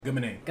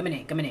Gummy.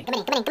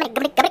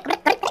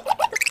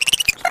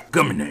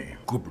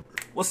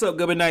 What's up,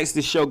 Gubby Knights?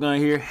 This Shogun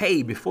here.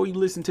 Hey, before you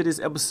listen to this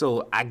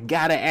episode, I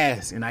gotta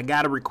ask and I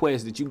gotta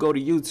request that you go to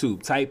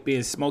YouTube, type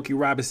in Smokey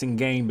Robinson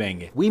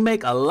Gangbanging. We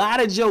make a lot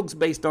of jokes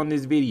based on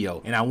this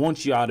video, and I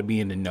want y'all to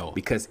be in the know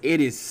because it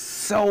is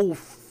so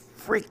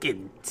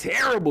freaking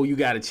terrible. You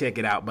gotta check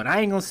it out, but I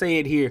ain't gonna say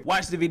it here.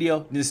 Watch the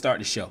video, then start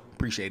the show.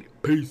 Appreciate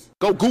it. Peace.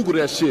 Go Google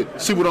that shit.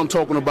 See what I'm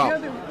talking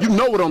about. You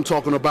know what I'm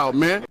talking about,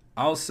 man.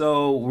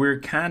 Also, we're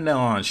kind of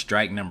on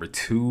strike number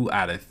 2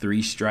 out of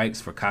 3 strikes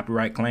for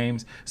copyright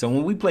claims. So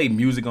when we play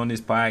music on this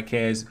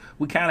podcast,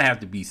 we kind of have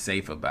to be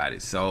safe about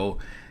it. So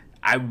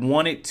I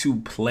wanted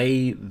to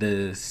play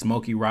the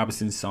Smokey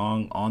Robinson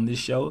song on this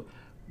show,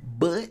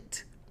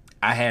 but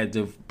I had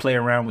to play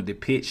around with the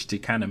pitch to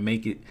kind of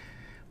make it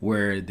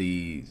where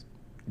the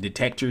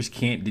detectors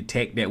can't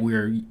detect that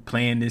we're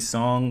playing this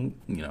song,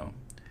 you know.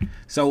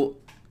 So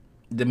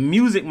the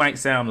music might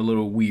sound a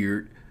little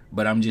weird,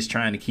 but I'm just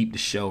trying to keep the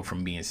show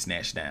from being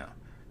snatched down.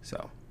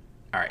 So,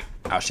 all right,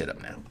 I'll shut up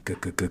now.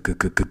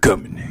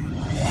 Coming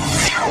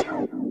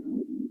in.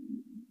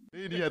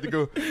 Then you have to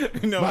go,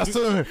 No, my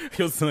son,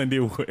 Your son did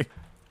what?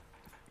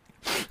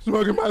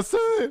 smoking my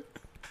son.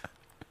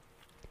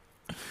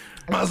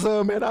 My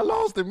son, man, I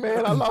lost him,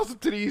 man. I lost him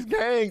to these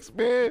gangs,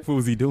 man. What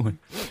was he doing?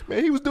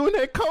 Man, he was doing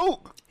that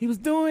coke. He was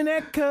doing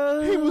that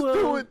code. He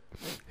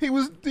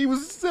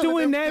was selling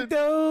Doing that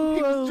dough.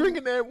 He was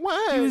drinking that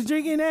wine. He was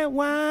drinking that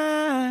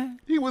wine.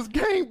 He was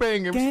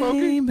gangbanging, Smokey.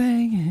 Gang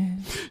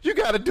banging. You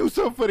got to do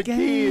something for the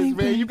kids,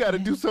 man. You got to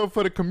do something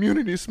for the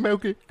community,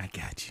 Smokey. I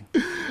got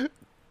you.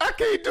 I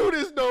can't do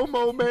this no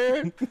more,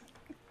 man.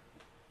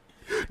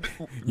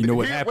 You know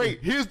what happened?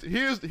 Wait, here's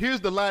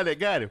the line that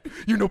got him.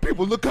 You know,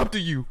 people look up to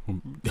you.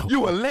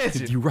 You a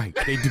legend. You're right.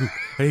 They do.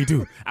 They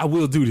do. I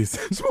will do this.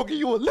 Smokey,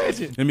 you a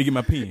legend. Let me get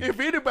my pen. If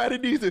anybody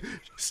needs to,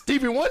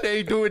 Stevie Wonder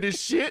ain't doing this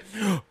shit.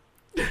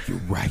 You're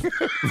right.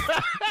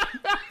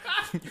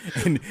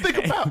 And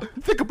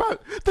Think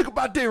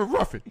about David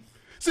Ruffin.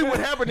 See what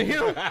happened to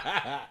him.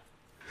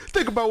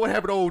 Think about what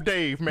happened to old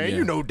Dave, man. Yeah.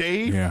 You know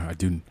Dave. Yeah, I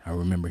do. I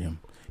remember him.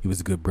 He was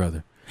a good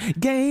brother.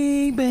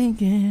 Gang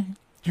banging.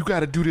 You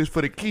got to do this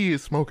for the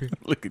kids, Smokey.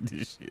 Look at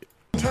this shit.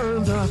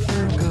 Turns out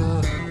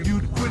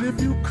you'd quit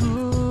if you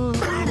could,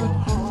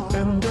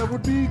 and that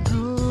would be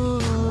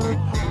good,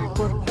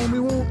 but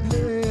homie won't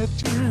let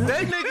you.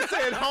 That nigga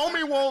said,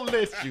 homie won't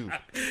let you.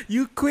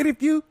 You quit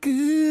if you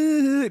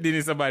could. Then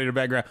there's somebody in the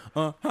background.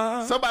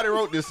 Somebody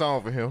wrote this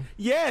song for him.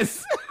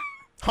 Yes.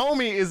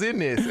 Homie is in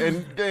this,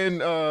 and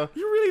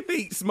You really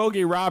think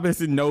Smokey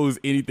Robinson knows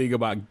anything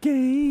about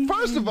games?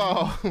 first of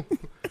all,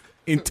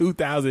 In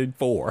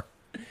 2004.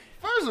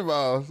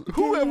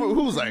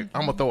 who's like,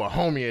 I'm gonna throw a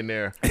homie in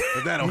there,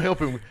 and that'll help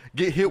him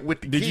get hit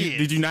with the kids.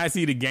 Did you not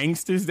see the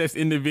gangsters that's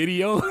in the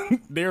video?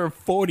 They're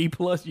 40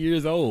 plus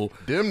years old.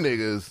 Them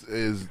niggas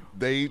is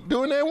they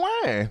doing that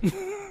wine,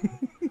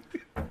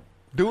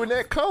 doing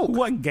that coke.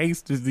 What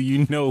gangsters do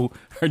you know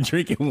are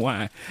drinking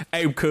wine?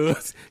 Hey,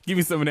 cuz, give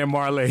me some of that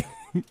Marley.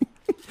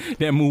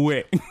 That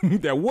Moet.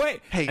 That what?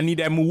 Hey. I need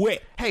that Moet.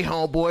 Hey,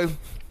 homeboy,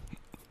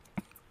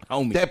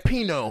 Homie. that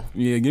Pinot.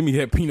 Yeah, give me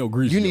that Pinot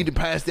Grigio. You need to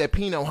pass that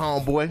Pinot,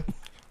 homeboy.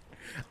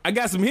 I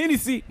got some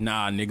Hennessy.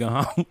 Nah,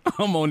 nigga,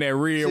 I'm on that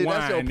red See, wine.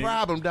 that's your nigga.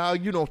 problem,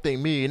 dog. You don't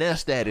think millionaire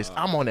status.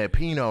 I'm on that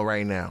Pinot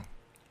right now.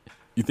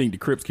 You think the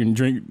Crips can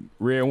drink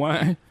red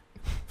wine?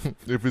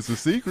 If it's a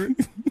secret.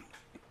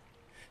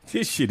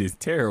 This shit is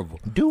terrible.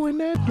 Doing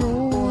that.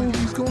 Boy,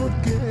 he's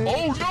gonna get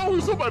Oh no,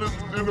 somebody's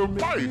in a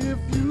fight. if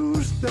you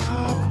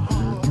stop.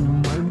 You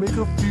might make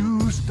a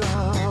few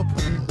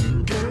stops.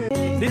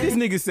 Did this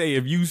nigga say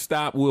if you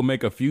stop, we'll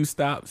make a few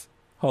stops?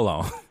 Hold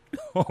on.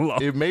 Hold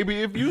on.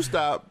 If you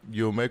stop,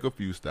 you'll make a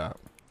few stops.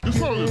 This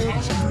song is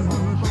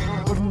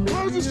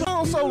Why is this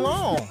song so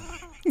long?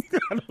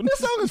 This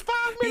song is 5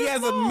 minutes He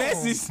has a long.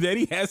 message that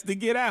he has to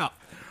get out.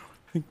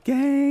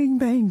 Gang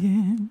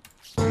banging.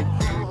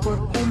 But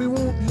homie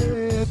won't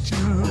let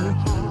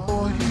you,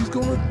 or he's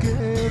gonna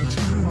get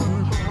you.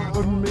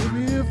 But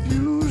maybe if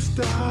you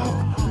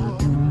stop,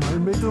 you might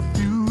make a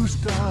few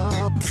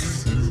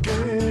stops.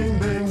 Gang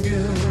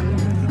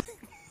banging.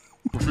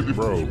 50,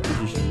 bro.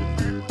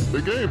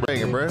 The game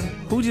Banging, bro.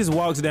 Who just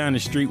walks down the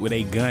street with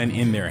a gun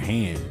in their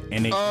hand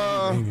and they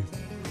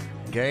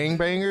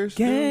Gangbangers.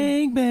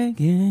 gang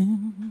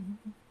banging?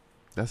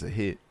 That's a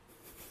hit.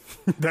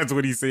 That's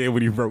what he said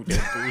when he wrote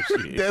that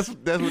bullshit. That's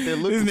what they're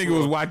looking This nigga for.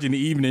 was watching the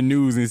evening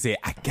news and said,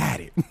 I got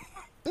it.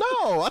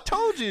 No, I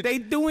told you. They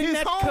doing his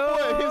that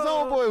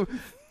homeboy.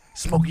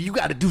 Smokey, you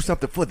got to do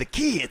something for the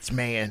kids,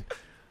 man.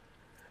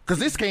 Cause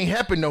this can't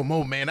happen no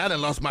more, man. I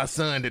done lost my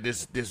son to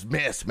this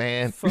mess,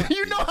 man.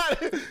 You know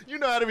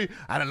how to be.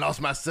 I done lost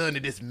my son to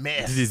this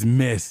mess. This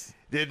mess.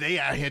 They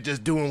out here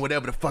just doing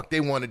whatever the fuck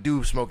they want to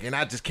do, Smokey, and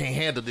I just can't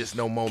handle this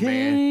no more, Gang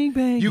man.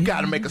 banging. You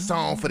got to make a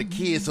song for the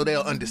kids so they'll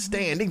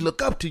understand. They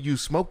look up to you,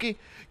 Smokey.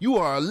 You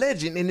are a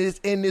legend in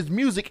this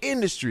music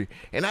industry,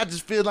 and I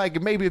just feel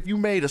like maybe if you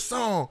made a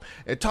song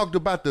and talked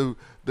about the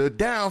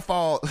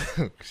downfall.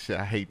 Shit,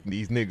 I hate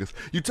these niggas.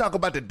 You talk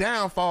about the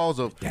downfalls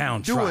of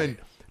Downtrodden. doing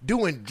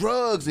doing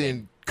drugs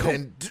and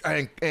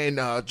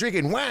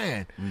drinking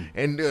wine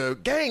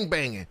and gang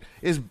banging.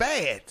 It's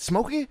bad,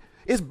 Smokey.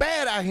 It's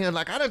bad out here.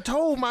 Like I done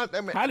told my.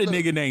 How did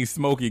nigga named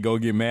Smokey go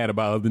get mad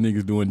about other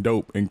niggas doing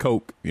dope and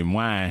coke and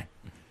wine?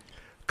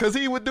 Cause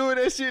he was doing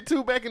that shit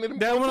too back in the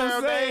That's what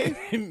I'm Motown days.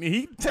 saying.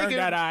 He turned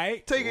out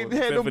alright.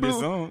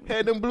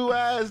 Had them blue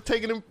eyes,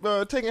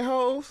 taking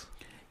hoes.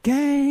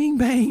 Gang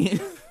banging.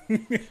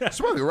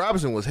 Smokey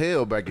Robinson was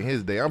hell back in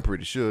his day. I'm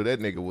pretty sure that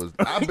nigga was.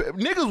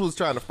 Niggas was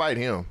trying to fight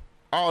him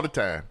all the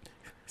time.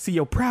 See,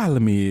 your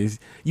problem is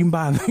you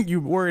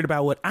worried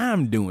about what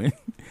I'm doing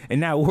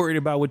and not worried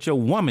about what your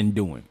woman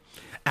doing.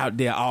 Out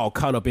there all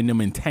caught up in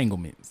them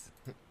entanglements.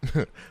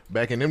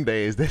 Back in them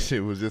days, that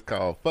shit was just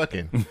called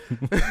fucking.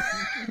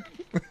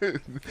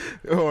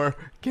 Or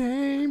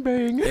gang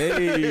bang.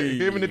 Hey.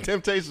 Him and the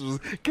Temptations was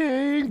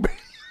gang bang.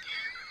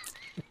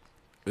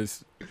 Him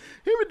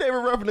and David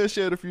Ruffin that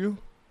shared a few.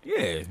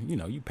 Yeah,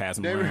 you pass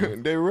them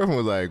around. David Ruffin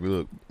was like,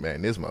 look,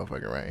 man, this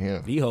motherfucker right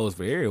here. He hoes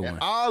for everyone. And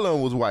all of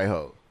them was white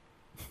hoes.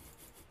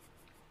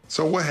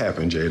 So what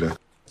happened, Jada?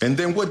 And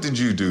then what did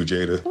you do,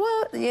 Jada?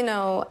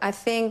 Well, I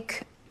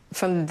think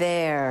from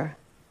there,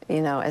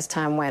 as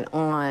time went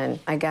on,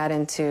 I got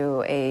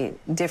into a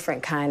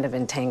different kind of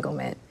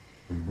entanglement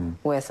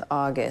with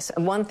August.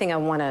 One thing I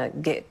want to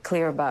get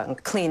clear about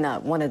and clean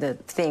up, one of the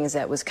things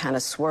that was kind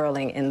of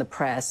swirling in the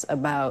press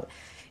about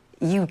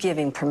you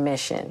giving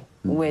permission,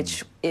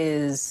 which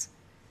is,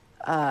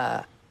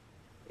 the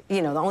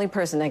only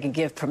person that can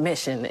give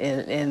permission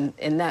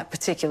in that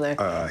particular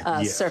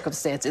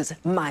circumstance is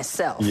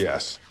myself.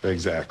 Yes,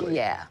 exactly.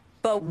 Yeah.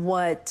 But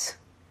what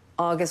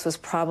August was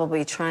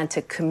probably trying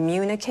to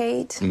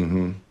communicate,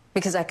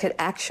 because I could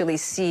actually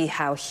see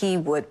how he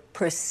would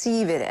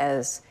perceive it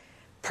as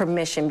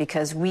permission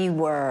because we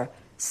were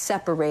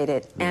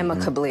separated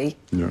amicably.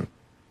 Yeah.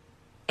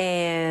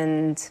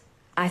 And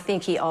I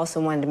think he also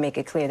wanted to make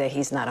it clear that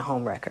he's not a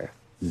homewrecker,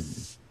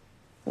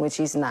 which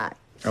he's not.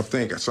 I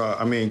think,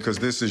 because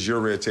this is your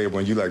red table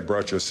and you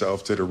brought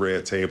yourself to the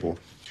red table.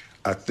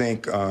 I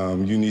think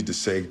you need to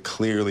say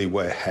clearly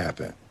what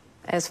happened.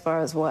 As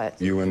far as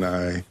what? You and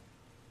I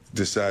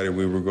decided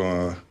we were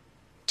going to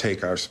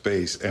take our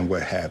space and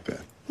what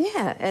happened.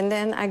 Yeah, and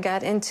then I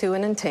got into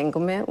an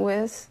entanglement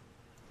with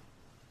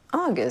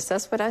August.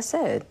 That's what I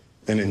said.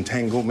 An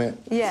entanglement?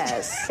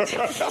 Yes.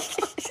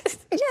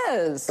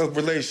 Yes. A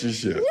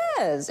relationship?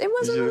 Yes, it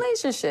was a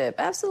relationship,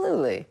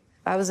 absolutely.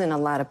 I was in a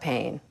lot of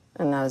pain,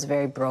 and I was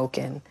very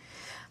broken.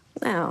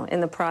 Now,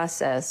 in the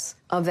process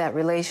of that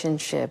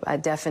relationship, I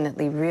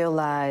definitely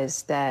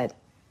realized that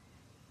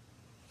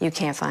you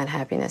can't find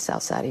happiness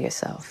outside of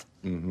yourself.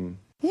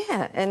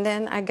 Yeah, and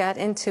then I got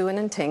into an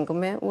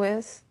entanglement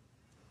with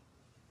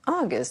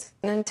August,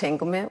 an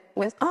entanglement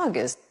with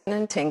August, an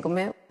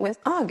entanglement with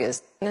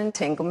August, an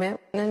entanglement,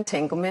 an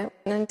entanglement,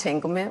 an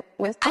entanglement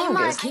with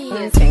August, an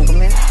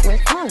entanglement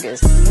with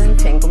August, an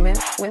entanglement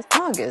with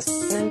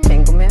August, an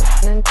entanglement,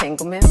 an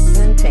entanglement,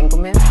 an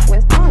entanglement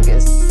with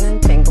August, an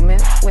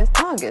entanglement with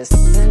August,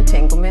 an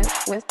entanglement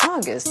with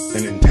August,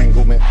 An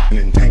entanglement, an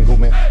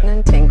entanglement. an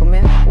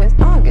entanglement with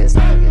August.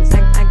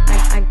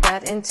 I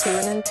got into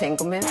an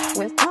entanglement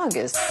with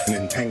August. An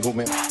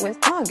entanglement. With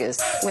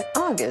August, with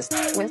August,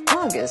 with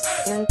August,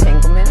 an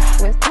entanglement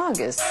with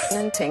August,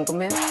 an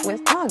entanglement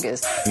with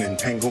August, An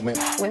entanglement.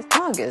 with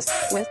August,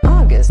 with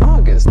August,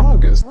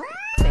 August.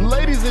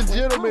 Ladies and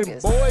gentlemen,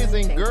 boys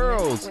and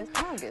girls,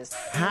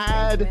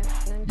 hide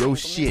your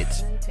shit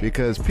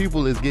because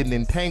people is getting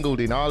entangled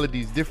in all of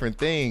these different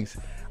things.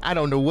 I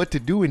don't know what to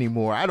do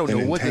anymore. I don't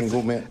know what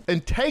entanglement.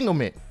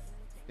 Entanglement.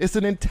 It's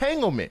an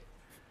entanglement.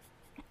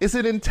 It's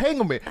an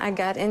entanglement. I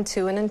got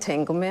into an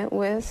entanglement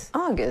with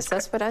August.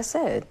 That's what I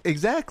said.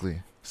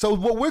 Exactly. So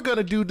what we're going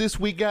to do this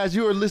week, guys,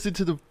 you are listening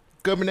to the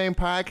Government Name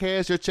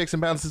Podcast, your checks and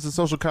balances and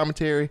social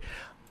commentary.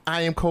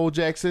 I am Cole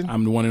Jackson.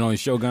 I'm the one and only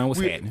Shogun. What's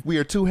happening? We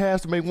are two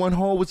halves to make one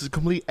whole, which is a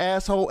complete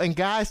asshole. And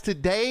guys,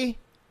 today,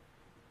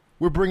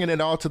 we're bringing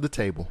it all to the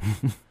table.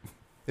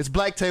 It's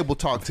Black Table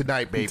Talk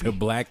tonight, baby. The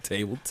Black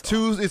Table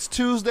Talk. It's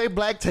Tuesday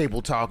Black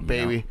Table Talk,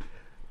 baby. Yeah.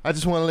 I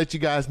just want to let you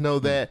guys know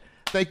that.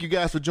 Thank you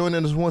guys for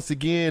joining us once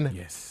again.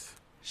 Yes.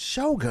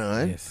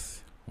 Shogun.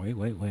 Yes.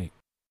 Wait.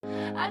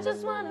 I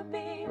just want to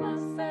be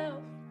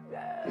myself.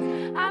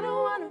 I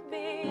don't want to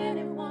be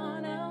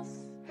anyone else.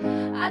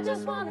 I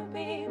just want to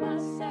be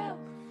myself.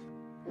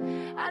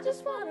 I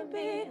just want to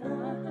be.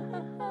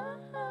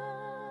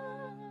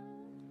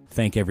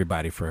 Thank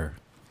everybody for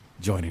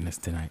joining us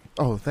tonight.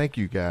 Oh, thank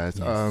you guys.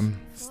 Yes.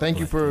 Thank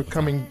you for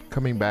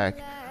coming back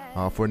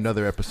for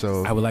another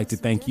episode. I would like to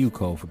thank you,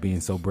 Cole, for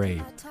being so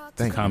brave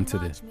to come to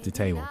the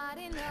table.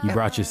 You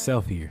brought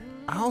yourself here.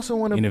 I also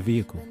want to in a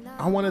vehicle.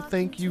 I want to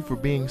thank you for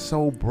being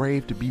so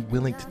brave to be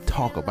willing to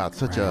talk about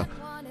such a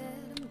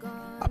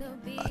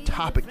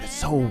topic that's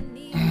so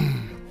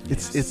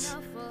it's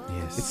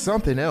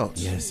something else.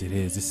 Yes, it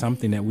is. It's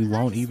something that we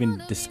won't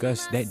even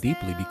discuss that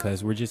deeply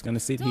because we're just going to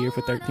sit here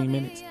for 13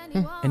 minutes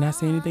and not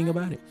say anything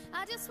about it.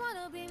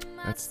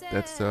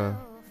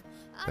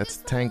 That's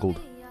tangled.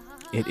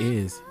 It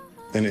is.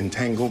 An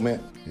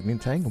entanglement. An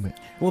entanglement.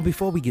 Well,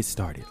 before we get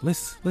started,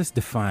 let's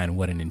define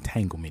what an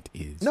entanglement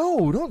is.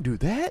 No, don't do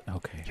that.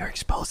 Okay. You're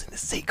exposing the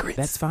secrets.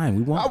 That's fine.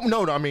 We won't.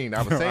 No, I mean,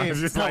 I was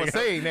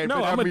saying that.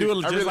 No, but I'm gonna do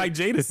it just really, like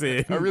Jada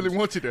said. I really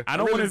want you to. I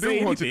don't want to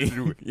say want you to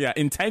anything. do it. Yeah,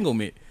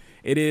 entanglement.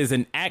 It is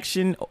an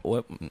action.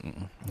 Hold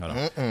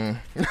on.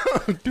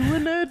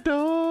 Doing that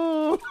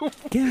though.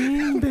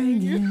 Gang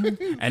banging.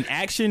 An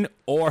action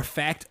or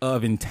fact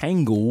of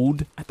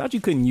entangled. I thought you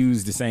couldn't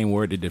use the same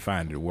word to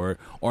define the word.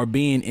 Or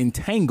being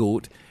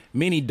entangled.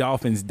 Many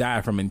dolphins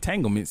die from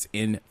entanglements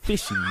in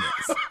fishing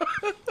nets.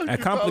 A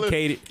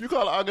complicated. You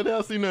call it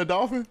Agadalcina a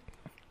dolphin?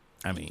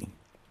 I mean,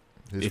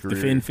 His if career.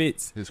 the fin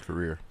fits. His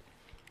career.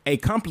 A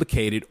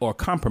complicated or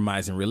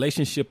compromising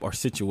relationship or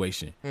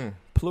situation.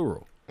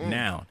 Plural.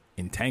 Noun.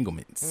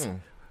 Entanglements.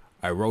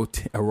 A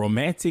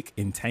romantic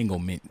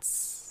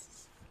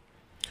entanglements.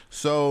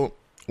 So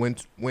when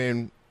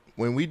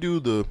we do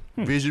the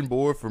vision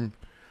board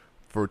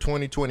for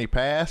 2020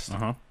 past,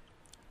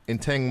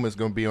 entanglement's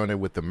gonna be on there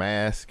with the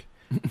mask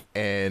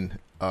and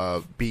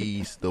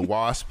bees, the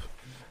wasp.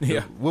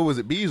 Yeah. What was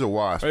it? Bees or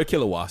wasp? Or a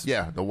killer wasp.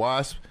 Yeah, the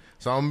wasp.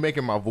 So I'm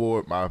making my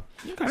board.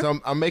 So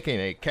I'm making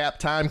a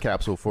time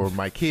capsule for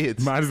my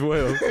kids. Might as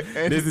well.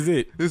 And This is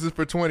it. This is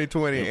for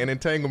 2020, and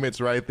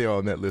entanglement's right there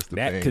on that list of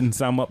That things. can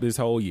sum up this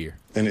whole year.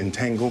 An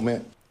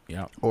entanglement.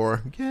 Yeah.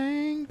 Or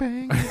gang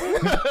bang.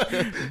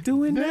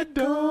 Doing that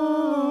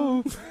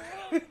though.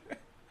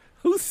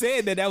 Who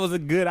said that was a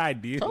good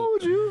idea?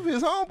 Told you,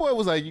 his homeboy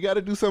was like, "You got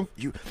to do something."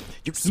 You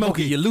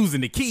Smokey, you're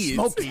losing the kids.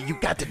 Smokey, you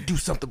got to do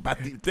something about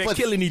the. They're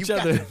killing each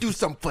other. You got to do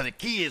something for the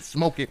kids,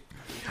 Smokey.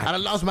 I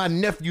done lost my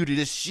nephew to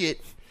this shit.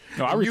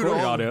 No, I And you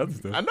recorded the all only- the other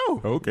stuff. I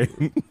know. Okay.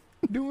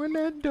 Doing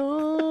that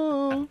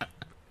dog.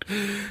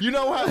 You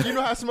know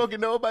how Smokey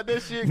know about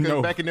that shit? Because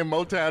No. back in them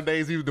Motown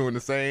days, he was doing the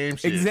same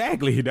shit.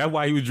 Exactly. That's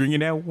why he was drinking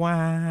that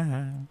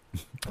wine.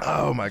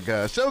 Oh my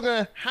God,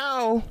 Shogun,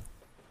 how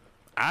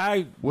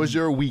was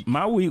your week?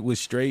 My week was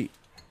straight.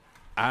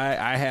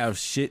 I have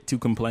shit to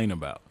complain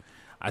about.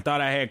 I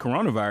thought I had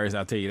coronavirus,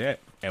 I'll tell you that,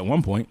 at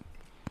one point.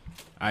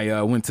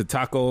 I went to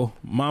Taco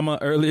Mama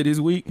earlier this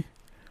week.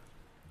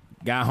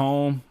 Got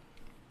home.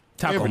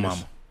 Taco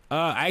Inverness.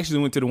 Mama. I actually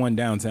went to the one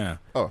downtown.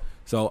 Oh,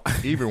 So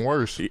even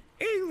worse.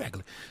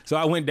 exactly. So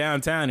I went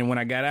downtown, and when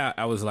I got out,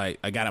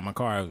 I got out my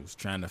car. I was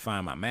trying to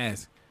find my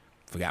mask.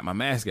 Forgot my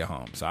mask at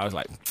home. So I was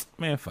like,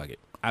 man, fuck it.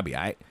 I'll be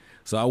all right.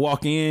 So I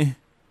walk in.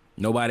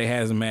 Nobody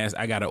has a mask.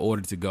 I got an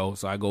order to go.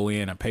 So I go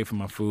in, I pay for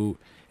my food,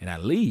 and I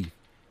leave.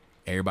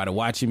 Everybody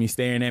watching me,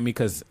 staring at me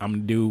because I'm the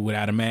dude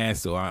without a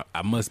mask, so I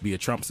must be a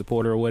Trump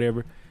supporter or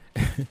whatever.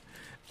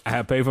 I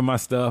have paid for my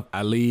stuff.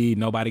 I leave.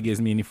 Nobody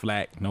gives me any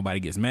flack. Nobody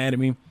gets mad at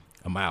me.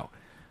 I'm out.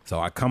 So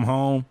I come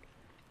home.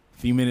 A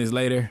few minutes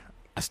later,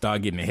 I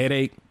start getting a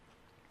headache.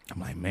 I'm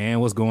like, man,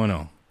 what's going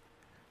on?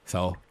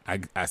 So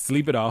I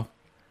sleep it off,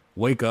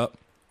 wake up.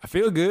 I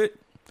feel good.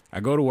 I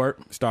go to work,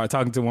 start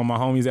talking to one of my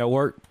homies at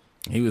work.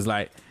 He was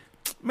like,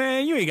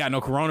 man, you ain't got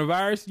no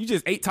coronavirus. You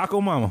just ate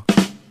Taco Mama.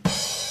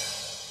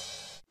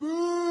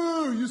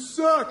 Boo, you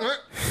suck.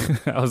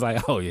 I was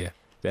like, oh, yeah.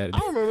 I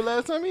don't remember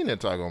last time eating that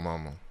Taco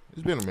Mama.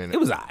 It's been a minute. It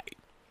was all right.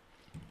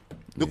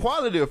 The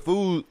quality of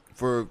food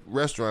for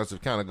restaurants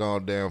have kind of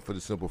gone down for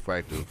the simple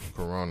fact of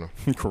Corona.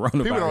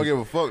 Coronavirus. People don't give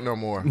a fuck no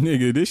more.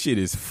 Nigga, this shit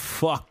is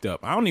fucked up.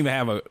 I don't even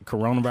have a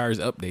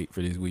coronavirus update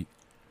for this week.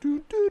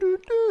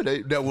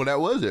 That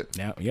was it.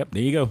 Now, yep,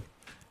 there you go.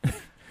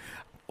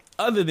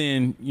 Other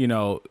than,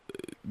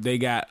 they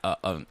got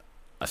a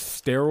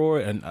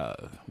steroid, and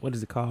what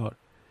is it called?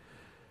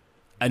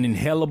 An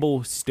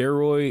inhalable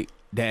steroid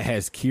that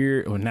has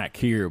cured, or not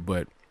cured,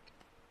 but,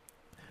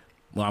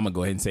 well, I'm going to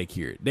go ahead and say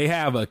cured. They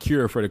have a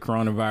cure for the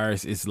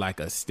coronavirus. It's like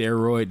a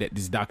steroid that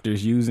this doctor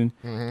is using.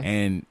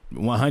 And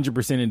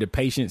 100% of the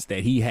patients that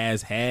he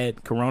has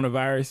had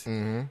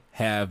coronavirus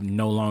have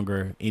no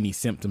longer any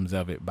symptoms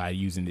of it by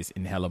using this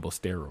inhalable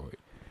steroid.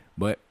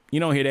 But you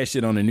don't hear that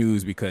shit on the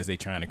news because they're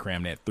trying to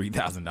cram that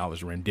 $3,000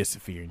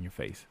 remdesivir in your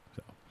face.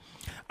 So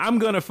I'm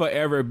going to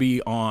forever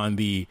be on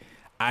the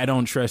I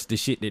don't trust the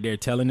shit that they're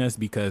telling us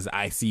because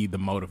I see the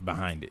motive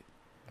behind it.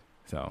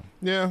 So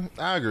Yeah,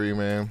 I agree,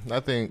 man.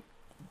 I think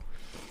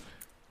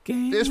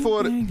gang it's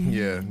for the banging.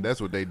 yeah. That's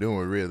what they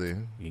doing, really.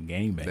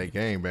 Gang bang. They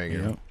gang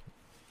banging. Yep.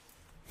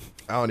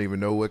 I don't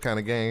even know what kind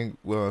of gang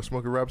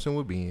Smokey Robinson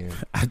would be in.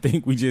 I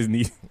think we just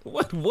need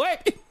what?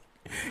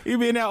 He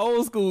be in that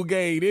old school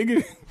gang,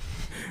 nigga.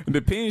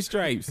 The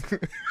pinstripes.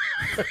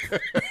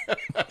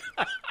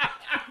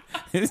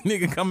 This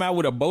nigga come out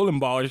with a bowling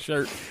ball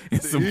shirt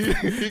and some.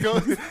 he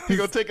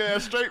gonna take a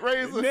straight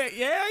razor.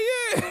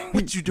 Yeah.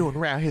 What you doing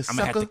around here, I'm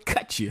gonna sucker? have to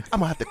cut you. I'm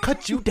gonna have to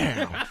cut you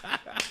down.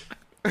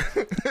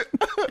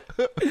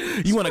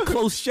 You want a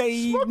close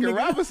shave? Smokey nigga?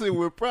 Robinson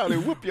would probably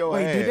whoop your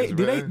Wait, ass.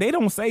 do they? man. They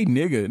don't say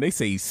nigga. They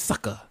say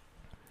sucker.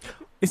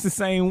 It's the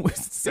same.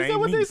 Is that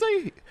what they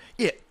say?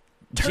 Yeah.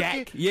 Turkey.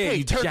 Jack. Yeah, Hey,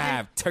 you turkey.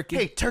 jive turkey.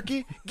 Hey,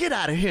 turkey, get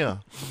out of here.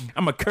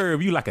 I'm gonna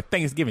curve you like a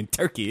Thanksgiving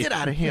turkey. Get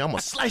out of here. I'm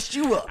gonna slice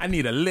you up. I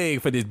need a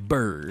leg for this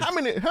bird. How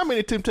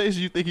many temptations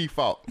you think he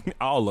fought?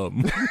 All of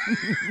them.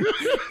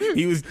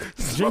 He was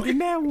drinking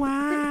that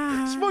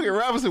wine. Smokey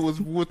Robinson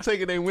was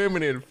taking their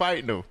women and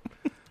fighting them.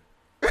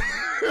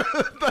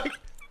 Like,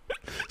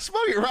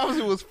 Smokey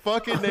Robinson was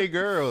fucking their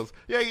girls.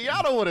 Yeah,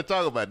 y'all don't want to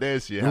talk about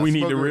that shit. We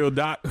need the Smokey- real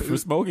doc for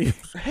Smokey.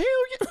 Hell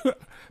yeah.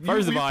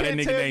 First of You all, that can't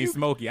nigga tell named you-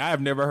 Smokey. I have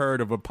never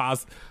heard of a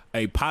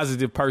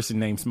positive person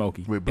named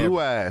Smokey. with blue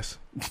Ever. eyes.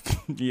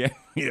 Yeah.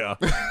 Yeah,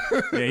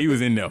 he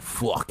was in there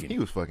fucking. He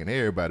was fucking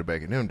everybody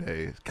back in them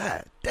days.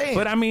 God damn.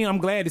 But I mean, I'm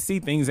glad to see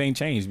things ain't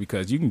changed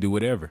because you can do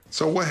whatever.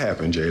 So what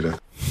happened, Jada?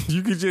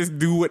 You can just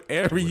do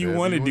whatever you Whatever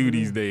want to you do wanna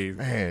these do. days.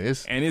 Man,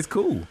 And it's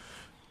cool.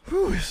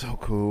 it's so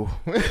cool.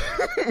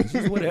 It's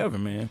just whatever,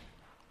 man.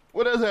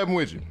 What else happened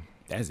with you?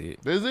 That's it.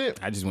 That's it?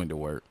 I just went to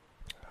work.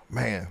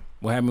 Man,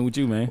 What happened with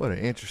you, man? what an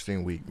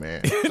interesting week,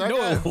 man. So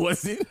No, it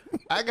wasn't.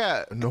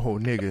 no,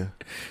 nigga.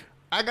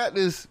 I got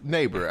this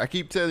neighbor. I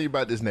keep telling you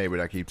about this neighbor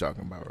that I keep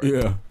talking about, right?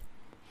 Yeah.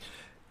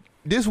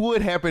 This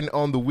would happen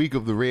on the week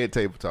of the Red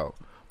Table Talk.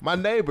 My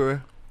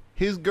neighbor,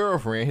 his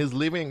girlfriend, his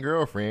living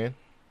girlfriend,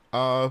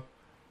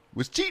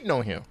 was cheating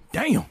on him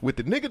Damn. with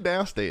the nigga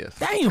downstairs.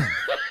 Damn.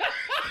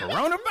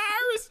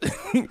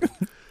 Coronavirus?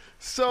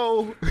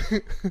 So,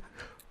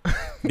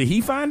 Did he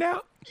find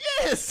out?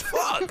 yes,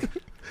 fuck.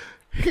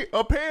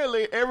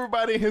 Apparently,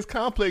 everybody in his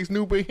complex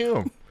knew but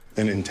him.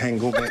 An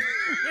entanglement?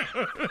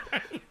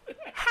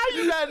 How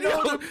you not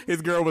know?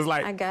 His girl was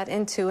I like, got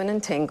into an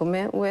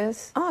entanglement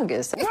with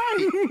August.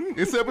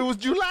 Except it was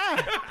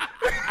July.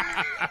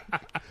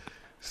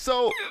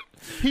 So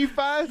he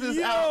finds this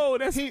Yo, out.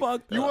 that's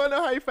fucked You up. want to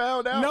know how he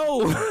found out?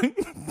 no.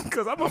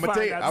 Because I'm going to I'ma find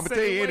tell you- out. I'ma the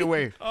tell you same way.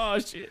 anyway. Oh,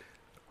 shit.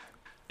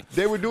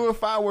 They were doing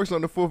fireworks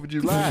on the 4th of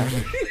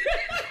July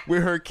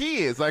with her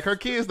kids. Like, her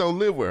kids don't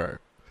live with her.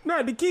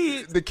 Not the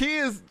kids. The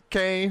kids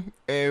came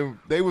and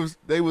they was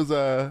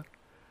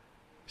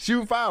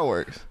shooting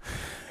fireworks.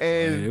 Yeah,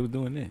 And they was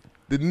doing that.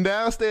 the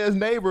downstairs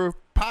neighbor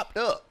popped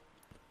up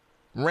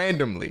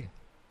randomly.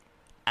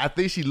 I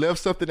think she left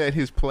something at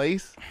his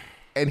place,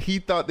 and he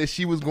thought that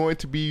she was going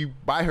to be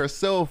by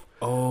herself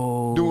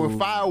doing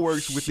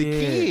fireworks with the shit.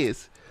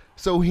 kids.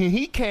 So when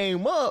he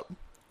came up,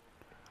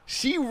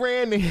 she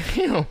ran to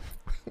him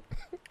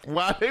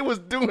while they was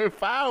doing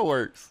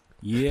fireworks.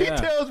 Yeah.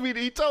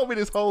 He told me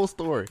this whole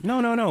story.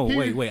 No.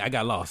 He- Wait. I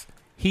got lost.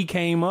 He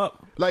came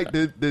up. Like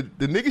the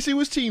nigga she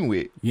was cheating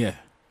with, Yeah.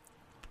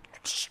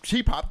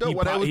 she popped up He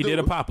while they was did doing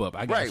a pop-up.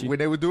 I got right you. when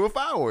they were doing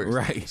fireworks.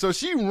 Right. So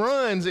she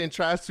runs and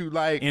tries to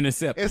like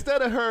Intercept.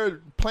 instead of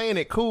her playing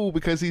it cool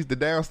because he's the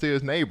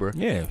downstairs neighbor.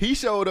 Yeah. He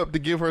showed up to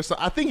give her some.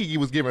 I think he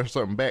was giving her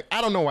something back.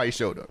 I don't know why he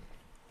showed up.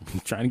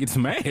 Trying to get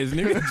some ass,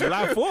 nigga.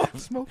 July 4th.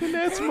 Smoking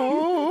that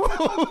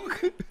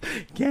smoke.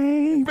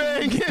 Gang.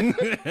 Banging.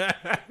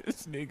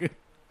 This nigga.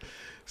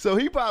 So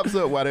he pops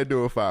up while they're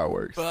doing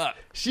fireworks. Fuck.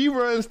 She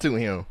runs to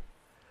him.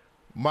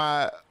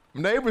 My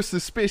neighbor's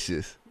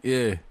suspicious.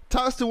 Yeah.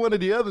 Talks to one of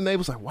the other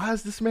neighbors like, why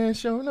is this man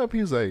showing up?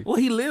 He was like, Well,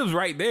 he lives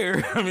right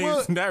there. I mean, Well,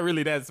 it's not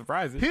really that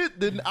surprising.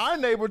 our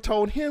neighbor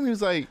told him, he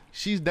was like,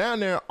 she's down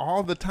there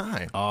all the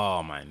time.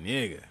 Oh, my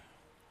nigga.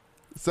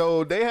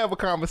 So they have a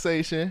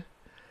conversation.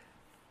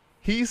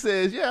 He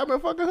says, yeah, I've been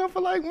fucking her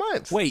for like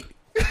months. Wait.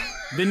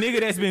 The nigga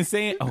that's been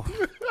saying, oh,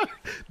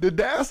 The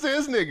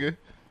downstairs nigga.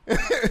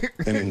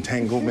 An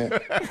entanglement?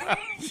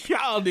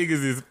 y'all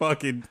niggas is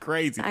fucking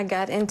crazy. I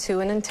got into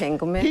an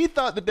entanglement. He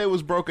thought that they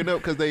was broken up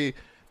because they,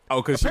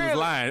 Oh, because she was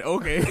Apparently- lying.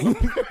 Okay.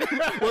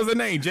 What's her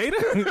name?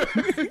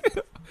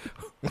 Jada?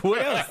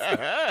 What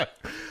else?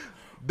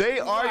 they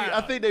argue.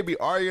 I think they be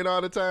arguing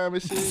all the time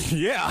and shit.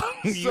 Yeah.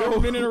 You So- ever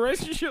been in a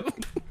relationship?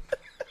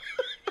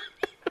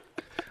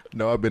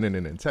 No, I've been in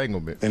an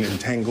entanglement. An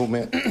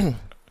entanglement?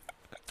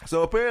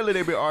 So apparently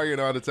they be arguing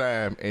all the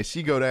time, and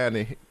she go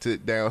down to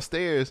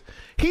downstairs.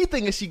 He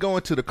thinking she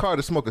going to the car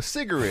to smoke a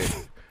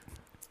cigarette.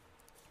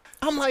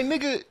 I'm like,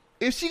 nigga,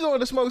 if she going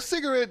to smoke a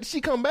cigarette,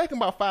 she come back in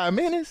about 5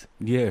 minutes.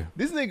 Yeah.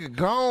 This nigga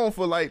gone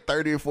for like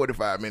 30 or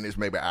 45 minutes,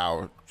 maybe an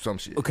hour, some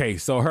shit. Okay,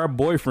 so her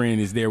boyfriend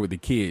is there with the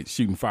kids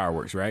shooting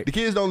fireworks, right? The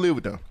kids don't live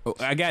with them. Oh,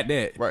 I got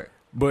that. Right.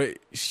 But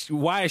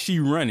why is she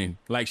running?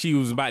 Like she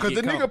was about to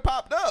Because get the caught. nigga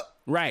popped up.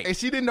 Right. And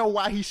she didn't know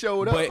why he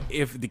showed up. But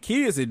if the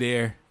kids are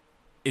there,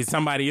 is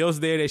somebody else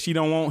there that she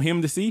don't want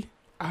him to see?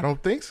 I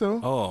don't think so.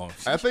 Oh,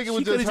 I think it was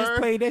she coulda just her.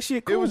 played that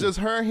shit cool. It was just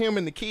her, him,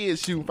 and the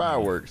kids shooting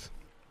fireworks.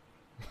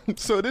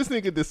 So this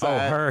nigga oh,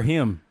 decided. her,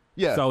 him.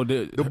 Yeah. So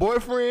the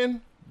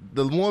boyfriend,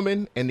 the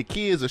woman, and the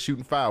kids are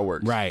shooting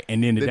fireworks. right,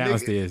 and then the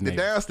downstairs The nigga.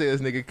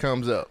 downstairs nigga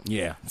comes up.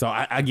 Yeah, so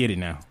I get it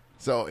now.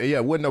 So yeah,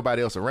 wasn't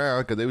nobody else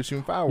around because they were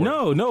shooting fireworks.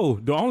 No,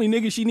 the only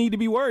nigga she need to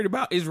be worried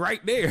about is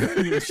right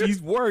there.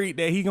 She's worried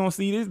that he gonna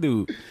see this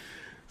dude.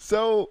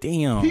 So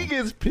Damn. he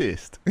gets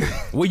pissed.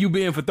 Where you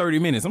been for 30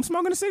 minutes? I'm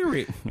smoking a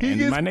cigarette.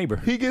 And my neighbor.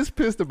 He gets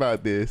pissed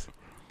about this,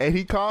 and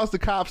he calls the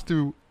cops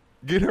to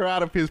get her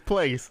out of his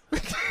place.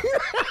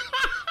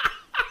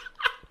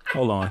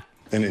 Hold on.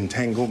 An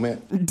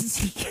entanglement?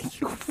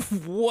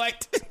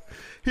 What?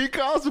 He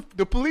calls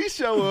the police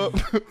show up,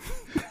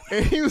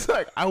 and he was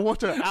like, "I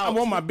want her out. I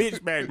want my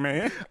bitch back,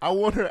 man." I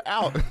want her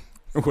out."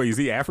 Wait, is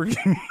he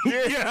African?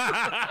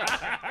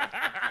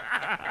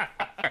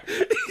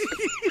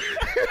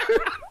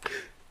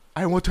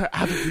 I want her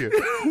out of here.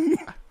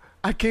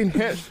 I can't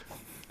have.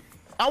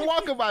 I'm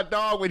walking my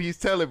dog when he's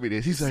telling me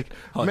this. He's like,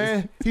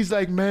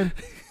 man.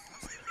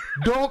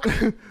 Don't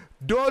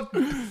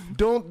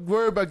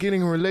worry about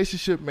getting a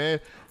relationship, man.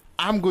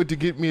 I'm going to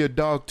get me a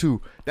dog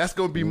too. That's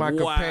going to be my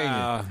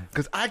companion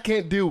because I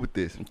can't deal with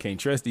this. Can't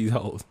trust these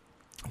hoes.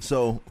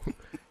 So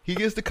he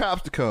gets the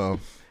cops to come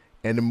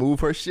and to move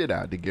her shit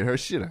out, to get her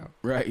shit out.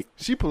 Right.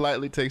 She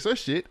politely takes her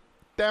shit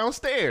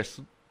downstairs.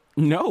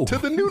 No. To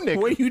the new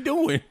nigga. What are you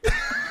doing?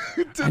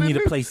 I need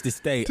a place to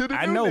stay.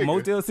 I know nigga.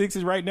 Motel 6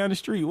 is right down the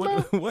street.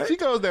 What? She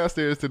goes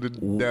downstairs to the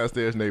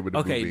downstairs neighbor. To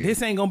Okay, move in.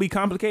 this ain't gonna be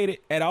complicated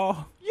at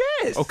all.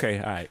 Yes. Okay,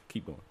 all right,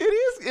 keep going. It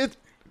is. It's.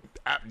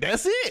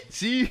 That's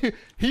it.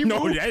 He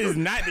No, moved. that is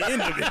not the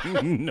end of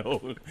it.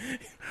 No,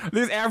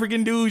 this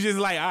African dude just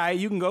like, all right,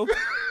 you can go,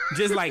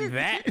 just like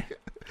that.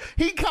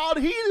 He's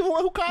the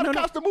one who called the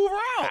cops to move her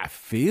I out.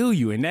 feel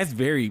you, and that's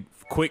very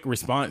quick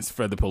response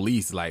for the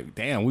police. Like,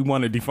 damn, we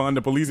want to defund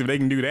the police if they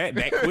can do that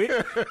quick.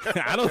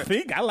 I don't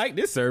think I like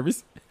this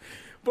service.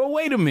 But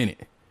wait a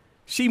minute,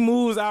 she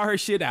moves all her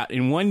shit out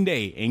in one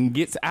day and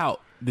gets out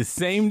the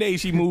same day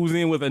she moves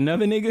in with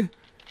another nigga.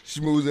 She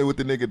moves in with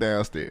the nigga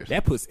downstairs.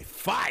 That pussy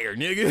fire,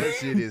 nigga. That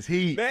shit is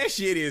heat. That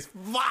shit is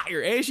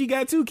fire. And she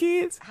got 2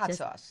 kids. Hot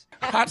sauce.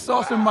 Hot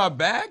sauce in my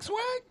bag,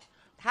 Swag?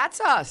 Hot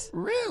sauce.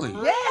 Really?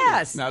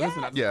 Yes. Now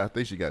listen, Yeah, I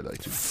think she got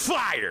like 2.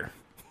 Fire.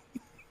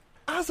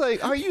 I was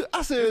like, "Are you?" I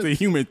It's a said,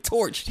 human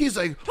torch. he was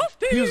like,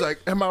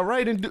 "Am I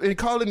right in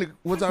calling?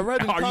 Was I right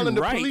in Are you calling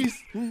the right?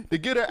 police to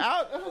get her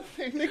out?" I was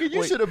like, "Nigga,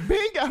 you should have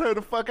been got her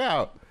the fuck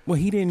out." Well,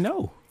 he didn't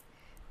know.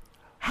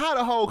 How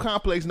the whole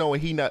complex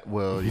knowing he not?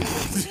 Well, yeah.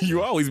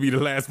 You always be the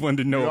last one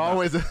to know. You're about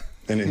always.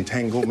 An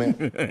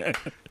entanglement.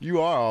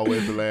 You are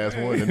always the last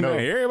one to it. know.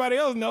 Everybody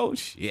else knows.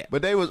 Shit.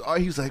 But he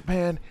was like,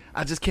 "Man,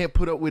 I just can't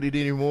put up with it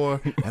anymore,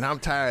 and I'm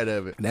tired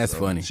of it." That's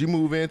funny. She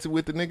moved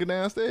with the nigga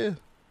downstairs.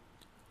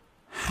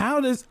 How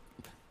does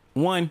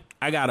one?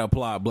 I gotta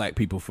applaud black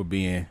people for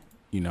being,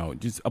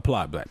 just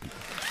applaud black people.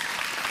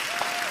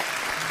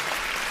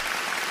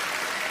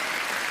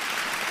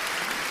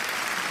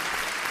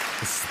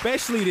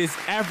 Especially this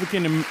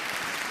African.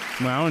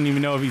 Well, I don't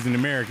even know if he's an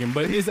American,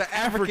 but He's this an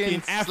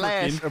African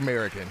 /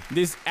 American.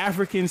 This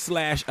African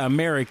 /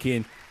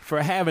 American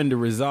for having the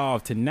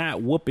resolve to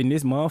not whooping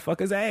this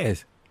motherfucker's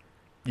ass.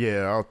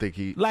 Yeah, I don't think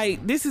he.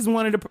 Like, this is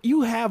one of the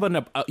you have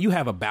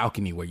a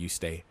balcony where you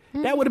stay.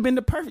 That would have been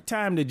the perfect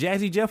time to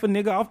Jazzy Jeff a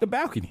nigga off the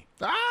balcony.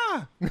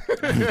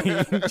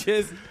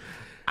 Just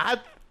I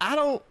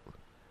don't.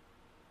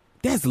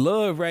 that's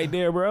love right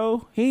there,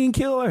 bro. He ain't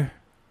kill her.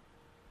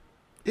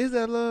 Is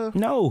that love?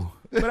 No,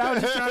 but I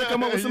was just trying to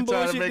come up with some You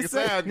trying bullshit to make to it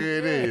say. sound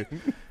good, ain't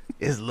you?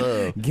 It's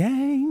love.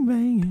 Gang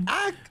bang.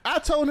 I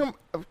told him.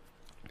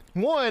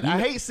 One, I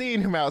hate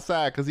seeing him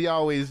outside because he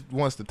always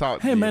wants to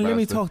talk to Hey me man, about let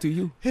me stuff. talk to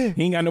you. Hey.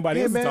 He ain't got nobody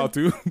Hey, else man. to talk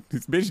to.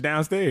 This bitch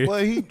downstairs.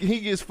 Well, he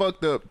gets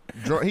fucked up.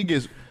 Drunk. He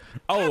gets.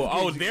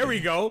 Oh, there we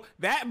go.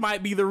 That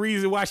might be the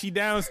reason why she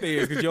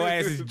downstairs, because your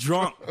ass is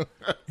drunk,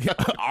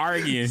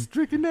 arguing.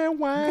 Drinking that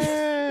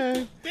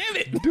wine. Damn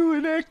it.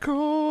 Doing that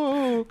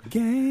coke.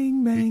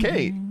 Gang bang. He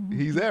can't.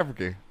 He's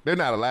African. They're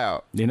not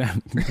allowed. They're not.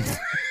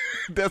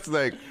 That's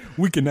like,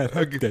 We cannot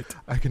have that.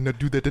 I cannot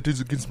do that. That is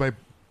against my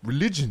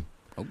religion.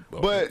 Oh,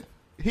 But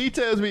he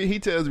tells me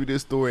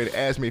this story and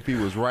asked me if he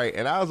was right,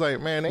 and I was like,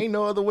 man, ain't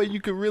no other way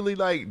you could really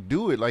like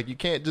do it. Like, you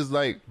can't just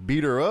like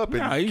beat her up and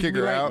Nah, you kick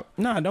be her like, out.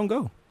 Nah, don't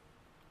go.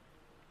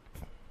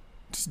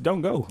 Just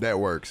don't go. That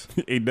works.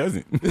 It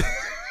doesn't.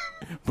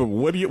 But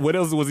what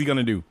else was he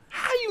gonna do?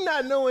 How you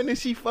not knowing that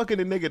she fucking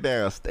the nigga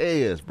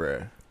downstairs,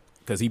 bruh?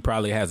 Because he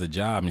probably has a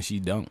job and she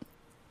don't.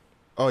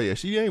 Oh yeah,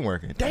 she ain't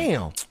working.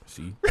 Damn.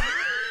 See.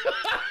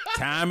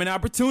 Time and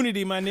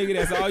opportunity, my nigga.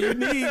 That's all you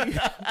need.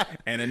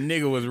 And a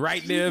nigga was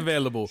right there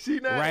available.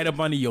 not- Right up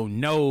under your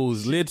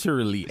nose,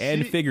 literally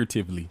and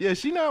figuratively. Yeah,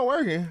 she not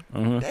working.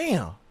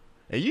 Damn.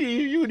 And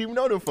you wouldn't even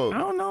know them folks. I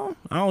don't know.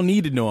 I don't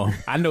need to know them.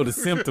 I know the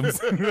symptoms.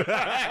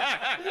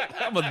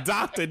 I'm a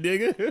doctor,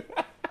 nigga.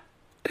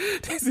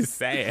 This is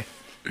sad.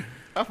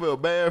 I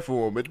felt bad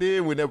for him, but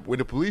then when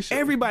the police showed,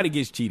 Everybody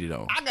gets cheated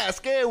on. I got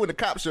scared when the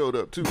cops showed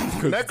up too.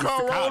 When that it's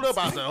car the rolled cops.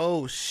 up, I said,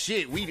 "Oh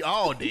shit, we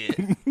all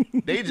dead."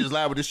 They just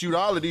liable to shoot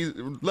all of these.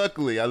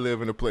 Luckily, I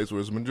live in a place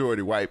where it's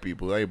majority white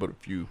people. There ain't but a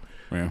few.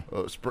 Yeah.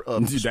 That's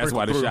That's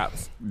why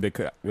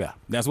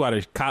that's why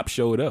the cops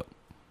showed up.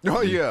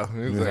 Oh yeah,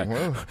 it's like,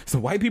 well, So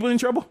white people in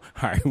trouble?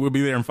 All right, we'll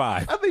be there in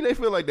 5. I think they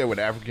feel like that with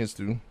Africans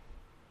too.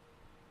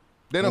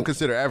 They don't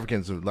consider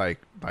Africans like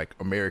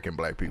American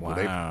black people.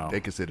 Wow. They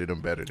consider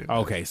them better than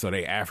Okay, so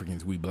they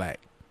Africans, we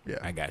black. Yeah.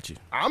 I got you.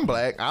 I'm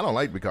black. I don't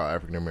like to be called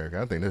African American.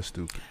 I think that's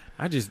stupid.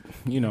 I just,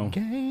 you know,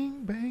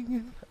 Gang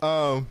banging.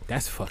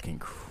 that's fucking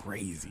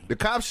crazy. The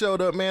cops showed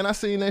up, man. I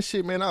seen that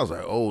shit, man. I was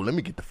like, oh, let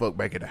me get the fuck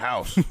back in the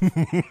house.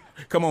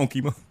 Come on,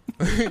 Kima.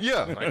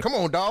 Yeah, like, come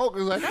on, dog.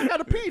 It's like, I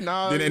gotta pee.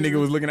 Nah, Then that nigga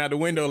was looking out the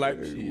window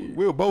like, shit.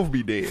 we'll both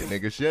be dead,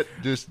 nigga. Shit,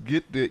 just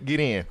get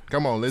in.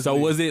 Come on, let's. So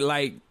leave. was it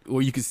like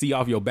where you could see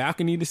off your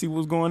balcony to see what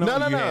was going on?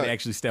 No. You had to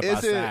actually step It's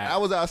outside. I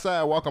was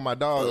outside walking my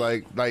dog.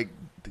 Like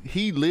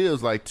he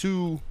lives like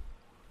 2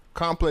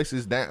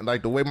 complexes down.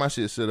 Like the way my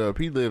shit set up,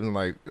 he lives in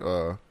like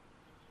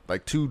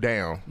 2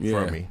 down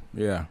from me.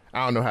 Yeah.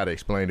 I don't know how to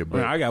explain it, but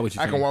Yeah, I got what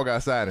you're I can saying. walk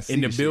outside and see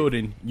In the shit.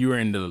 building, you were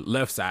in the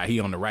left side. He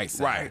on the right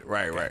side.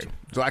 Right.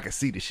 So I can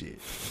see the shit.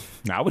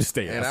 Nah, I would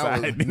stay And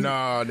outside. I was,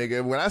 nah,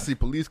 nigga. When I see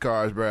police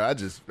cars, bro, I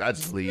just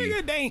leave.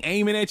 Nigga, they ain't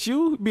aiming at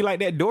you. Be like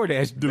that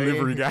DoorDash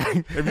delivery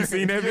guy. Have you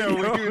seen that Yeah,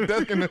 video? when he was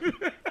ducking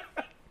the.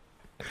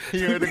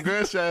 He heard the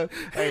gunshot.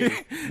 Hey,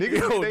 nigga,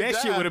 Yo, they that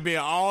shit died. would have been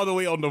all the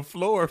way on the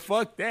floor.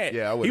 Fuck that.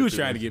 Yeah, I would've he was too.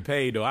 trying to get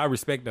paid though. I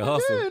respect the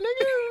hustle. Yeah,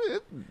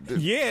 nigga.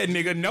 Yeah,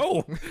 nigga,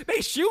 no.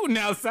 They shooting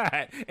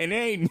outside and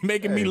they ain't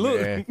making me Hey,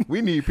 look. man,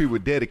 we need people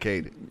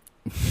dedicated.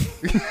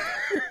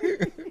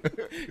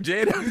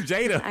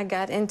 Jada. I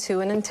got into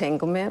an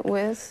entanglement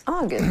with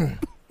August.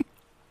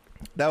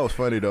 That was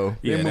funny though.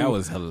 Yeah, They that moved-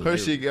 was hilarious. Her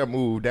shit got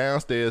moved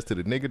downstairs to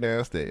the nigga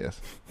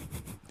downstairs.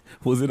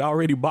 Was it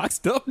already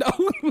boxed up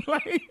though?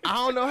 Like, I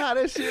don't know how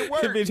that shit that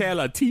worked. bitch had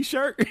a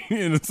t-shirt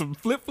and some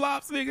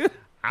flip-flops, nigga.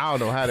 I don't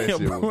know how that Yeah,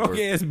 shit was broke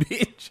working. ass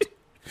bitch.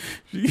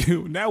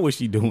 Now what's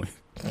she doing?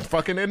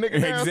 Fucking that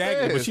nigga downstairs.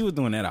 Exactly, but she was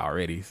doing that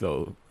already,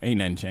 so ain't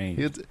nothing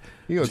changed.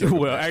 He gonna take her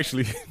Well, back.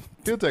 actually,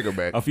 He'll take her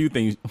back. a few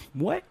things.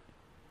 What?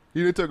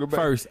 He done took her back.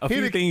 First, a He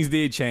few done- things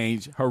did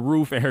change. Her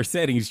roof and her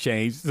settings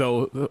changed,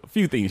 so a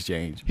few things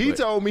changed. He but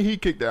told me he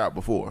kicked her out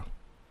before,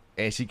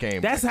 and she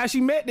came. that's how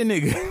she met the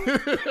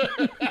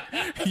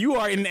nigga. You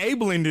are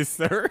enabling this,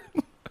 sir.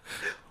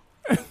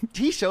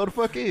 He showed the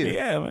fuck in.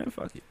 Yeah, man,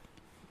 fuck it.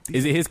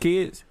 Is it his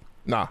kids?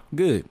 Nah,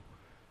 Good.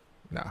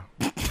 nah.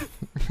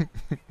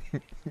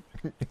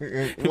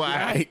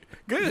 Why?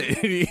 Good.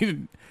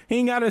 He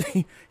ain't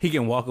gotta. He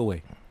can walk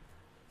away.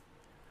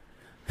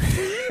 She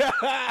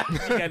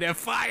got that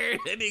fire.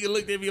 That nigga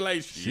looked at me like,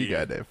 shit. She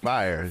got that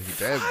fire.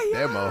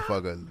 That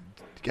motherfucker.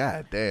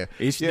 God damn.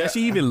 Does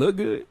she even look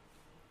good?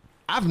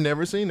 I've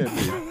never seen that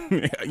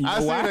bitch. You know I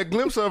seen why? a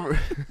glimpse of her.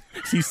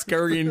 She's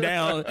scurrying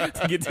down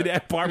to get to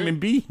that apartment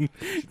B.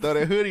 Throw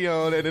that hoodie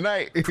on at the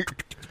night.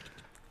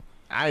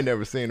 I ain't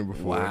never seen her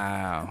before.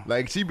 Wow.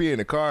 Like she be in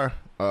the car.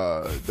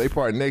 They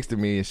park next to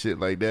me and shit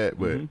like that.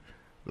 But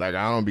like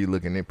I don't be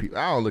looking at people.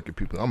 I don't look at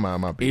people. I'm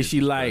mind my business. Is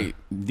she like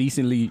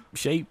decently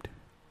shaped?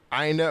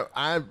 I ain't never.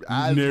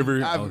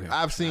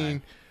 I've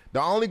seen.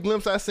 The only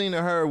glimpse I seen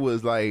of her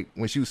was like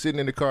when she was sitting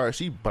in the car.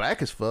 She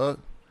black as fuck.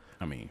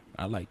 I mean,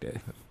 I like that.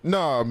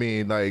 No, I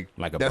mean like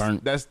Like a that's,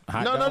 burnt That's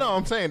hot no. dog?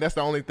 I'm saying that's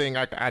the only thing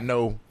I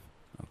know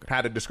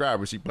how to describe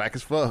her. She black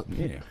as fuck.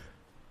 Yeah.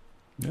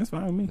 That's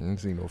fine with me. I ain't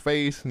seen no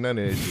face, none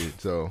of that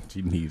shit. So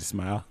She needs a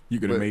smile. You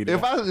could have but made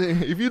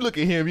it. if you look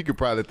at him, you could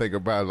probably think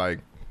about like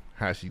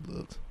how she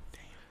looks.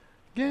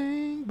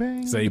 Gang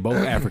bang. So they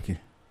both African.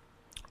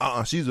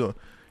 She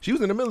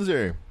was in the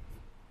military.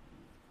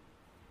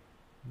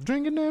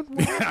 Drinking that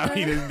water. I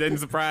mean, it doesn't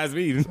surprise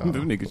me.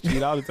 Them niggas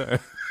cheat all the time.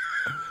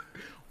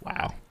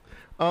 Wow.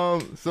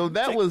 So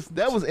that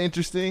was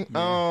interesting.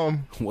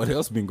 What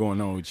else been going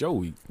on with your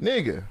week?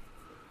 Nigga.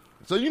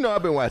 So you know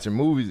I've been watching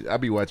movies. I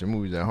be watching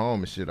movies at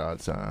home and shit all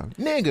the time.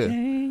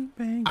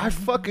 Nigga. I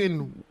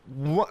fucking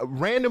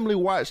randomly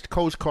watched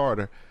Coach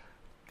Carter.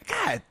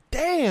 God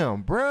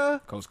damn,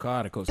 bruh. Coach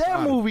Carter.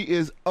 That movie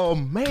is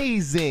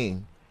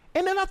amazing.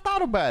 And then I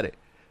thought about it.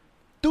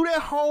 Through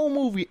that whole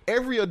movie,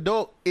 every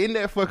adult in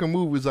that fucking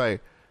movie was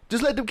like,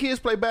 just let them kids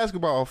play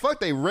basketball. Fuck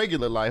their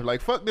regular life.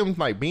 Like, fuck them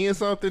like being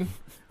something.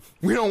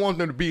 We don't want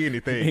them to be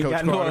anything, They Coach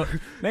ain't, got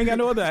Carter. they ain't got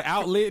no other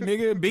outlet,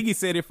 nigga. Biggie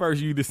said it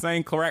first. You the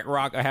same crack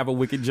rock or have a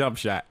wicked jump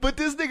shot. But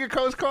this nigga,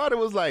 Coach Carter,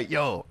 was like,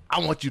 yo, I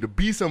want you to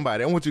be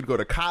somebody. I want you to go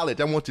to college.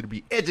 I want you to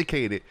be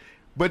educated.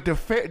 But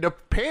the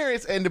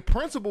parents and the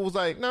principal was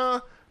like,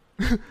 nah,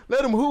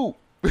 let them hoop.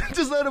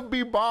 Just let them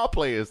be ball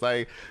players.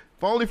 Like,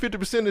 for only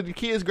 50% of the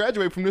kids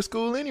graduate from this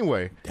school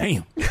anyway.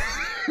 Damn.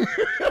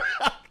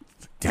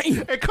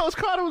 Damn. And Coach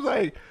Carter was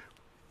like,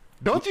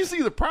 don't you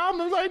see the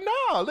problem? I was like,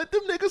 nah, let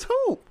them niggas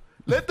hoop.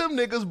 Let them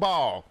niggas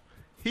ball.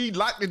 He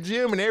locked the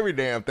gym and every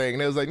damn thing.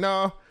 And they was like,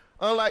 nah,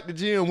 unlike the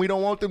gym, we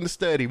don't want them to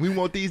study. We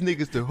want these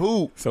niggas to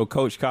hoop. So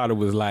Coach Carter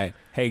was like,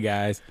 hey,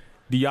 guys,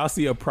 do y'all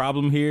see a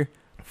problem here?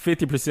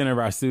 50% of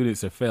our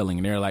students are failing.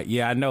 And they're like,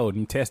 yeah, I know.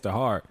 Them tests are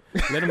hard.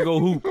 Let them go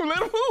hoop. Let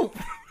them hoop.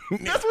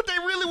 That's what they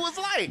really was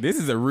like. This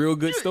is a real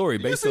good story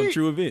based on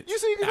true events. You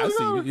see, I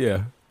see it,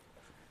 yeah.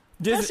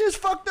 That's just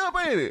fucked up,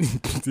 ain't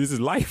it? This is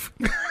life.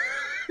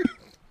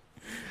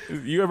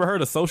 You ever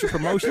heard of social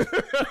promotion?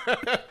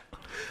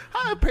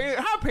 How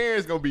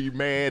parents gonna be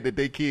mad that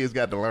their kids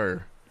got to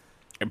learn?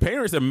 And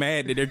parents are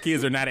mad that their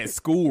kids are not at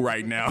school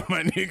right now,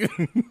 my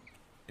nigga.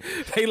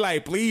 They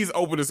like, please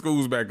open the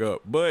schools back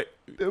up. But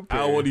I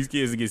don't want these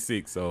kids to get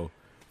sick, so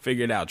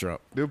figure it out,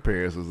 Trump. Their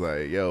parents was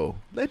like, yo,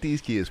 let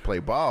these kids play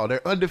ball.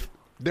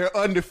 They're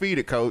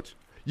undefeated, coach.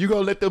 You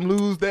gonna let them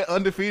lose that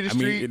undefeated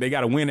streak? I mean, they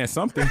got to win at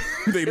something.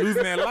 They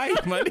losing their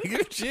life, my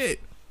nigga. Shit.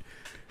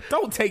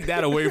 Don't take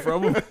that away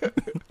from them.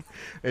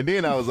 And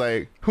then I was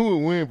like, who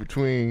would win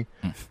between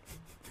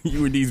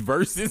you and these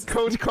verses?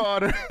 Coach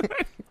Carter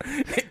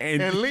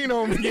and lean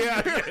on me.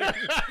 Yeah.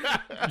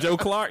 Joe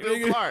Clark,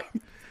 nigga. Joe Clark.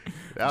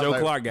 Joe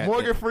Clark got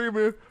Morgan that.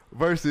 Freeman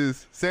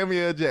versus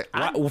Samuel Jackson.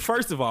 Well,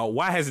 first of all,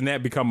 why hasn't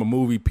that become a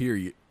movie,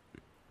 period?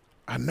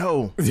 I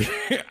know.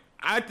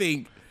 I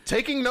think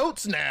Taking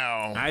notes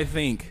now. I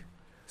think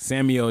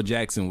Samuel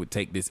Jackson would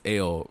take this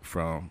L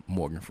from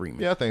Morgan Freeman.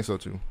 Yeah, I think so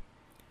too.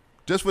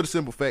 Just for the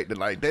simple fact that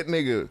like that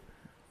nigga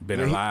Been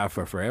alive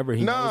for forever.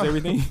 He knows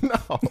everything.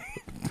 No.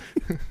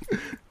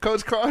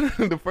 Coach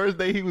Carter, the first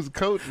day he was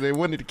coach, and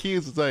one of the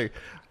kids was like,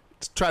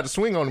 tried to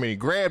swing on him, and he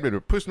grabbed it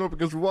and pushed him up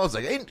against the wall. He's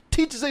like,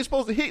 teachers ain't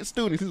supposed to hit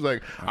students. He's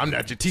like, I'm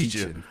not your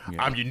teacher.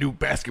 Yeah. I'm your new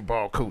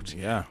basketball coach.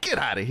 Yeah. Get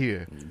out of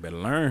here. You better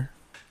learn.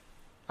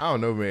 I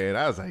don't know, man.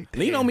 I was like, damn.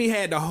 Lean on Me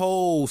had the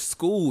whole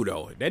school,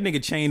 though. That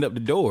nigga chained up the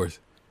doors.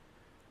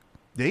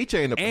 Yeah, he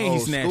chained up the And whole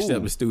he snatched school.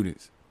 up the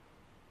students.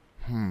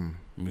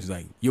 He was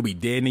like, you'll be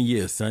dead in a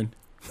year, son.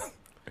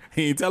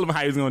 He didn't tell him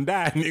how he was going to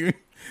die, nigga.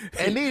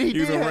 And then he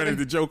was did going to have run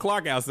into Joe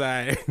Clark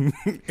outside.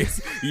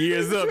 It's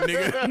years up,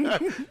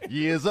 nigga.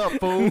 Years up,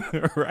 fool.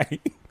 Right.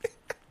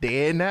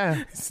 Dead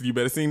now. So you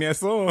better sing that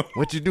song.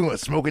 What you doing?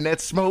 Smoking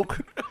that smoke?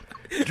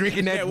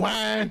 Drinking that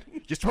wine?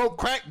 You smoke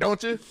crack,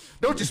 don't you?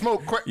 Don't you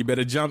smoke crack? You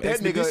better jump That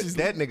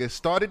expeditiously. nigga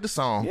started the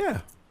song. Yeah.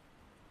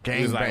 He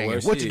Gang was like, banging. well,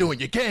 What shit. you doing?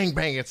 You gang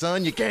banging,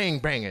 son. You gang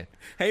banging.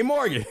 Hey,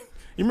 Morgan.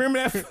 You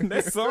remember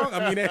that song?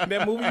 I mean,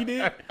 that movie you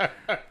did?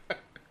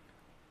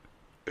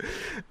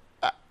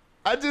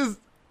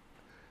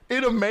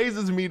 It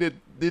amazes me that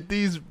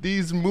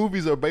these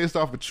movies are based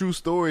off of true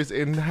stories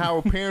and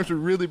how parents would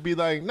really be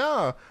like,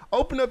 nah,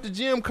 open up the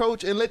gym,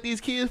 coach, and let these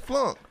kids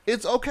flunk.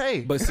 It's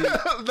okay. But see,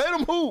 let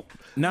them hoop.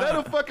 Nah. Let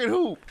them fucking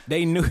hoop.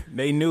 They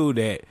knew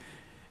that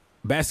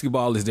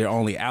basketball is their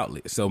only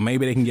outlet. So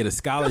maybe they can get a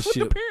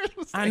scholarship. parents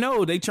would say. I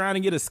know, they trying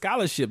to get a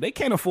scholarship. They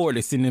can't afford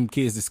to send them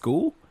kids to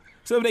school.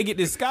 So if they get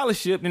this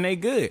scholarship, then they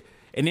good.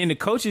 And then the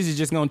coaches is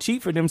just going to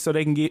cheat for them so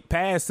they can get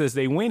past us.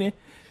 They winning.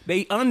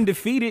 They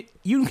undefeated.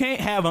 You can't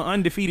have an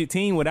undefeated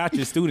team without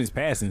your students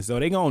passing. So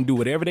they going to do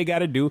whatever they got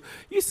to do.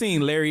 You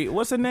seen Larry,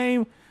 what's her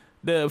name?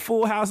 The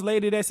Full House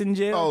lady that's in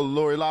jail. Oh,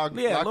 Lori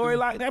Loughlin. Yeah, Lori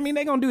Loughlin. I mean,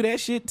 they going to do that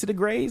shit to the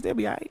grades. They'll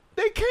be all right.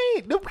 They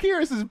can't. Them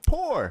parents is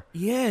poor.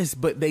 Yes,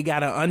 but they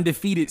got an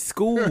undefeated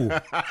school.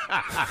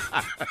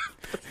 I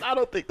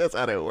don't think that's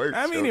how that works.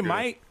 I mean, it Shogun.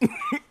 might.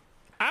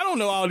 I don't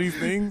know all these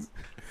things.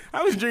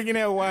 I was drinking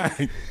that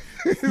wine.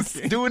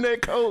 Doing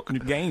that coke.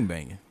 Game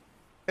banging.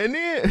 And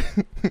then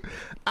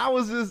I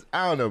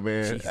don't know,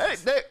 man.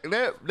 Jesus.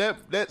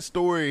 That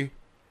story,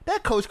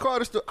 that Coach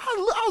Carter story.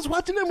 I was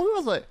watching that movie. I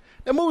was like,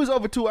 that movie's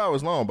over 2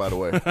 hours long, by the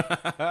way.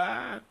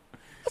 I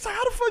was like,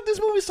 how the fuck this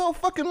movie so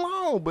fucking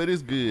long? But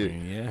it's good.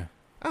 Yeah.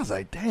 I was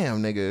like,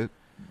 damn, nigga.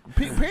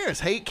 Parents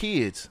hate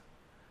kids.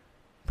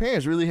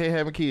 Parents really hate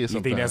having kids. You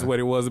Sometimes. think that's what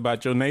it was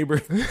about your neighbor?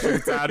 She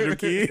was tired of the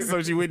kids,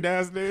 so she went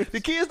downstairs. The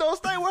kids don't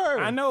stay with her.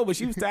 I know, but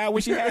she was tired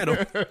when she had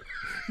them.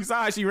 You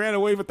saw how she ran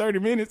away for 30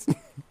 minutes.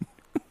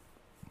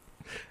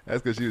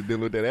 That's because she was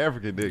dealing with that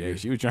African nigga. Yeah,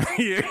 she was trying.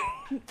 Yeah.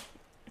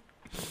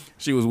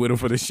 She was with him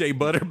for the shea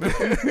butter.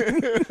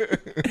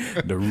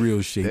 The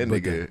real shea That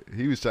butter. nigga,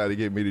 he was trying to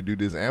get me to do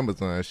this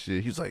Amazon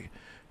shit. He was like,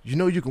 you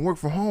know, you can work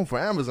from home for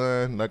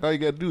Amazon. Like, all you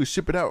got to do is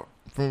ship it out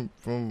from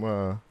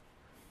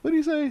what did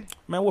he say?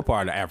 Man, what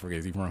part of Africa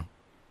is he from?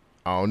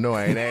 I don't know.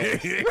 I ain't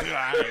asked.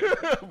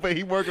 But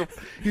he working.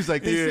 He's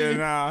like, he's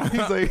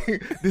like,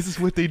 this is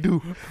what they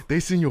do. They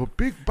send you a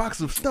big box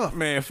of stuff.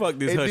 Man, fuck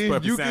this And hush then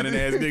puppy you sounding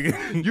get ass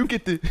nigga.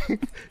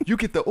 you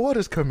get the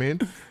orders come in,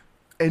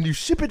 and you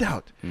ship it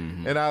out.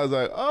 And I was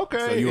like, okay.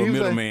 So you a And he was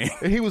middleman.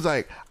 like, and he was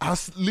like, I'll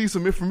leave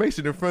some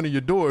information in front of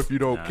your door if you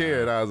don't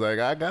care. And I was like,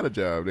 I got a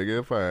job,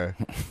 nigga. Fine.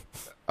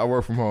 I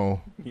work from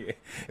home. Yeah.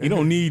 He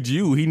don't need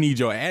you. He needs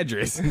your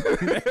address.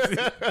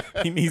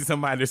 He needs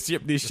somebody to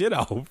ship this shit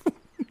off.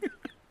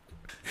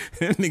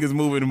 That nigga's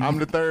moving them. I'm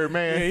the third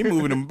man. Yeah, he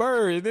moving them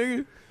birds,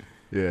 nigga.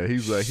 Yeah,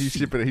 he's like,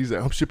 he's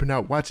like, I'm shipping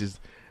out watches.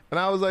 And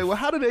I was like, well,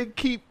 how do they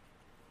keep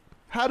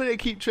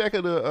track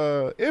of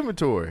the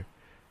inventory?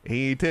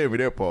 He ain't tell me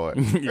that part.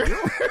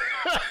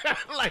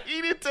 Like,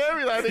 he didn't tell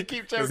me like they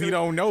keep track. Cause he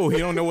don't know. He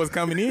don't know what's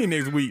coming in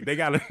next week. They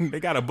got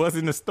a bus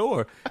in the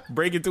store,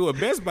 break into a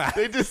Best Buy,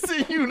 They just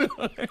see you.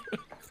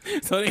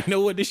 so they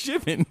know what they're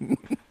shipping.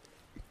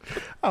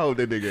 I hope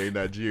that nigga ain't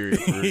Nigerian.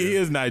 for real. He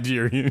is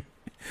Nigerian.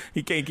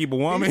 He can't keep a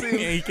woman and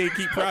he can't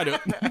keep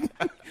product.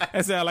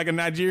 That sounds like a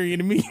Nigerian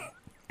to me.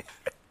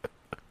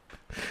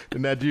 The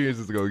Nigerians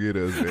is gonna get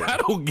us, man. I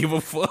don't give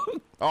a fuck.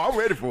 Oh, I'm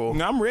ready for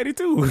him. I'm ready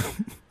too.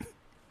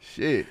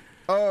 Shit.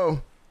 I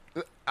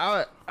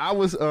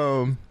was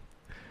one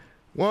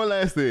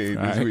last thing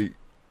All this right. week.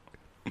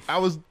 I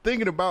was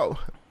thinking about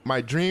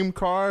my dream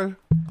car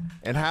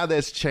and how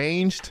that's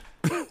changed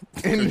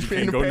in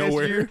the go past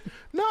nowhere? year.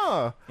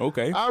 No.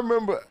 Okay. I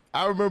remember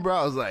I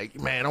was like,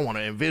 man, I want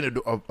an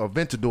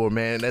Aventador,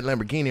 man. That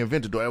Lamborghini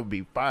Aventador, that would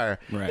be fire.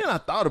 Right. Then I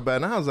thought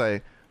about it, and I was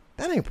like,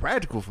 that ain't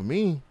practical for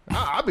me.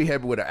 I'll be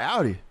happy with an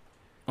Audi.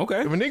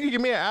 Okay. If a nigga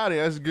give me an Audi,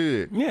 that's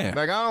good. Yeah.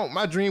 Like,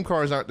 my dream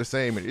cars aren't the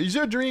same. Is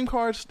your dream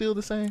car still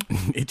the same?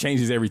 It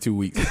changes every 2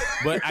 weeks.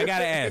 But I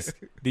gotta ask,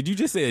 did you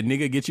just say a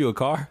nigga get you a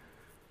car?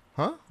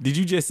 Huh? Did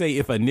you just say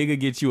if a nigga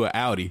gets you an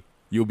Audi,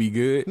 you'll be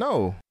good?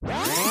 No.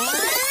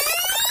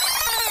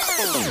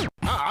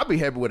 I'll be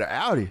happy with an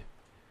Audi.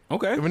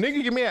 Okay. If a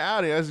nigga give me an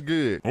Audi, that's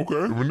good. Okay.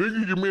 If a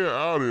nigga give me an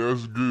Audi,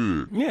 that's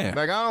good. Yeah.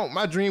 Like,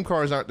 my dream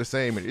cars aren't the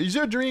same. Is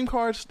your dream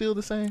car still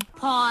the same?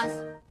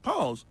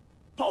 Pause.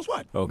 Pause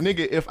what? Okay.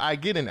 Nigga, if I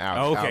get an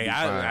Audi, Okay,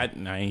 I'll be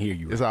fine. I ain't hear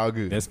you. It's all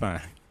good. That's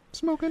fine.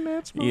 Smoking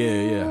that smoke.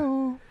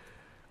 Yeah.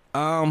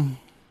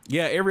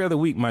 Yeah, every other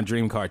week my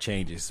dream car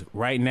changes.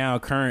 Right now,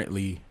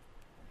 currently,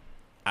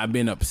 I've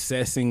been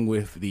obsessing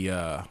with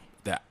the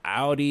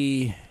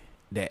Audi,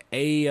 the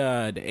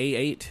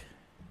A8,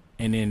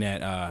 and then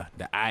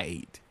the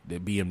i8, the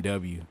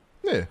BMW.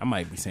 Yeah. I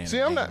might be saying. See,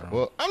 the I'm name not. wrong.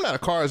 Well, I'm not a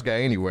cars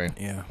guy anyway.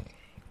 Yeah.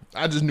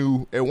 I just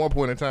knew at one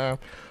point in time,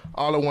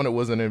 all I wanted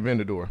was an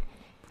Aventador.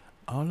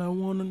 All I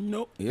wanna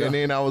know. Yeah. And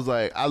then I was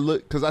like,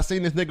 because I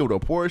seen this nigga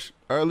with a Porsche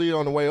earlier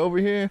on the way over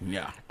here.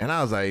 Yeah. And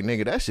I was like,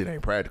 nigga, that shit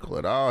ain't practical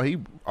at all. He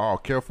all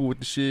careful with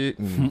the shit,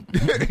 and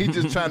he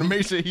just trying to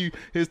make sure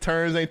his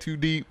turns ain't too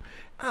deep.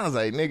 I was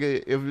like,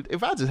 nigga,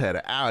 if I just had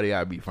an Audi,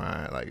 I'd be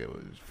fine. Like, it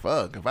was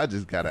fuck. If I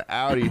just got an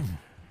Audi,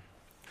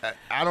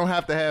 I don't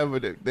have to have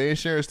the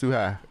insurance too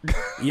high.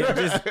 Yeah,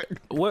 just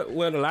what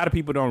a lot of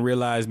people don't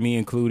realize, me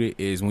included,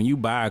 is when you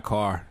buy a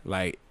car,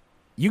 like,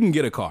 you can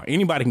get a car.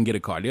 Anybody can get a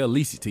car. They'll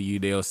lease it to you.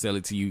 They'll sell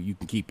it to you. You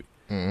can keep it.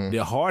 Mm-hmm.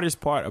 The hardest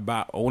part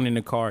about owning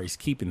a car is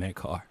keeping that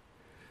car.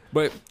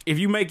 But if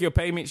you make your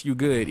payments, you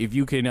good. If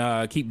you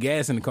can keep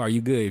gas in the car, you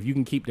good. If you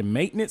can keep the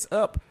maintenance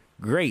up,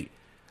 great.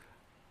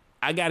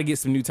 I got to get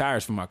some new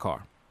tires for my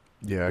car.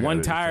 Yeah,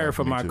 One tire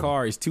for my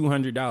car is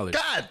 $200.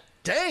 God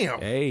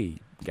damn. Hey,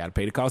 got to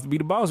pay the cost to be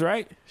the boss,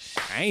 right?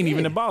 I ain't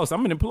even the boss.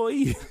 I'm an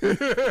employee.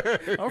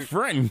 I'm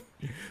fronting.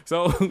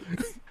 So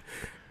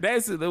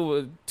that's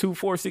 2,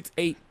 4, 6,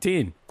 8,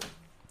 10.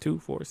 2,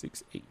 4,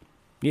 6, 8.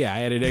 Yeah, I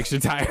added extra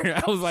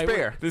tire. I was like,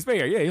 Spare. The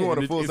spare. Yeah, You want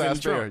a it's in full the size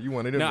spare. trunk. You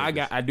wanted them. No,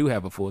 niggas. I do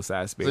have a full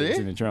size spare. See? It's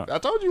in the trunk. I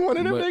told you one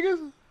of them But-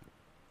 niggas.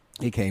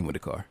 It came with the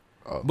car.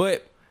 Oh.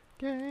 But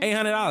Okay.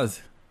 $800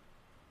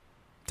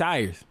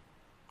 tires.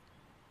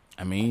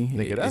 I mean,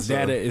 Nigga, is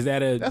that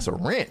a That's a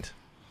rent.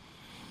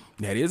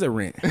 that is a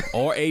rent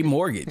or a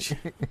mortgage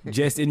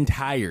just in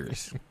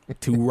tires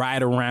to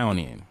ride around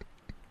in.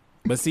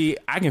 But see,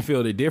 I can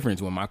feel the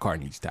difference when my car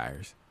needs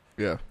tires.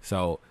 Yeah.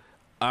 So,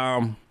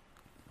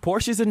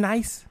 Porsches are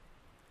nice.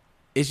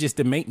 It's just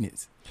the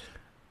maintenance.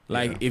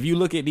 Like, if you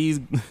look at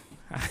these,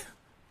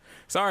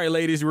 sorry,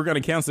 ladies, we're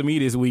gonna cancel me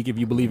this week if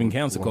you believe in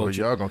cancel Well,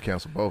 culture. y'all gonna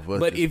cancel both of us.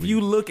 But this if week.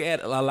 you look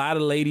at a lot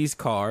of ladies'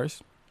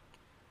 cars,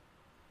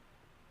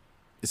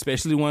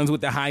 especially ones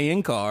with the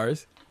high-end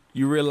cars,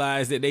 you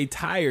realize that they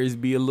tires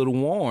be a little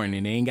worn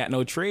and they ain't got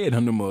no tread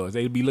on the mugs.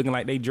 They be looking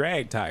like they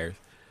drag tires.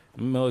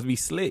 The mugs be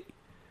slick.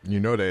 You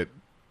know that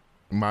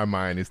my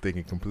mind is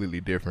thinking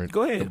completely different.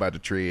 Go ahead. About the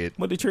tread.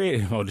 What the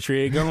tread? Oh, the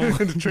tread gone.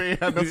 The tread.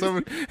 I know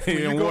some.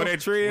 You wore that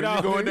tread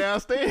off. You going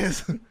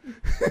downstairs.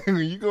 When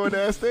you going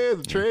downstairs,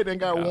 the tread then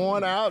got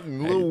worn out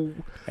and little.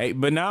 Hey,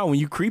 but now when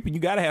you creeping, you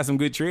gotta have some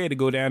good tread to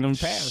go down them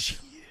paths.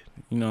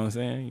 You know what I'm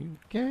saying?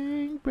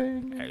 Gang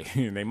bang.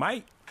 Hey, they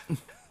might.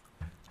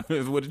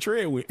 That's what the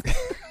tread went.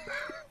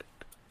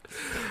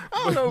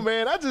 I don't know,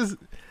 man.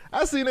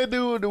 I seen that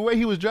dude the way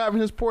he was driving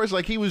his Porsche,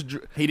 like he was.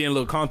 He didn't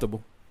look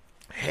comfortable.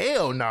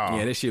 Hell no.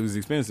 Yeah, that shit was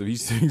expensive.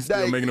 He's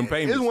still Like, making them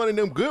payments. It's one of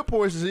them good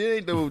Porsches.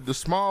 It ain't the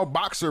small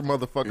boxer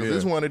motherfuckers. Yeah.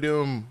 It's one of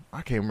them.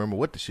 I can't remember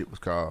what the shit was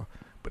called,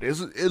 but it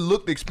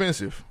looked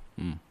expensive.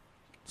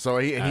 So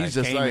he's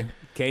just like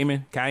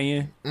Cayman.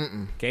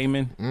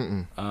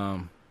 Cayman.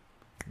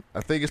 I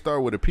think it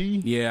started with a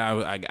P.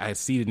 Yeah, I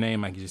see the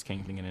name. I just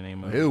can't think of the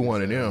name of it. It was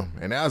one of them,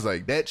 and I was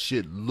like, that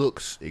shit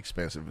looks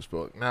expensive as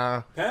fuck.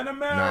 Nah,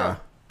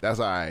 that's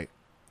all right.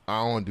 I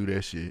don't want to do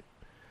that shit.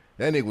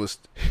 That nigga was,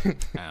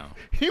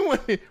 he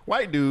went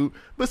white dude,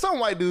 but some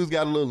white dudes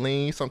got a little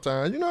lean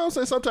sometimes. You know what I'm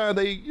saying? Sometimes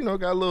they,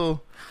 got a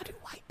little. How do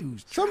white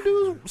dudes?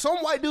 Some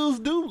white dudes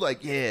do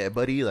like, yeah,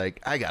 buddy,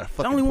 like I got a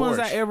fucking. The only ones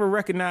Porsche. I ever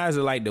recognize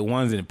are like the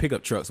ones in the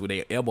pickup trucks with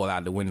their elbow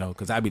out the window,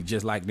 because I be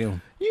just like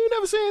them. You ain't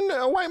never seen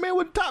a white man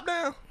with the top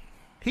down?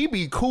 He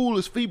be cool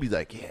as feet. Be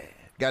like, yeah,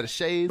 got a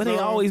shades. But they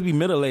on. always be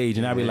middle aged,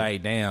 and I be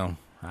like, damn,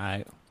 all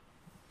right.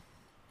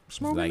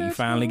 Smoking Like, you that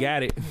finally smoke.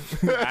 got it.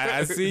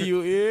 I see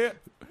you, yeah.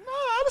 No,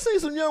 I done seen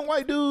some young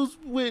white dudes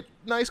with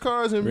nice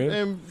cars and, Really?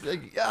 and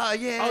like,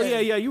 yeah. Oh,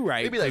 yeah, you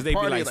right. They be 'Cause like they be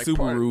partying, like like Subarus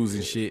party.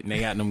 and shit, and they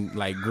got them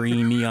like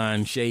green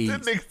neon That shades.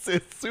 nigga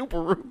said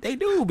Subaru. They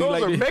do be Those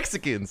like are this.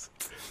 Mexicans.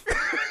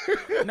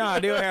 Nah,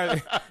 they'll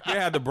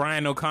have the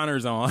Brian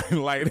O'Connors on.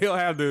 Like, they'll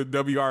have the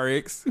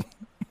WRX.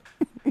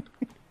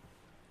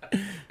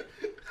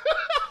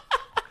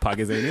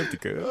 Pockets ain't empty,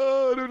 cuz.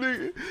 Oh,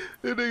 them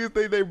niggas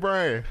think they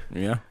Brian.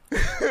 Yeah.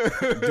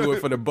 Do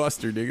it for the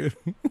buster, nigga.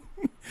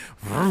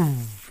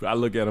 I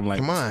look at him like,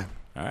 Come on.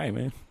 all right,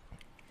 man.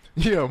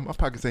 Yeah, my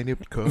pockets ain't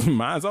empty, cuz.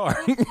 Mine's are.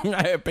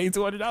 I had paid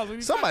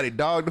 $200. Somebody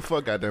dogged the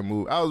fuck out that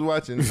movie. I was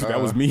watching. That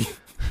was me.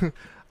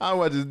 I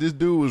was watching. This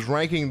dude was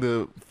ranking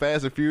the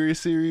Fast and Furious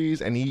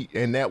series,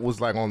 and that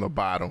was like on the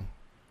bottom.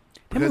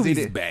 That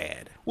movie's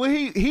bad. Well,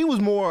 he was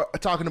more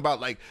talking about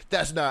like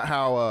that's not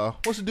how.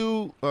 What's the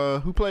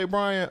dude who played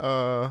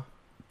Brian?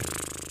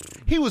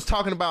 He was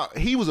talking about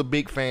he was a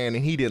big fan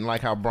and he didn't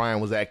like how Brian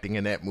was acting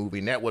in that movie,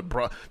 and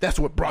that's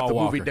what brought Paul the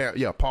Walker. movie down.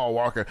 Yeah, Paul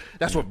Walker.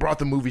 That's what brought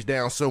the movies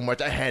down so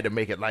much. I had to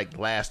make it like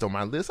last on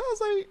my list. I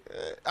was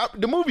like,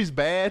 the movie's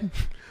bad,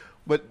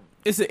 but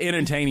It's an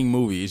entertaining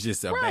movie. It's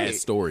just a bad Right.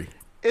 story.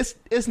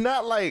 it's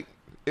not like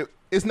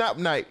it's not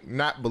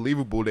not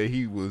believable that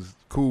he was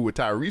cool with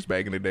Tyrese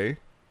back in the day.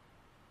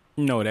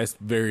 No, that's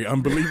very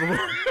unbelievable.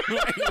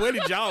 Like, where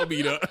did y'all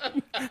meet up?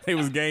 They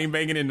was gang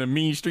banging in the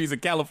mean streets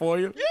of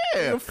California?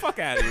 Yeah. Get the fuck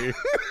out of here.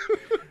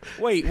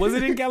 Wait, was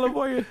it in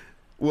California?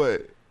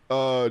 What?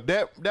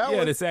 That Yeah,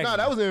 the was second. no,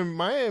 that was in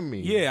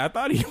Miami. Yeah, I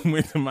thought he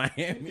went to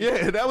Miami.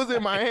 Yeah, that was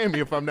in Miami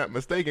if I'm not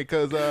mistaken.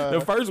 Because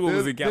The first one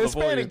was in the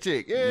California. Hispanic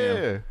chick.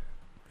 Yeah.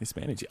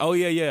 Hispanic. Oh,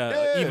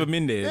 yeah. Eva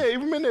Mendes. Yeah,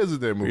 Eva Mendes is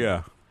that movie.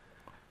 Yeah.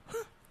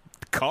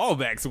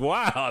 Callbacks.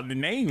 Wow, the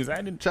names. I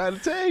didn't. Trying to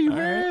tell you, All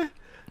man.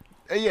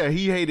 Yeah,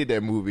 he hated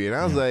that movie, and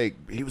I was like,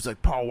 he was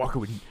like, Paul Walker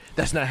would.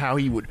 That's not how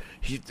he would.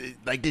 He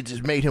like they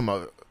just made him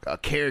a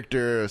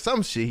character or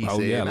some shit. He Oh,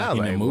 said. yeah, And I like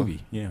was in the well,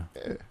 movie. Yeah.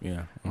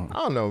 I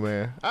don't know,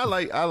 man. I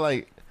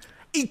like.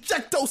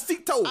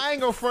 Ejectocito. I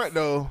ain't gonna front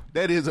though.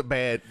 That is a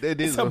bad. That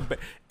is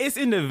It's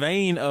in the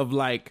vein of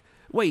like,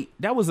 wait,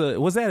 was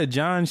that a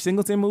John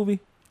Singleton movie?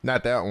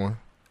 not that one.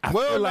 I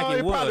Well, feel like no, it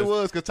it probably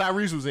was. was because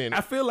Tyrese was in it.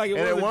 I feel like it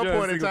and was at a one John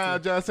point in time,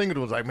 Singleton. John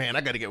Singleton was like, "Man,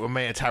 I got to get my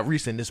man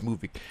Tyrese in this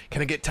movie.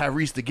 Can I get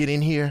Tyrese to get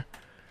in here?"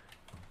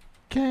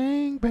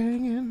 Gang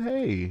banging,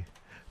 hey,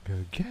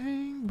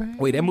 gang banging.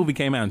 Wait, that movie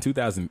came out in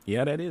 2000.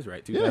 Yeah, that is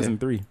right.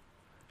 2003.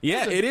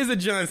 Yeah, it is a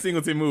John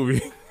Singleton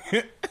movie.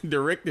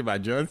 Directed by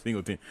John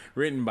Singleton.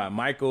 Written by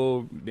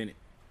Michael Bennett.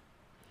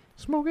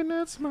 Smoking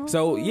that smoke.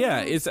 So, yeah,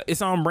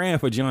 it's on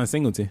brand for John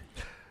Singleton.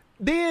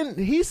 Then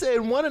he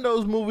said one of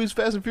those movies,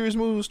 Fast and Furious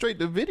movies, was straight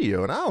to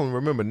video, and I don't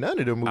remember none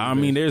of the movies. I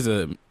mean, there's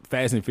a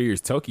Fast and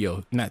Furious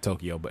not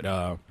Tokyo,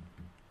 but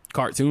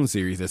cartoon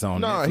series that's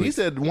on no, Netflix. he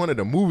said one of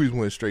the movies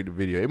went straight to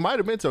video. It might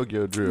have been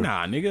Tokyo Drift.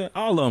 Nah, nigga,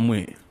 all of them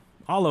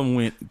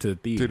went to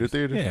theaters. To the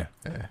theater?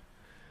 Yeah.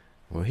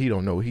 Well, he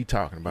don't know what he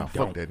talking about.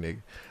 Fuck that nigga.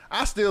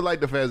 I still like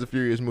the Fast and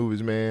Furious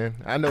movies, man.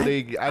 I know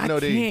they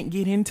can't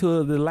get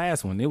into the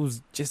last one. It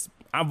was just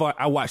I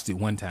watched it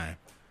one time.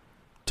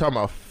 talking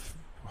about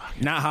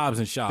Not Hobbs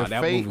and Shaw. The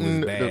That Fate movie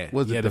and-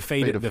 was bad. the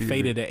Fate of the Fate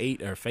Fury. of the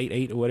Eight or Fate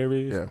 8 or whatever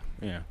it is.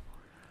 Yeah.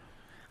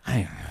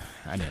 I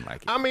didn't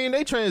like it. I mean,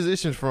 they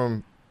transitioned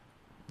from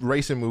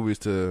racing movies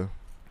to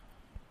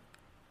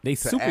They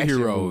action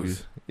superheroes.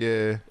 movies.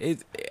 Yeah,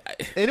 It's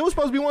and it was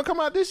supposed to be one come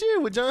out this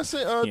year with John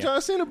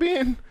Cena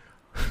being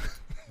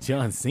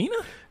John Cena.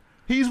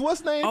 he's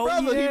what's name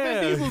brother. Yeah. He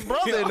Vin Diesel's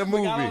brother in the I forgot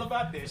all movie.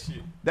 about that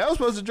shit. That was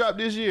supposed to drop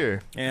this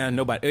year. Yeah,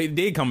 nobody. It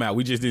did come out.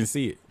 We just didn't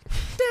see it.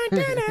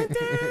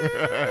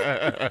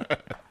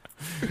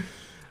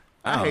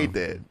 I hate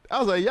that. I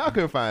was like, y'all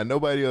couldn't find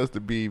nobody else to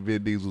be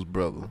Vin Diesel's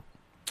brother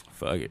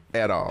Fuck it.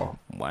 at all.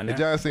 Why And not?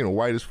 John Cena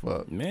white as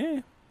fuck.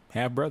 Man,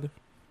 half brother.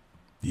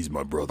 He's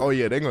my brother Oh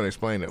yeah, they're gonna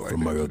explain it like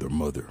from my that. other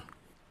mother.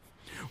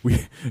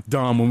 We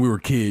Dom when we were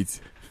kids.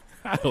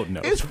 I don't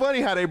know. It's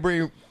funny how they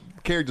bring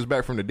characters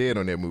back from the dead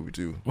on that movie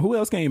too. Who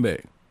else came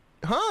back?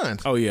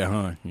 Hans, Oh yeah,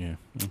 huh? Yeah.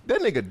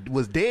 that nigga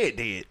was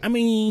dead. I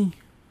mean,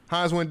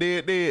 Hans went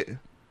dead.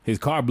 his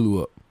car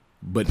blew up.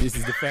 But this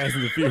is the Fast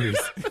and the Furious.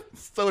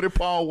 So did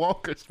Paul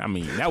Walker. I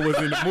mean, that was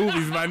in the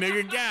movies, my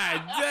nigga.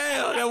 God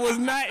damn, that was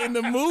not in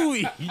the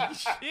movie.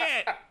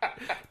 Shit.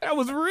 That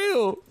was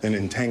real. An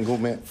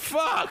entanglement.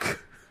 Fuck.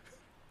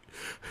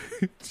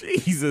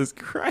 Jesus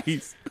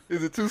Christ.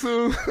 Is it too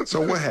soon? So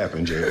what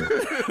happened,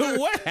 Jada?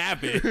 What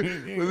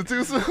happened? Was it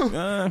too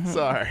soon?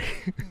 Sorry.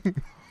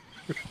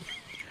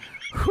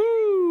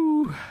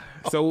 Whew.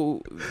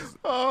 So,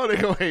 Oh, they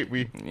gonna hate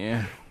me.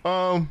 yeah.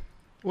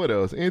 What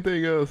else?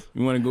 Anything else?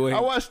 You want to go ahead?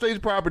 I watched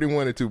Stage Property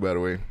 1 and 2, by the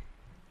way.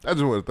 I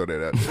just want to throw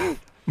that out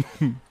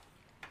there.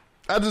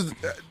 I just...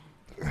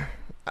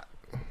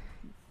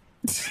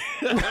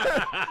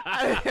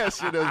 I didn't have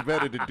shit else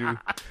better to do.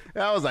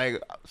 I was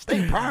like,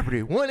 State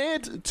Property 1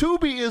 and 2.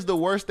 Tubi is the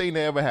worst thing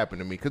that ever happened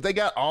to me because they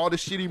got all the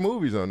shitty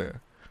movies on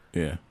there.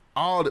 Yeah.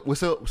 All the,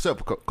 what's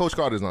up, Coach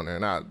Carter's on there.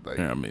 And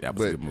Yeah, I mean, that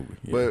was a good movie.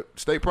 Yeah. But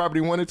State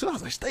Property 1 and 2, I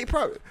was like, State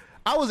Property.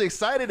 I was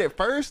excited at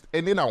first,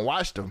 and then I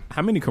watched them.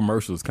 How many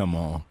commercials come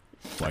on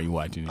while you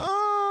watching it?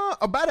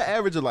 About an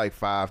average of like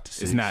 5 to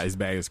 6. It's not as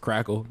bad as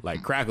Crackle.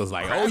 Like, Crackle's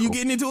like, Crackle. oh, you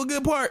getting into a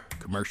good part.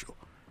 Commercial.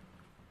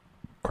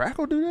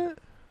 Crackle do that?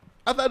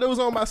 I thought that was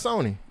on by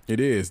Sony.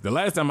 It is. The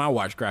last time I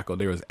watched Crackle,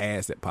 there was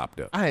ads that popped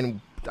up. I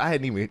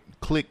hadn't even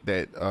clicked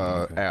that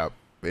app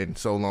in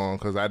so long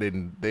because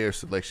their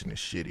selection is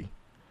shitty.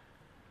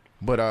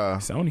 But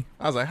Sony.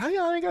 I was like, how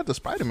y'all ain't got the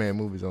Spider-Man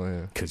movies on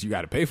here? Because you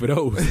got to pay for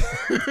those.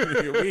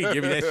 We ain't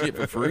giving that shit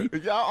for free.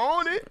 Y'all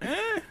own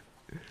it.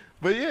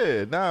 But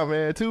yeah, nah,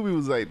 man. Tubi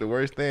was like the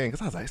worst thing.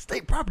 Because I was like,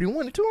 State Property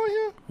 1 and 2 on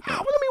here? Well,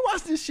 let me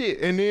watch this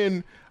shit. And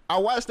then I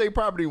watched State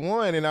Property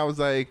 1 and I was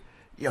like,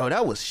 yo,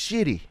 that was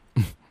shitty.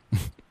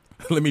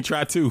 Let me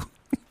try 2.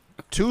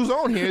 2's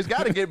on here. It's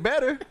got to get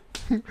better.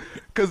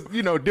 Because,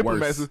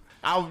 Diplomats,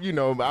 I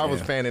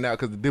was fanning out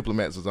because the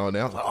Diplomats was on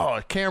there. I was like,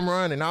 oh,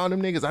 Cameron and all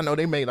them niggas. I know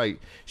they made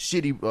like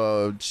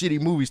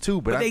shitty movies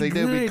too, but I think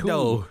they'd be cool.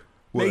 Though.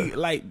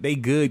 They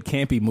good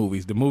campy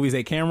movies. The movies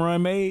that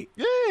Cameron made,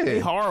 they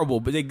horrible,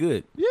 but they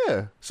good.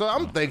 Yeah. So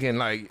I'm thinking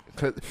like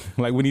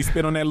when he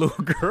spit on that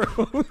little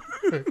girl.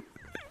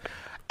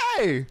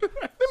 Hey,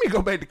 let me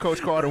go back to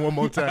Coach Carter one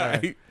more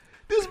time. Right.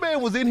 This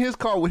man was in his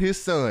car with his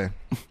son,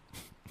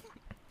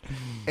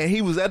 and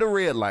he was at a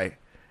red light,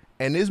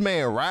 and this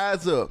man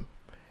rides up,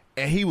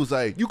 and he was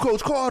like, "You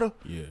Coach Carter?"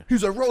 Yeah. He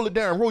was like, "Roll it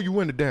down, roll your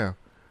window down,"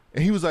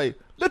 and he was like,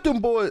 "Let them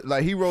boys,"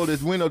 like he rolled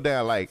his window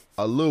down like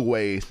a little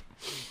ways.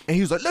 And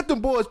he was like, let them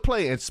boys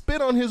play, and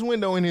spit on his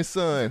window and his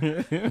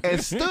son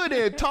and stood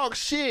there and talked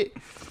shit.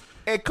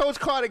 And Coach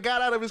Carter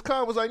got out of his car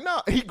and was like,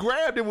 no. He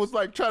grabbed him, was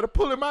like, trying to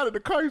pull him out of the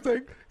car. He was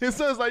like, his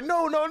son's like,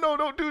 no,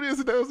 don't do this.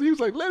 And he was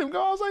like, let him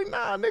go. I was like,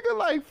 nah, nigga,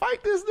 like,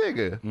 fight this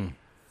nigga.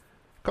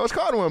 Coach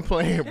Carter wasn't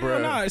playing,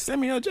 bro. No, it's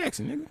Samuel L.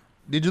 Jackson, nigga.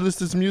 Did you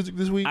listen to some music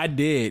this week? I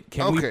did.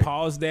 Can we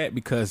pause that?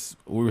 Because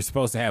we were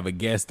supposed to have a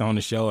guest on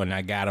the show, and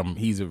I got him.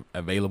 He's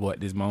available at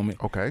this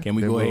moment. Okay. Can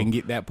we go ahead and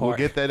get that part?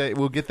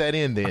 We'll get that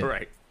in then. All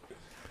right.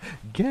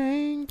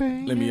 Gang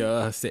bang. Let me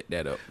set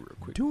that up real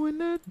quick. Doing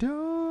that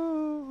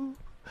dope,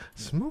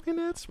 smoking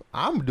that.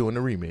 I'm doing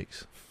the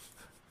remix.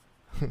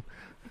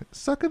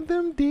 Sucking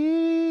them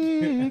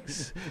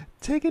dicks,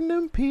 taking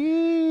them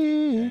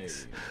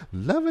pics,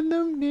 loving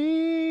them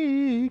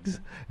nicks,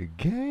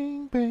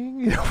 gang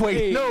bang.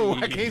 Wait, no,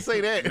 I can't say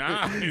that.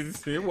 Nah,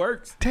 it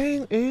works.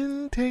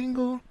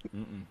 Entangled.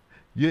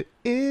 You're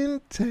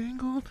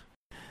entangled.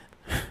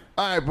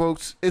 All right,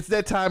 folks, it's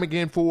that time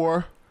again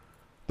for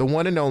the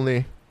one and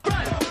only.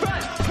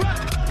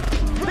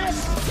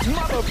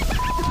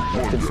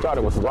 It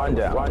started with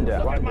rundown.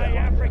 My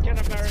African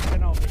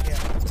American over here.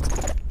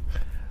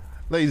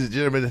 Ladies and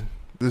gentlemen,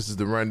 this is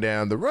the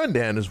rundown. The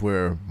rundown is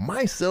where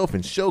myself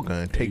and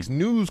Shogun takes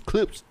news,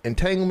 clips,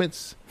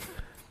 entanglements,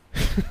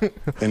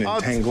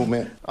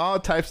 all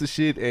types of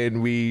shit,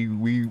 and we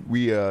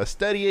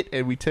study it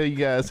and we tell you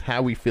guys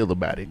how we feel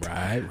about it.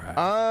 Right.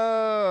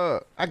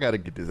 I gotta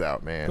get this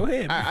out, man. Go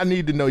ahead, man. I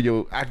need to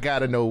know I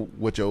gotta know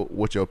what your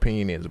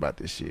opinion is about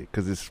this shit,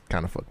 because it's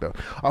kind of fucked up.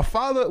 A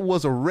father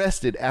was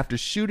arrested after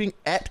shooting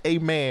at a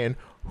man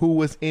who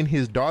was in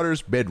his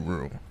daughter's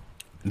bedroom.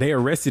 They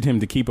arrested him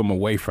to keep him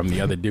away from the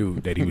other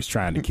dude that he was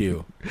trying to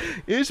kill.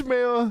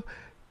 Ishmael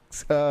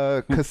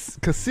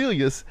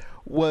Casillas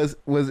was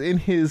in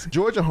his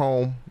Georgia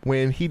home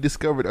when he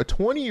discovered a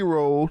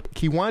 20-year-old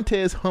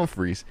Kiwantes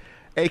Humphreys,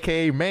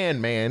 aka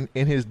Man,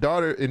 in his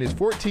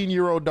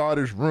 14-year-old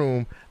daughter's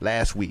room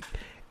last week.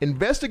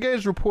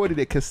 Investigators reported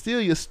that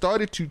Casillas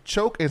started to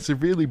choke and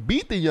severely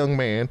beat the young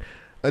man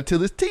until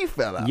his teeth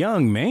fell out.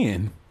 Young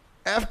man?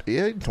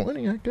 After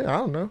 20, I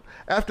don't know.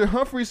 After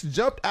Humphreys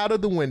jumped out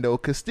of the window,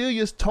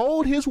 Casillas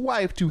told his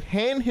wife to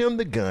hand him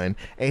the gun,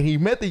 and he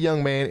met the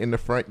young man in the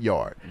front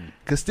yard.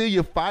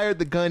 Casillas fired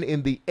the gun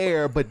in the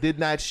air, but did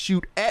not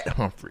shoot at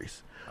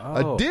Humphreys.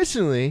 Oh.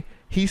 Additionally,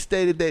 he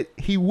stated that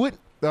he would.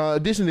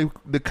 Additionally,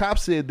 the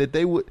cops said that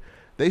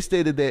they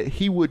stated that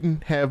he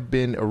wouldn't have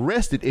been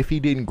arrested if he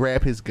didn't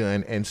grab his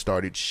gun and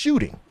started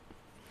shooting.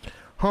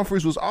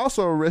 Humphreys was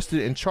also arrested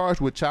and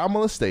charged with child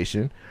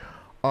molestation.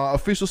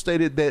 Officials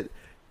stated that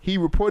he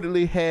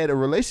reportedly had a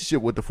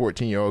relationship with the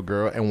 14-year-old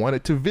girl and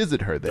wanted to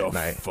visit her that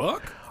night.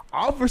 Fuck?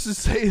 Officers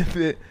say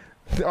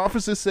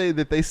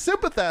that they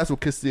sympathize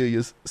with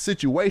Casillas'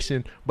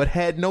 situation, but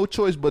had no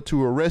choice but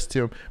to arrest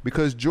him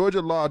because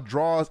Georgia law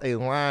draws a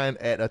line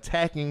at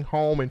attacking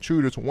home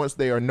intruders once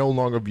they are no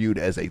longer viewed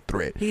as a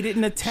threat. He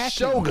didn't attack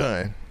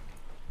Shogun.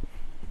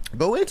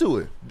 Go into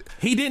it.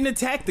 He didn't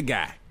attack the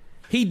guy.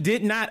 He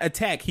did not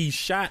attack. He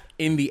shot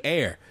in the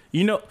air.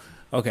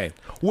 Okay.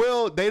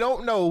 Well, they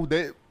don't know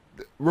that.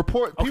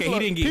 He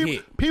didn't get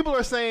hit. People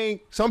are saying,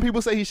 some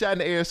people say he shot in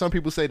the air. Some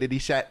people say that he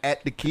shot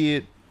at the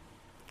kid.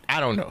 I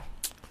don't know.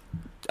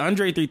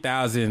 Andre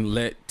 3000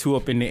 let 2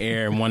 up in the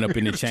air and 1 up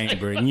in the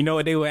chamber. And you know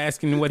what they were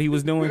asking what he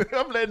was doing?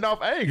 I'm letting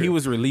off anger. He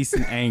was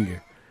releasing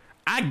anger.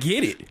 I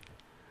get it.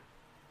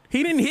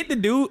 He didn't hit the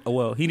dude.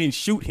 Well, he didn't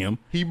shoot him.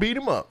 He beat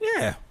him up.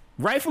 Yeah.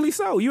 Rightfully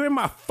so. You're in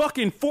my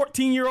fucking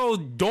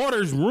 14-year-old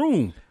daughter's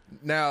room.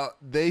 Now,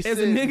 there's a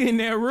nigga in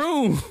that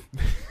room.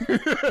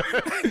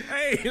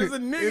 Hey, there's a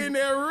nigga in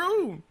that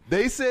room.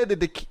 They said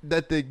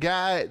that the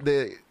guy,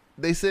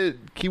 they said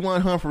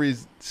Kewan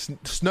Humphreys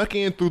snuck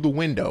in through the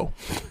window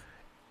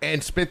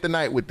and spent the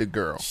night with the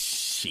girl.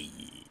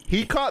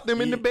 He caught them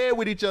in the bed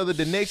with each other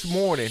the next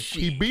morning.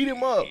 He beat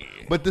him up.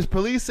 But the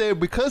police said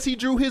because he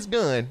drew his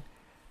gun,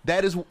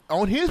 that is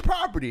on his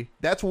property,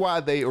 that's why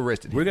they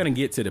arrested him. We're going to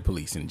get to the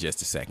police in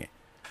just a second.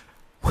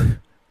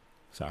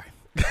 Sorry.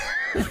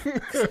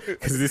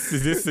 Because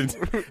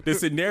this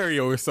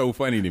scenario is so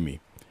funny to me.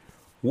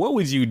 What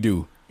would you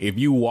do if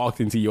you walked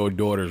into your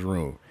daughter's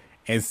room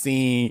and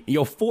seen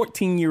your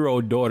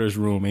 14-year-old daughter's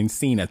room and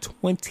seen a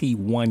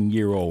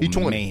 21-year-old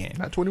man?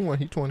 Not 21,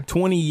 he's 20.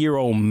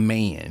 20-year-old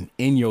man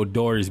in your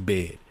daughter's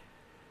bed.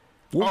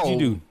 What would you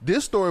do?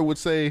 This story would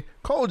say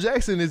Cole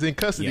Jackson is in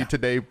custody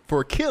today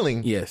for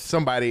killing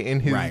somebody in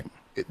his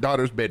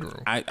daughter's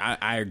bedroom.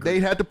 I agree.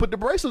 They'd have to put the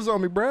bracelets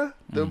on me, bruh.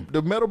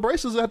 The metal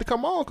bracelets had to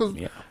come on because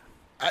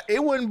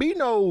it wouldn't be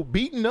no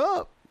beating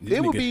up.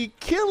 It would be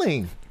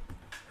killing.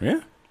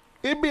 Yeah.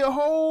 It'd be a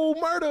whole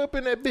murder up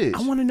in that bitch.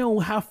 I want to know,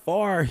 how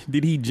far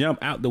did he jump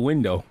out the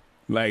window?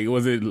 Like,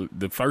 was it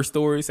the first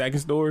story,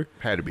 second story?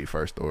 Had to be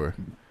first story.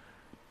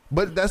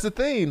 But that's the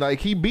thing. Like,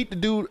 he beat the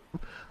dude.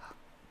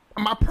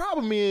 My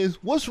problem is,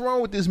 what's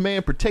wrong with this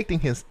man protecting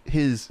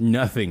his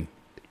nothing?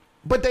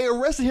 But they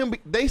arrested him.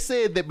 They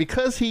said that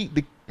because let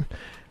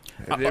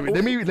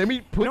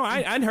me put. No,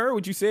 I heard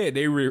what you said.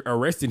 They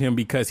arrested him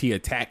because he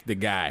attacked the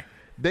guy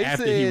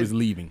after he was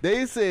leaving.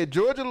 They said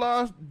Georgia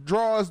law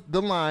draws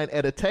the line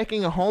at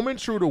attacking a home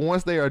intruder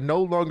once they are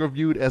no longer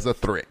viewed as a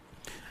threat.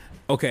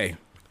 Okay,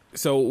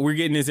 so we're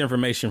getting this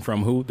information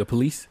from who? The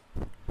police,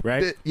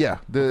 right?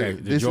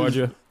 The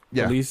Georgia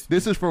police.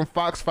 This is from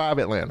Fox 5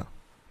 Atlanta.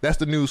 That's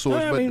the news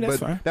source,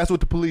 that's what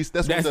the police.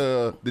 That's what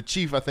the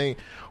chief, I think,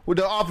 with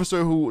the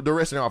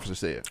arresting officer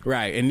said.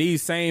 Right, and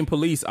these same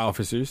police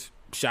officers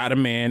shot a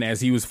man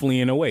as he was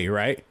fleeing away.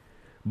 Right,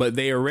 but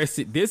they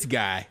arrested this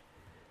guy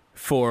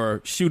for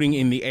shooting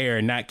in the air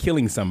and not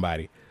killing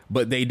somebody.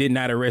 But they did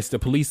not arrest the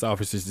police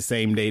officers the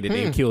same day that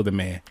they killed the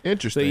man.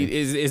 Interesting. So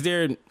is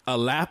there a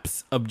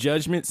lapse of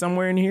judgment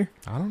somewhere in here?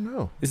 I don't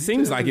know. It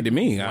seems like it to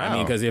me. Wow. I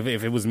mean, because if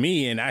it was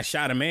me and I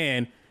shot a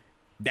man,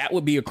 that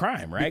would be a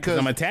crime, right? Because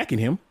I'm attacking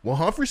him. Well,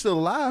 Humphrey's still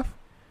alive.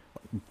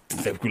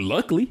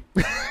 Luckily.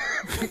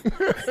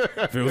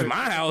 If it was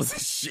my house,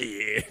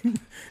 shit.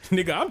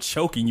 Nigga, I'm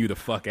choking you the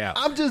fuck out.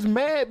 I'm just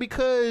mad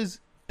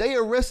because they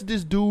arrested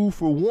this dude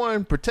for,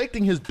 one,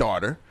 protecting his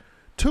daughter.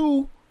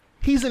 Two,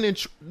 he's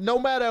no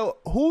matter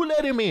who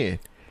let him in,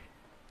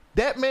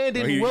 that man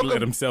didn't welcome. He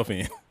let himself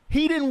in.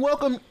 He didn't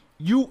welcome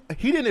you.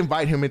 He didn't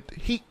invite him in.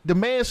 The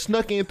man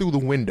snuck in through the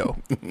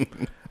window.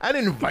 I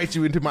didn't invite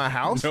you into my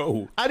house.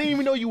 No. I didn't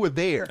even know you were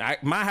there.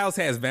 My house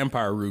has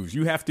vampire roofs.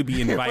 You have to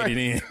be invited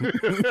in.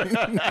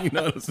 You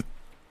know?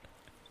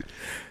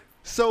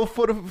 So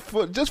for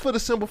the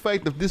simple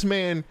fact of this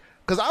man,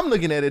 because I'm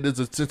looking at it as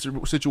a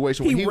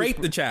situation where he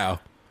raped the child.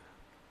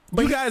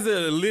 You guys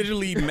are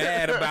literally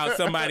mad about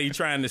somebody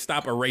trying to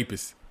stop a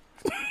rapist.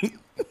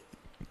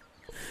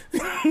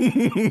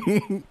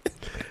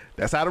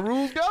 That's how the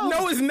rules go.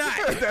 No, it's not.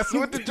 That's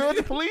what the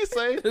Georgia police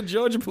say. The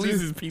Georgia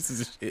police is pieces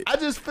of shit. I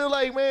just feel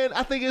like, man,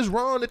 I think it's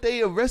wrong that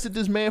they arrested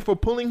this man for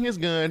pulling his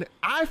gun.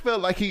 I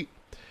felt like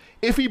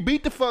if he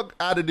beat the fuck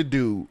out of the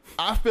dude,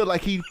 I feel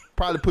like he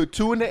probably put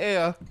two in the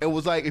air and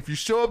was like, if you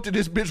show up to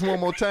this bitch one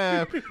more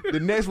time,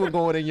 the next one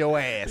going in your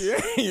ass.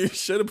 Yeah, you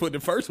should have put the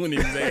first one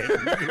in his ass.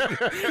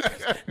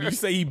 Did you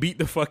say he beat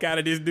the fuck out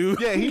of this dude?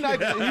 Yeah, he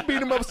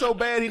beat him up so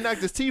bad he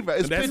knocked his teeth out.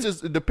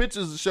 The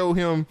pictures show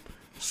him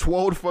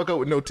swole the fuck up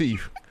with no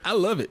teeth. I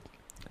love it.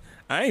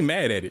 I ain't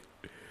mad at it.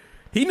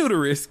 He knew the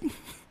risk.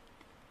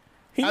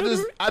 I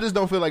just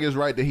don't feel like it's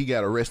right that he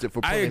got arrested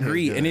for pulling his gun. I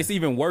agree, and it's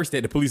even worse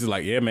that the police is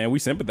like, yeah, man, we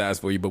sympathize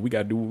for you, but we got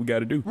to do what we got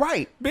to do.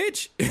 Right.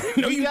 Bitch.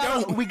 No, you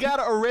don't. We got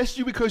to arrest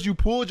you because you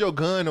pulled your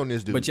gun on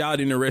this dude. But y'all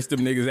didn't arrest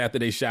them niggas after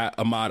they shot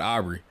Ahmaud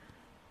Arbery.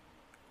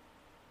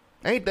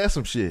 Ain't that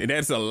some shit? And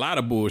that's a lot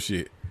of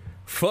bullshit.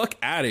 Fuck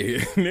out of here.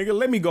 Nigga,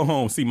 let me go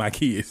home see my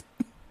kids.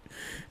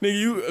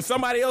 Nigga,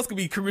 somebody else could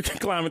be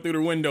climbing through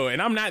the window,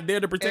 and I'm not there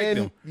to protect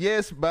them.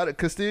 Yes, but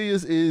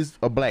Casillas is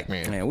a black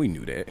man. Man, we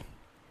knew that.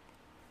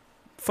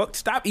 Fuck,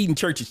 stop eating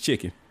Church's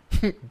chicken.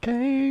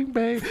 Gang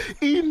bang,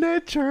 eating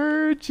that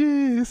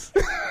Church's.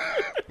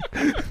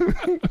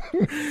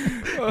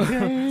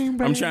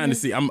 I'm trying to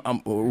see.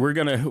 We're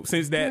gonna,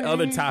 since that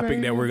other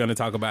topic that we're gonna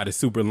talk about is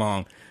super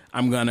long,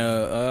 I'm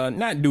gonna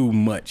not do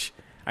much.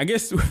 I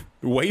guess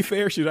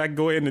Wayfair, should I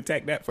go ahead and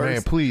attack that first?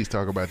 Man, please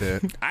talk about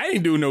that. I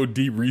didn't do no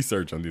deep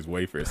research on this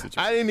Wayfair situation.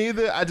 I didn't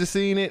either. I just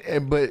seen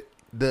it, but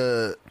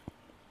the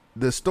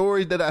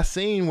stories that I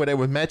seen where they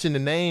were matching the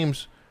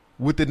names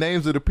with the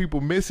names of the people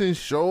missing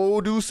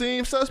sure do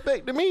seem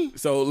suspect to me.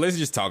 So let's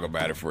just talk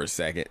about it for a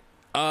second.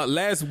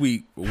 Last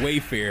week,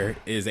 Wayfair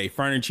is a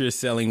furniture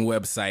selling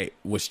website,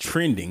 was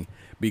trending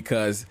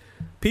because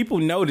people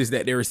noticed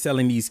that they were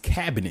selling these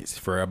cabinets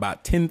for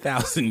about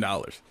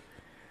 $10,000.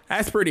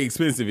 That's pretty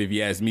expensive if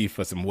you ask me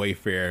for some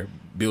Wayfair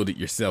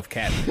build-it-yourself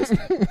cabinets.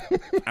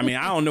 I mean,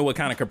 I don't know what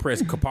kind of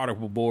compressed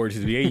particle boards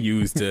they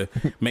use to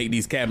make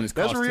these cabinets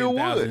cost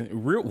 $10,000.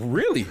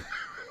 Really?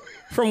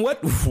 From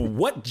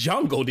what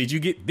jungle did you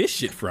get this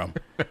shit from?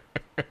 It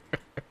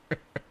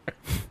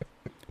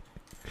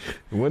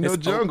wasn't no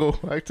jungle,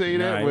 I tell you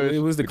that much. It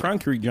was the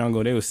concrete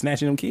jungle. They were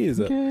snatching them kids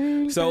up.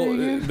 So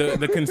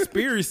the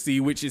conspiracy,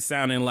 which is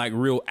sounding like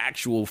real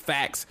actual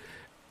facts,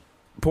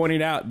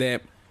 pointed out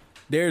that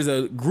there's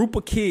a group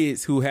of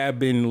kids who have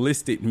been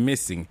listed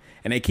missing,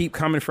 and they keep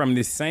coming from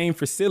this same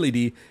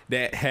facility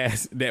that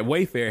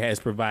Wayfair has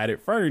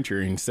provided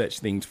furniture and such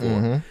things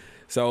for.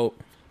 So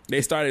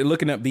they started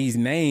looking up these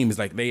names.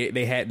 Like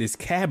they had this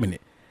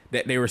cabinet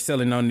that they were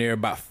selling on there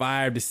about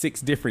 5 to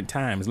 6 different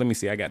times. Let me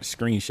see. I got a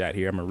screenshot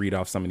here. I'm gonna read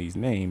off some of these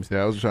names.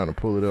 Yeah, I was trying to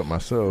pull it up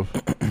myself.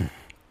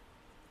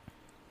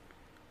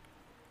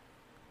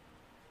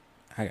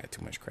 I got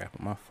too much crap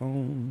on my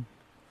phone.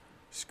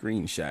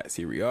 Screenshots.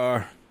 Here we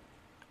are.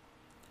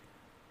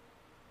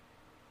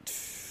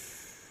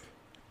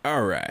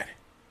 All right.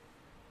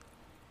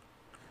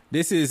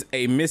 This is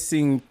a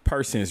missing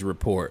persons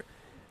report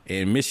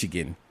in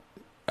Michigan.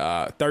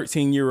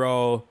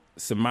 13-year-old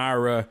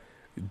Samara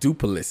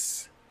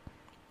Dupulis.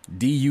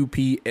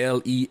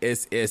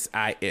 Duplesis.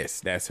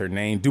 That's her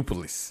name,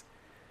 Dupulis.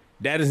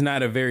 That is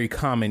not a very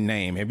common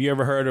name. Have you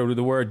ever heard of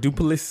the word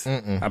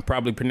Dupulis? I'm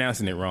probably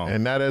pronouncing it wrong.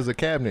 And not as a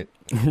cabinet.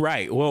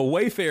 Right. Well,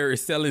 Wayfair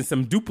is selling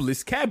some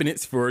Dupulis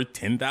cabinets for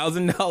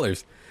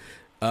 $10,000.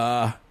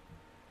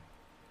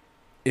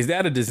 Is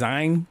that a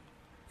design?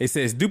 It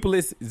says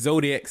Dupulis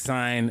zodiac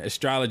sign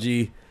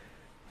astrology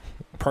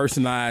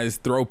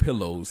personalized throw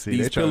pillows.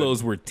 These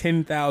pillows were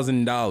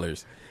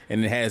 $10,000,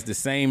 and it has the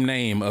same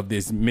name of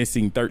this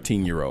missing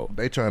 13-year-old.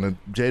 They trying to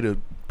Jada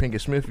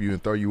Pinkett Smith you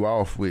and throw you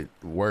off with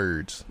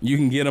words. You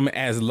can get them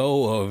as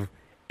low of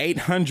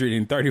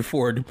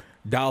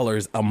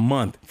 $834 a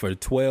month for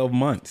 12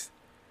 months.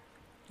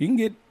 You can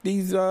get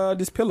these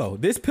this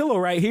pillow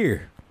right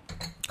here.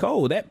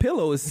 Cole, that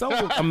pillow is so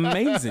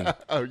amazing.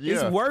 Oh, yeah.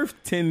 It's worth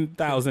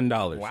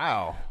 $10,000.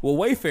 Wow. Well,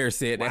 Wayfair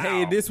said that,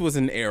 hey, this was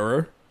an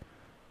error.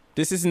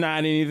 This is not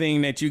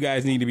anything that you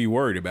guys need to be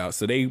worried about.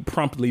 So they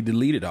promptly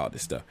deleted all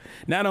this stuff.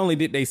 Not only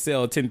did they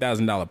sell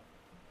 $10,000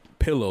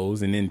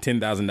 pillows and then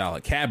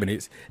 $10,000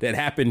 cabinets that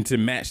happened to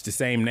match the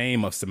same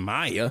name of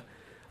Samaya,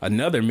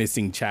 another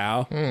missing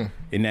child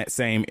in that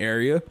same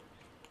area.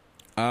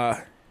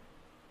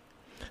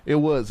 It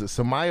was a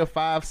Samaya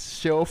 5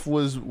 shelf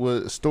was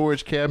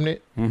storage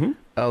cabinet,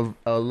 of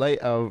a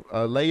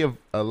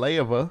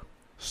Layava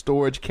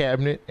storage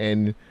cabinet,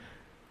 and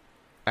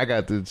I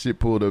got the shit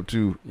pulled up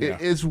too. Yeah.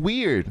 It's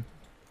weird.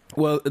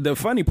 Well, the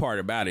funny part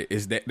about it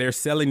is that they're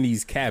selling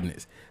these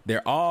cabinets.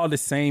 They're all the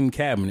same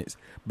cabinets,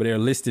 but they're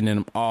listing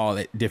them all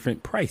at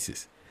different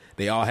prices.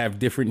 They all have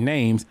different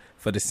names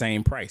for the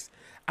same price.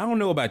 I don't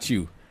know about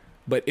you,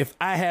 but if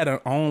I had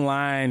an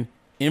online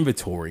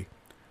inventory,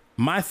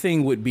 my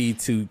thing would be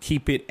to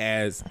keep it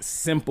as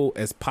simple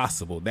as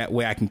possible. That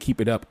way I can keep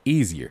it up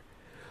easier.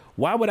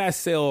 Why would I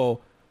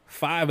sell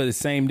 5 of the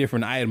same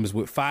different items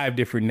with 5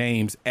 different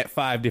names at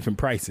 5 different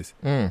prices?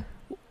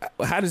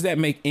 How does that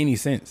make any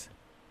sense?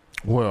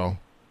 Well,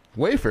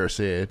 Wayfair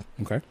said,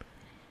 okay,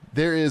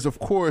 there is, of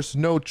course,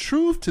 no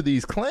truth to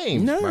these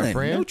claims, my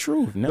friend. No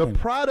truth. The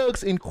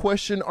products in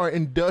question are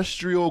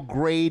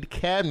industrial-grade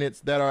cabinets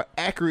that are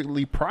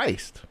accurately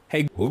priced.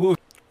 Hey, Google,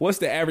 what's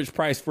the average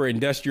price for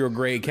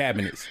industrial-grade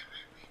cabinets?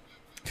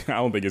 I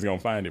don't think it's going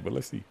to find it, but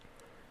let's see.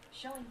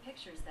 Showing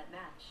pictures that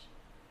match.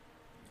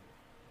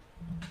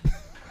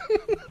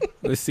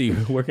 Let's see.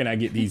 Where can I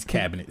get these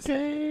cabinets?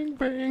 Gang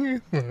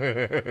bang.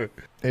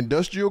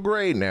 Industrial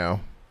grade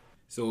now.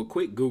 So a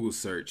quick Google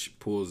search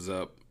pulls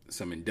up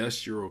some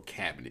industrial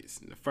cabinets.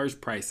 And the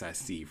first price I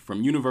see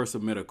from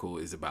Universal Medical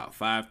is about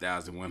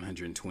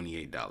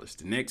 $5,128.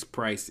 The next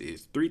price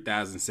is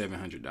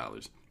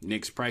 $3,700.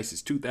 Next price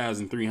is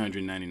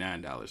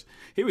 $2,399.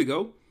 Here we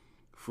go.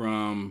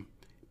 From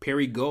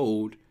Perry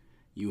Gold,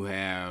 you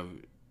have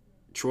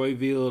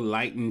Troyville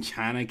Light and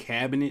China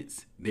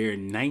cabinets. They're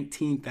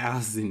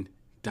 $19,000.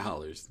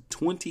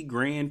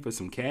 $20,000 for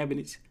some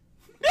cabinets.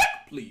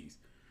 Please.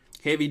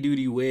 Heavy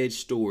duty wedge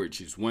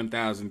storage is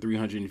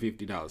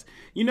 $1,350.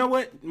 You know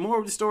what? More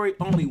of the story,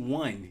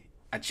 only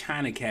a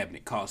China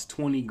cabinet cost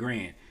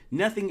 $20,000.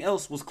 Nothing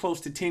else was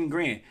close to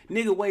 $10,000.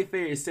 Nigga,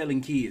 Wayfair is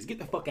selling kids. Get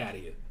the fuck out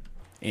of here.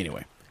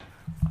 Anyway,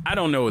 I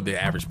don't know the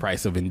average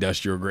price of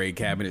industrial grade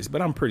cabinets,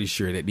 but I'm pretty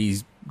sure that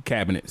these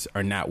cabinets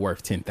are not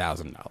worth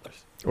 $10,000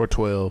 or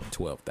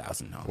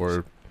 $12,000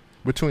 or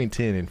between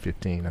 10 and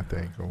 15, I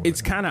think.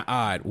 It's kind of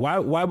odd.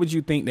 Why would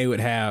you think they would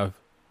have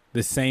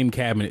the same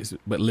cabinets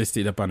but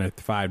listed up under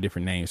 4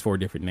 different names?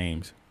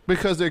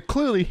 Because they're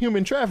clearly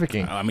human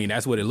trafficking. I mean,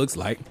 that's what it looks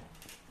like.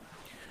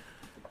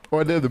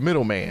 Or they're the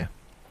middleman.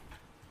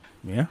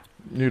 Yeah.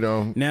 You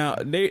know. Now,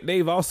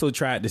 they've also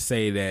tried to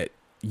say that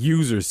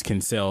users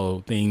can sell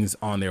things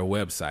on their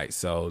website.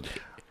 So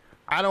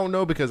I don't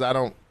know because I've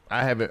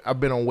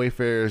been on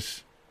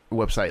Wayfair's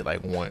website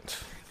like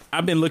once.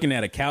 I've been looking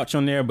at a couch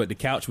on there, but the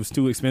couch was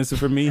too expensive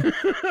for me.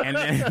 And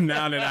then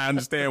now that I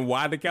understand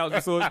why the couch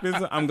was so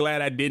expensive, I'm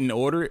glad I didn't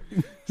order it.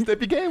 Step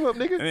your game up,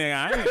 nigga.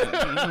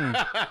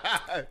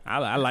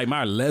 I like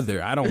my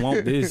leather. I don't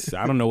want this.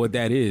 I don't know what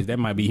that is. That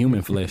might be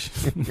human flesh.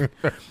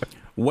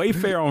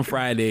 Wayfair on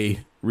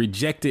Friday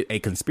rejected a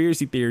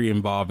conspiracy theory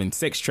involving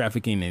sex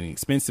trafficking and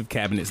expensive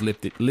cabinets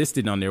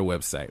listed on their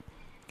website.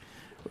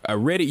 A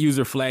Reddit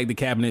user flagged the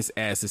cabinets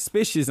as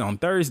suspicious on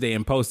Thursday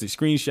and posted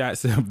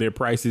screenshots of their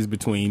prices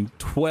between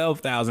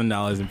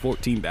 $12,000 and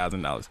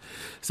 $14,000.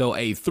 So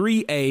a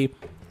 3A,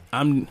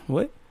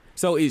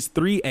 So it's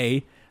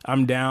 3A.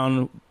 I'm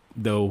down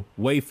the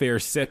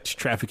Wayfair sex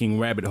trafficking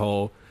rabbit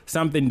hole.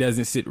 Something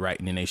doesn't sit right,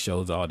 and then they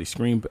shows all the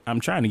screen. I'm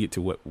trying to get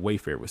to what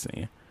Wayfair was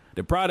saying.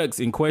 The products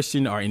in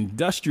question are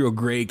industrial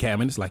grade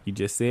cabinets, like you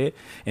just said,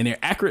 and they're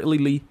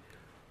accurately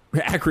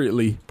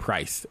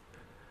priced.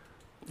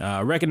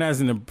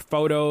 Recognizing the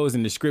photos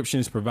and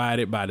descriptions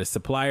provided by the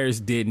suppliers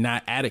did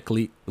not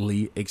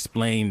adequately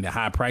explain the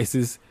high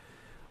prices.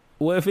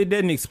 Well, if it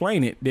doesn't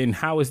explain it, then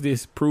how is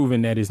this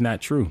proven that it's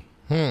not true?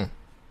 If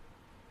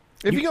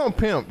you're going to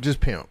pimp, just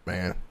pimp,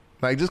 man.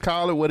 Like, just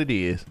call it what it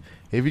is.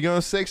 If you're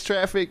going to sex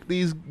traffic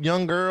these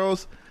young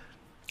girls,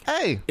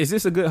 hey. Is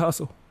this a good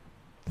hustle?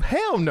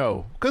 Hell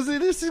no. Because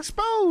it is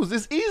exposed.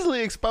 It's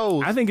easily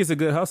exposed. I think it's a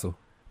good hustle.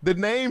 The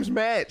names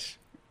match.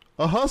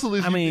 A hustle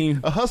is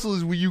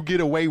when you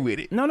get away with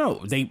it.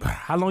 No.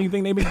 How long you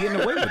think they've been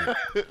getting away with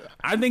it?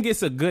 I think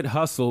it's a good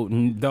hustle,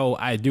 though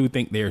I do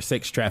think they're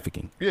sex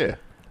trafficking. Yeah.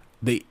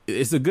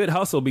 It's a good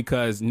hustle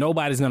because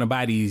nobody's gonna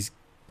buy these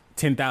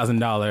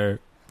 $10,000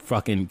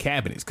 fucking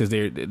cabinets because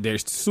they're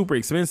super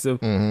expensive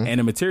and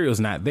the material's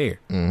not there.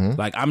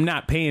 Like, I'm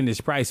not paying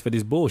this price for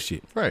this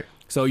bullshit. Right.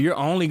 So you're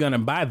only gonna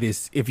buy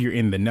this if you're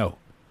in the know.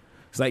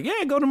 It's like,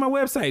 yeah, go to my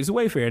website. It's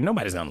Wayfair.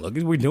 Nobody's gonna look.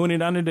 We're doing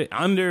it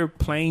under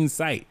plain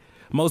sight.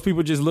 Most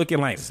people just looking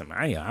like,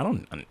 I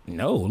don't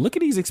know. Look at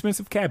these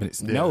expensive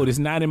cabinets. Yeah. No, it's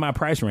not in my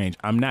price range.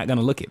 I'm not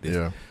gonna look at this.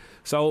 Yeah.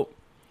 So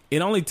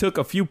it only took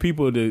a few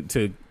people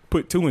to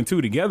put two and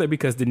two together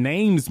because the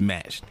names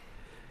matched.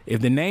 If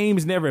the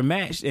names never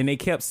matched and they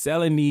kept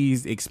selling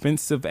these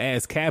expensive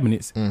ass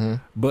cabinets,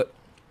 but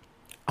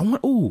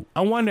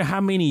I wonder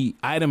how many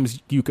items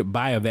you could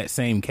buy of that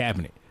same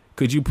cabinet.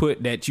 Could you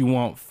put that you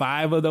want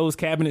 5 of those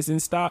cabinets in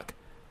stock?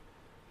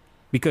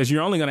 Because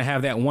you're only going to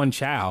have that one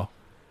child.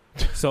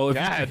 So if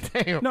God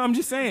damn. No, I'm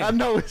just saying. I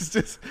know, it's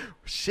just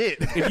shit.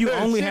 If you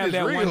only Shit have is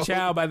that real. one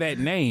child by that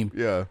name,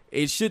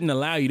 it shouldn't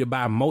allow you to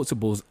buy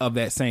multiples of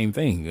that same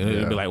thing.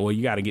 It'd be like, well,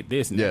 you got to get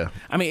this. And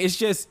I mean,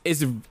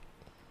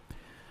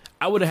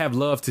 I would have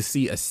loved to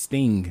see a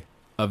sting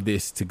of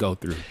this to go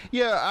through.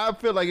 Yeah, I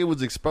feel like it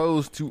was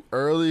exposed too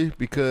early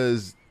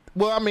because,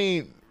 well, I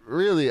mean,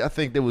 really, I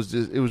think it was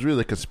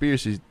really a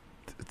conspiracy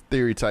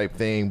theory type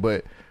thing.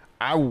 But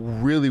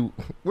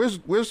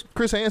where's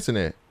Chris Hansen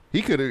at?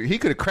 He could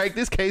have cracked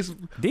this case.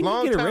 Didn't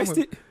he get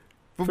arrested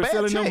for bad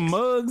selling them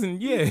mugs and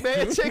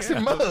bad checks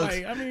and mugs?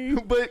 Like, I mean,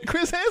 but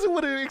Chris Hansen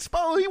would have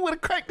exposed. He would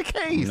have cracked the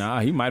case. Nah,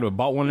 he might have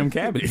bought one of them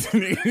cabinets.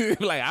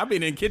 Like, I've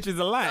been in kitchens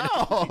a lot.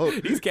 No.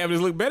 These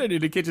cabinets look better than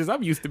the kitchens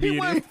I'm used to being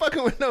in. He wasn't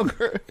fucking with no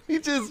girl. He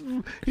just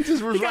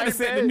was writing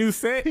set bad. the new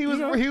set. He was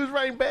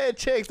writing bad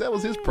checks. That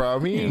was his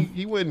problem.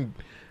 He wasn't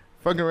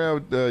fucking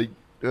around.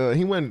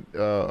 He wasn't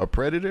a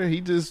predator. He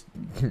just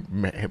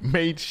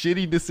made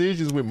shitty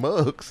decisions with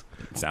mugs.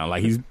 Sound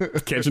like he's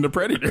catching a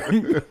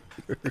predator.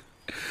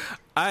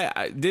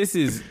 This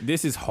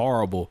is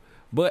horrible.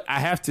 But I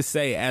have to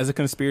say, as a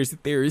conspiracy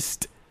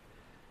theorist,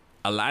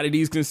 a lot of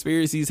these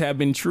conspiracies have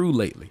been true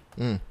lately.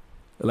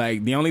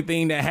 Like, the only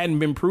thing that hadn't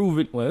been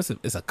proven, well,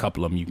 it's a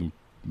couple of them you can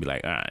be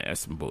like,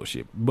 that's some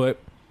bullshit. But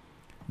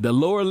the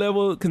lower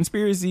level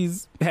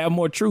conspiracies have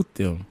more truth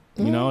to them.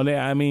 You know,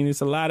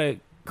 it's a lot of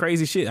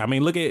crazy shit. I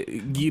mean, look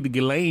at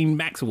Ghislaine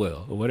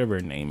Maxwell or whatever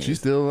her name is. She's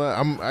still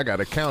alive. I got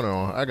a counter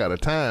on. I got a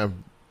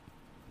time.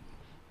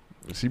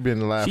 She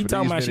been alive. She for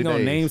talking these about she many gonna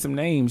days. name some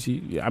names.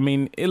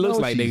 It looks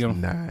like they gonna.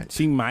 Not.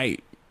 She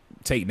might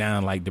take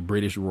down like the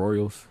British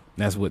royals.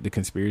 That's what the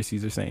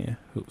conspiracies are saying.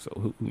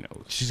 Who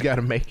knows? She's got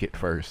to make it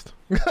first.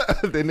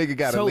 That nigga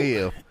got to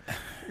live.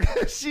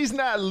 She's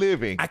not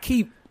living.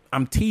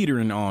 I'm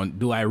teetering on,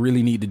 do I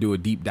really need to do a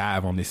deep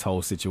dive on this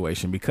whole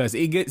situation? Because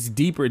it gets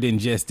deeper than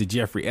just the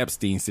Jeffrey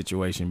Epstein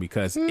situation,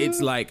 because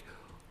it's like,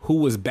 who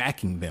was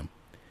backing them?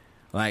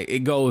 Like, it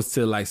goes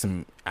to like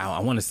some, I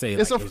want to say,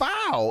 it's like, a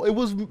foul. It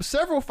was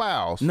several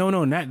fouls. No,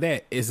 not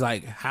that. It's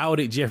like, how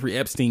did Jeffrey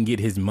Epstein get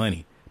his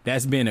money?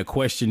 That's been a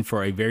question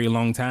for a very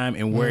long time.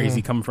 And where is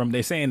he coming from?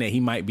 They're saying that he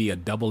might be a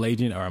double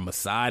agent or a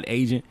Mossad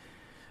agent.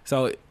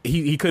 So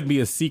he could be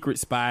a secret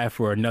spy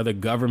for another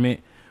government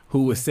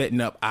who was setting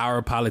up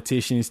our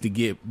politicians to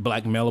get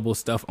blackmailable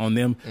stuff on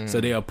them. So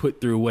they'll put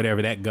through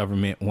whatever that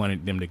government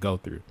wanted them to go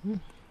through.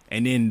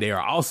 And then they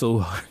are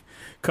also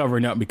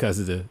covering up because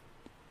of the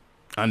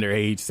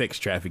underage sex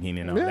trafficking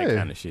and all that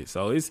kind of shit.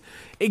 So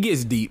it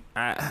gets deep.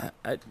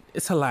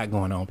 It's a lot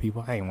going on,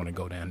 people. I ain't want to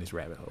go down this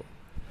rabbit hole.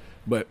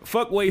 But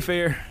fuck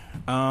Wayfair.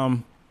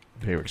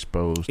 They're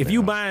exposed. If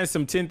you buying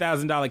some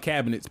 $10,000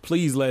 cabinets,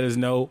 please let us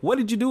know. What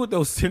did you do with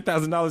those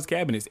 $10,000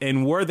 cabinets?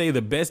 And were they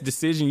the best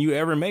decision you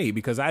ever made?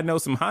 Because I know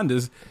some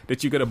Hondas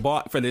that you could have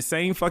bought for the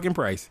same fucking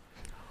price.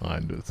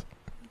 Hondas.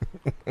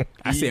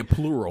 I said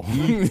plural.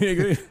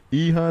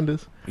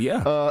 E-Hondas?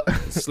 Yeah.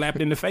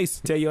 Slapped in the face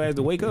to tell your ass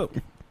to wake up.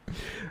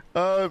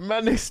 My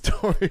next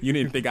story. You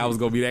didn't think I was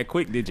going to be that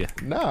quick, did you?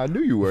 Nah, I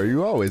knew you were.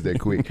 You always that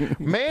quick.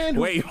 Man.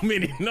 Wait a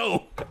minute.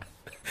 No.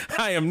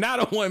 I am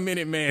not a 1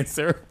 minute man,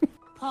 sir.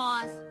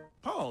 Pause.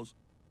 Pause.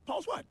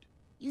 Pause what?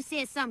 You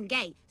said something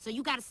gay, so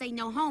you gotta say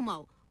no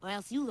homo, or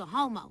else you the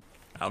homo.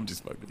 I'm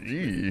just fucking.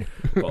 Gee.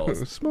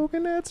 Pause.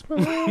 Smoking that smoke.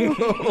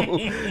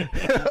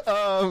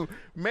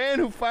 Man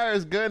who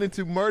fires gun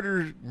into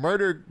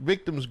murder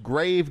victim's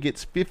grave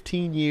gets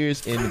 15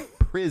 years in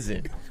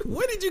prison.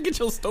 Where did you get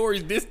your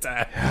stories this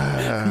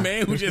time?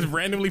 Man who just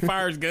randomly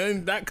fires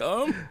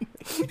guns.com?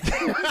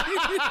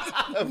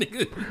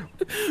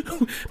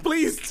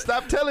 Please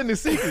stop telling the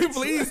secrets.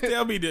 Please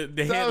tell me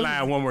the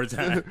headline one more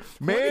time.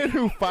 Man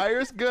who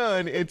fires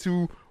gun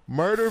into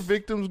murder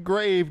victim's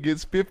grave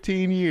gets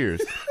 15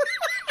 years.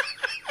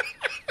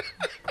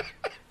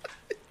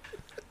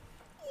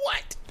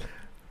 What?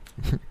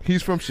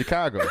 He's from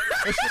Chicago.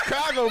 A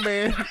Chicago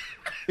man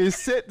is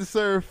set to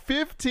serve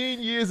 15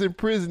 years in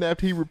prison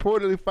after he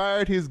reportedly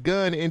fired his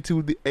gun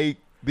into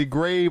the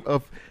grave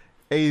of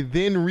a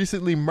then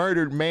recently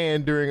murdered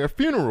man during a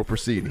funeral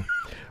proceeding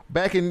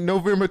back in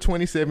November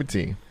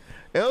 2017.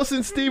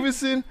 Elson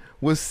Stevenson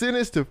was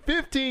sentenced to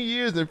 15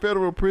 years in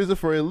federal prison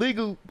for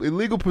illegal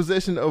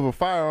possession of a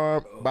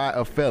firearm by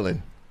a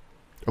felon.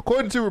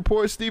 According to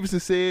reports, Stevenson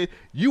said,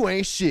 "You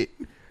ain't shit.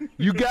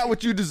 You got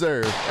what you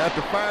deserve,"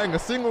 after firing a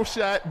single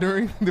shot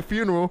during the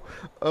funeral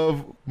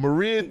of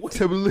Maria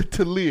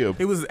Talib.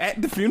 It was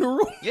at the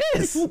funeral?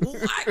 Yes.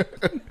 What?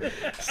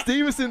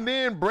 Stevenson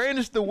then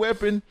brandished the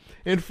weapon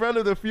in front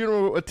of the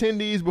funeral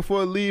attendees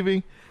before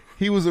leaving.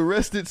 He was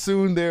arrested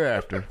soon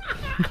thereafter.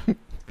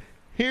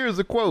 Here's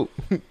a quote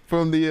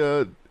from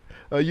the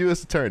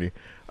U.S. attorney.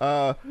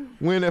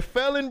 When a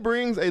felon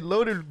brings a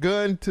loaded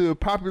gun to a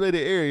populated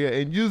area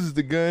and uses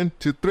the gun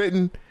to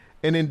threaten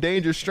and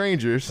endanger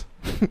strangers,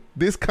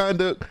 this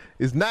conduct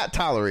is not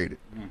tolerated.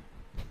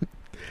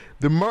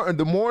 The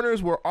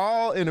mourners were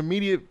all in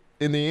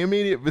the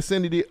immediate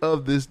vicinity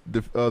of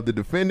the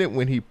defendant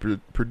when he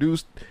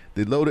produced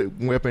the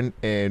loaded weapon,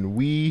 and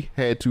we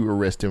had to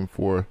arrest him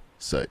for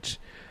such.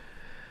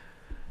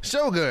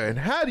 Shogun,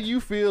 how do you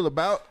feel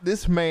about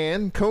this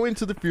man going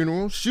to the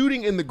funeral,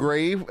 shooting in the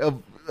grave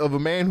of a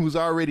man who's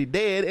already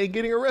dead, and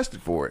getting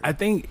arrested for it? I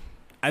think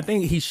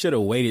he should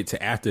have waited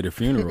to after the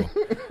funeral.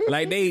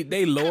 Like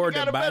they lowered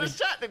the body,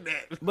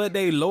 but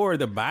they lowered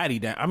the body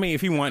down. I mean, if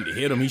he wanted to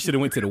hit him, he should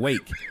have went to the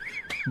wake.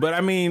 But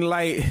I mean,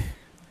 like,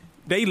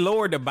 they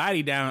lowered the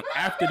body down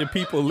after the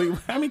people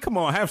leave. I mean, come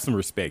on, have some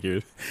respect here.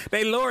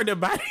 They lowered the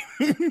body.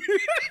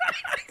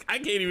 I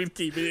can't even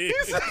keep it in. He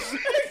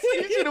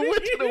should have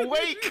went to the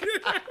wake.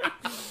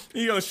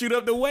 You gonna shoot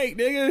up the wake,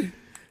 nigga?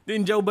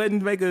 Didn't Joe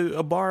Budden make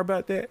a bar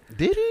about that?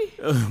 Did he?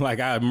 Like,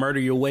 I murder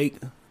your wake,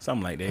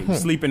 something like that.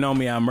 Sleeping on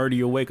me, I'll murder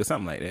your wake, or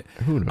something like that.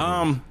 Who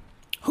knows?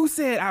 Who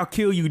said I'll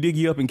kill you, dig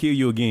you up, and kill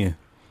you again?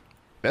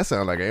 That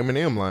sounds like an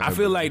Eminem line. I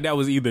feel like that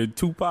was either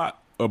Tupac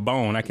or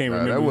Bone. I can't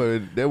remember.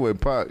 That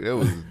wasn't Pac.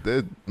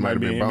 That might have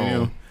been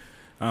Bone.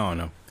 I don't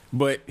know.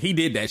 But he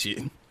did that shit.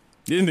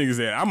 This nigga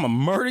said, I'm gonna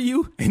murder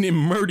you and then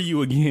murder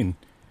you again.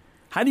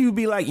 How do you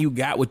be like, you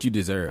got what you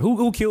deserve?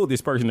 Who killed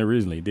this person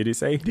originally? Did it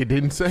say? It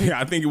didn't say. Yeah,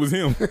 I think it was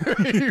him.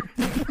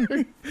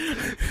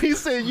 He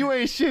said, you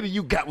ain't shit and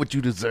you got what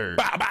you deserve.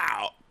 Bow,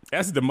 bow.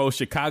 That's the most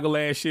Chicago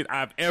ass shit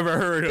I've ever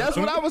heard of. That's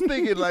what I was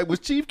thinking. Like, was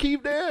Chief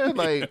Keef there?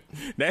 Like,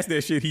 that's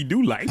that shit he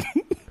do like.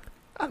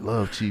 I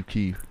love Chief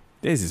Keef.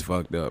 This is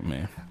fucked up,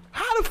 man.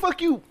 How the fuck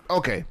you?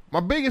 Okay, my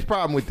biggest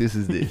problem with this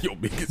is this. Your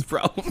biggest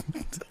problem?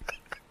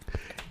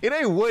 It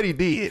ain't what he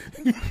did.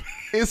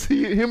 It's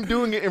him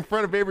doing it in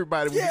front of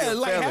everybody. Yeah,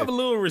 like, have a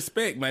little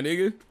respect, my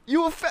nigga.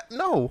 You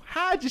no,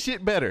 hide your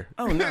shit better.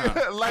 Oh no,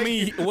 like, I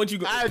mean, what you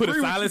put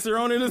a silencer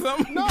on it or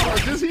something? No,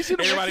 just he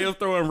should. Everybody else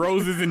throwing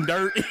roses and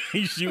dirt.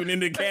 He's shooting in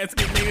the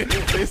casket,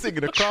 nigga. They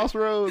singing the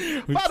Crossroads.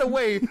 By the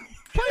way,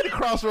 play the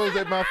Crossroads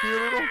at my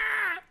funeral.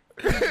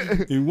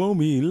 You won't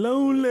be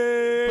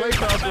lonely. Play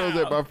Crossroads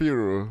at my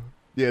funeral.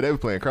 Yeah, they were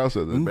playing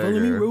Crossroads in the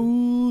background.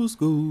 Rose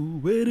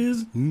gold, where it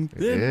is.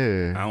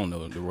 Yeah. I don't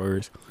know the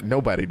words.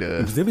 Nobody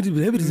does. They were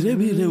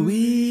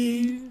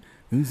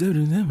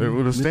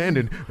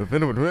standing.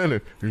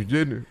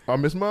 I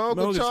miss my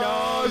Uncle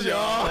Charles,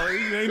 y'all.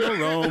 Ain't no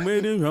wrong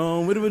with it,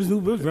 wrong with it,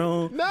 super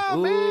wrong. No,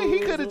 man, he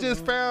could have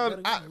just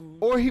found,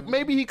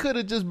 maybe he could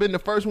have just been the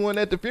first one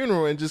at the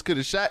funeral and just could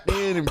have shot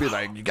in and be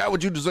like, you got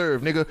what you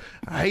deserve, nigga.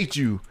 I hate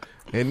you.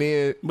 And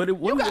then, but it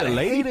wasn't a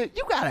lady.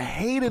 You gotta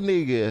hate a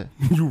nigga.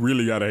 You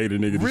really gotta hate a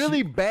nigga.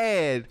 Really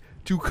bad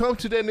to come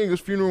to that nigga's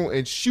funeral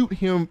and shoot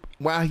him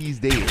while he's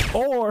dead.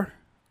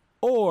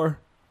 Or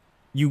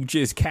you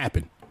just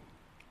capping.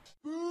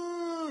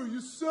 Boo,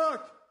 you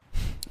suck.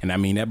 And I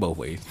mean that both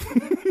ways.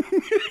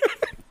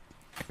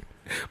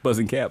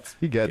 Buzzing caps.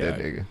 He got that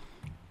nigga.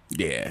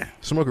 Yeah.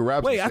 Smokey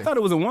Robinson. Wait, I thought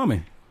it was a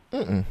woman.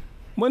 Wasn't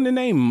the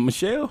name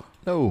Michelle?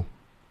 No.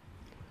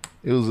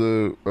 It was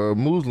a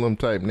Muslim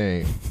type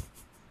name.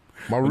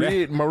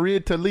 Maria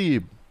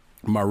Talib.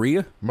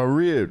 Maria?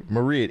 Maria.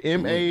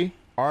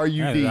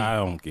 M-A-R-U-D. I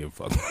don't give a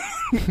fuck.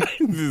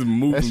 This is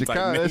Muslim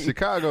type name. That's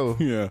Chicago.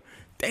 Yeah.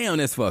 Damn,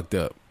 that's fucked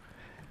up.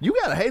 You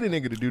gotta hate a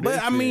nigga to do that.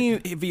 But I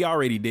mean, if he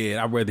already dead,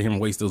 I'd rather him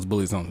waste those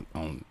bullets on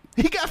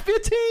He got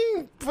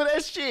 15 for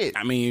that shit.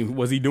 I mean,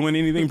 was he doing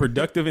anything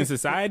productive in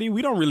society?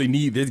 We don't really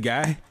need this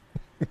guy.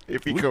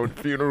 If he go to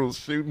funerals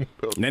shooting.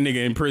 That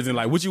nigga in prison,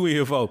 like, what you in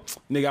here for?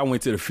 Nigga, I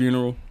went to the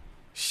funeral,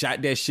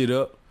 shot that shit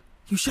up.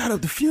 You shot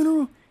up the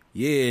funeral?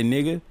 Yeah,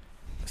 nigga.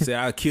 Said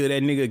I'll kill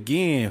that nigga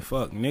again.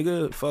 Fuck,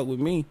 nigga. Fuck with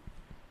me.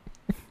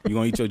 You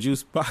gonna eat your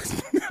juice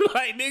box?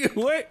 Like, nigga,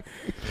 what?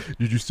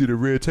 Did you see the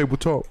red table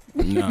talk?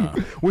 Nah.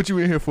 What you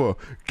in here for?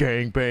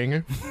 Gang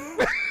banging.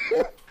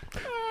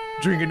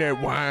 Drinking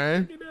that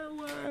wine.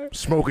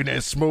 Smoking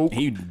that smoke.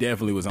 He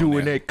definitely was on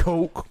doing that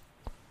coke.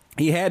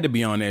 He had to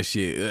be on that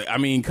shit. I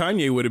mean,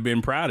 Kanye would have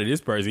been proud of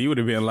this person. He would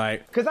have been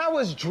like, because I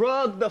was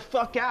drugged the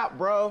fuck out,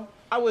 bro.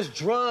 I was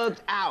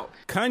drugged out.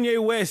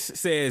 Kanye West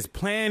says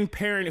Planned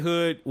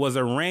Parenthood was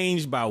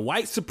arranged by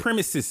white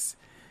supremacists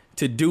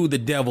to do the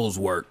devil's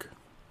work.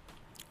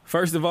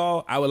 First of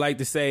all, I would like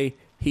to say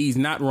he's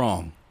not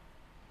wrong.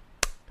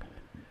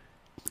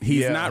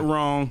 He's not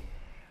wrong.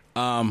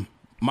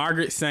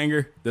 Margaret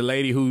Sanger, the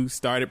lady who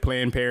started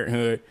Planned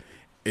Parenthood,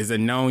 is a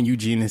known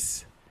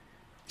eugenist.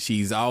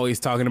 She's always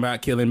talking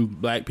about killing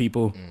black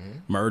people,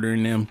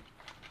 murdering them.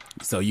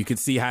 So you could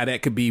see how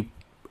that could be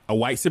a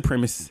white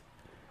supremacist.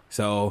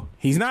 So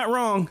he's not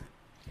wrong.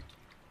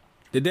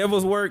 The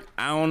devil's work,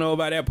 I don't know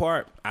about that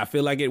part. I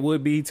feel like it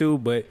would be too,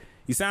 but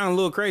you sound a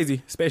little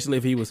crazy, especially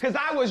if he was. Because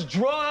I was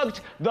drugged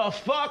the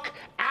fuck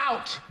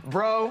out,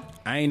 bro.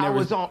 I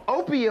was on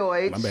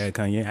opioids. My bad,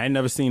 Kanye. I ain't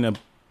never seen a.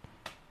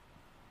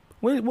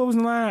 What was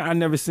the line? I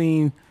never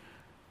seen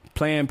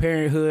Planned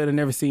Parenthood. I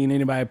never seen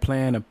anybody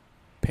playing a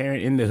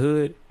parent in the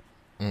hood.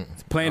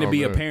 Plan to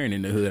be a parent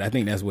in the hood. I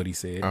think that's what he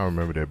said. I don't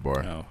remember that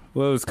bar. Oh.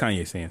 Well, it was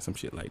Kanye saying some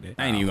shit like that.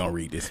 I ain't even gonna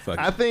read this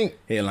fucking. I think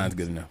headline's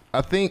good enough.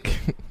 I think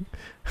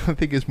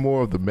it's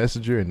more of the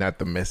messenger and not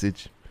the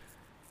message.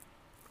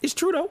 It's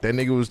true though. That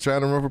nigga was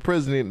trying to run for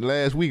president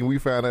last week, and we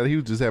found out he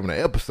was just having an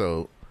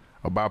episode,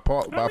 a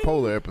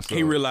bipolar episode.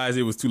 He realized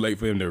it was too late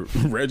for him to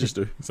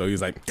register, so he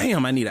was like,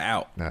 "Damn, I need an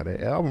out." Now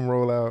that album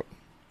roll out.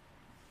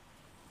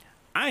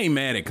 I ain't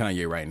mad at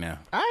Kanye right now.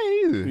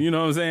 I ain't either. You know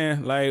what I'm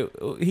saying? Like,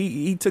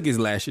 he took his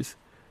lashes.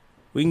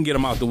 We can get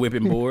him off the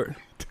whipping board.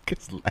 Took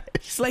his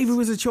lashes. Slavery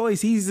was a choice.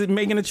 He's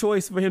making a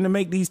choice for him to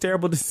make these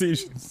terrible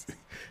decisions.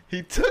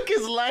 He took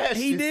his lashes.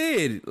 He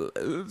did.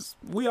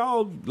 We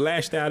all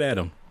lashed out at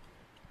him.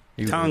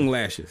 Tongue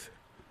lashes.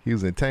 He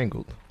was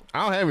entangled.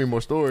 I don't have any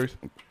more stories.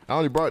 I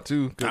only brought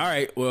 2. All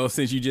right. Well,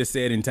 since you just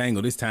said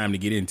entangled, it's time to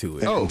get into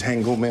it. Oh.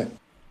 Entanglement.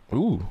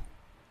 Ooh.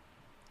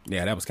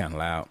 Yeah, that was kind of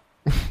loud.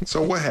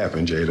 So what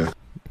happened, Jada?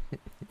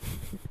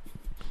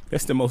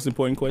 That's the most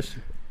important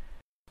question.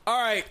 All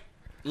right,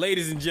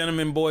 ladies and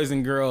gentlemen, boys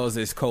and girls,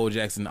 as Cole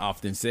Jackson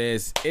often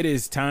says, it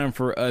is time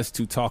for us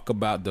to talk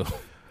about the...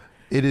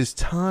 It is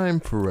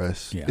time for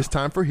us. Yeah. It's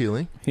time for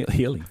healing.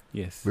 Healing,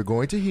 yes. We're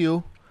going to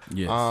heal.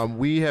 Yes.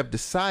 We have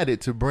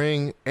decided to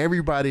bring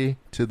everybody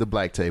to the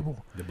black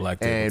table. The black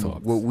table and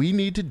talks. What we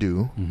need to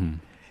do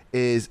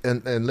is,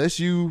 unless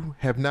you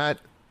have not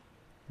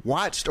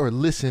watched or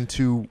listened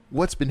to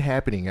what's been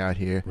happening out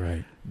here,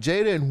 right?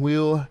 Jada and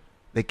Will,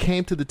 they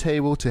came to the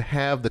table to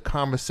have the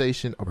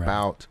conversation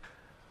about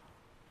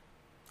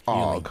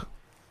Og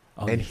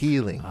and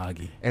healing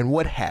and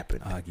what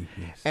happened. Augie,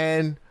 yes.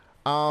 And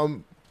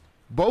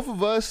both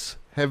of us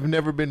have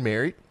never been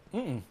married.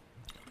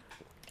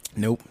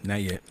 Nope,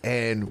 not yet.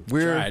 And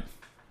we're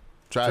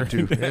tried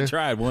to. I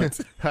tried once.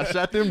 I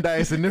shot them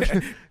dice and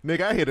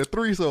nigga, I hit a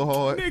 3 so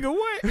hard. Nigga,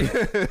 what?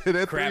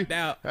 That crapped 3,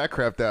 out. I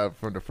crapped out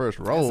from the first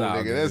roll,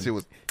 nigga. Good. That shit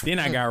was. Then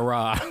I got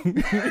robbed.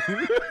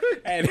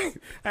 I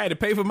had to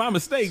pay for my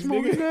mistakes,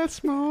 Smoking nigga. that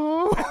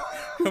small.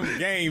 I'm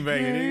gang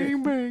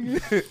banging,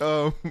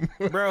 nigga.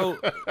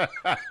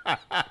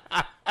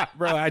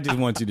 Bro, I just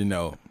want you to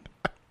know.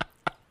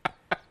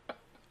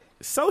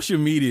 Social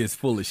media is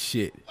full of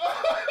shit.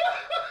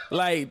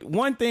 Like,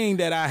 one thing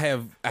that I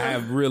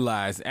have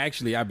realized,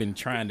 actually, I've been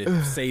trying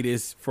to say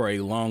this for a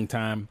long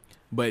time,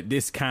 but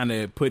this kind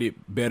of put it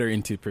better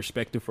into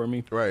perspective for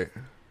me. Right.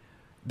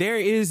 There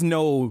is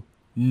no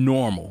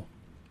normal.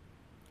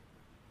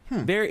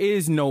 There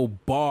is no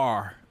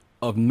bar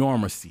of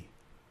normalcy.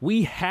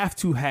 We have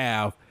to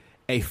have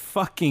a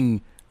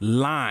fucking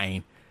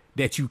line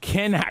that you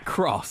cannot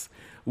cross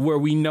where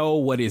we know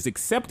what is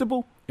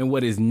acceptable and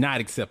what is not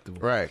acceptable.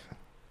 Right.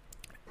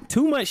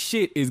 Too much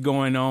shit is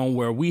going on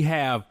where we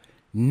have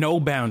no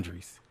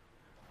boundaries.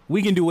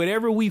 We can do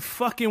whatever we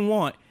fucking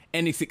want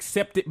and it's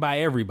accepted by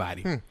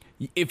everybody.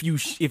 If you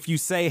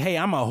say, hey,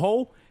 I'm a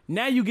hoe,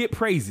 now you get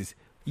praises.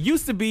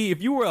 Used to be,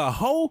 if you were a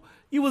hoe,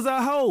 you was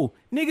a hoe.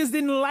 Niggas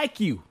didn't like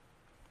you.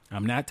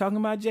 I'm not talking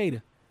about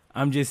Jada.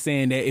 I'm just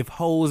saying that if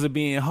hoes are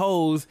being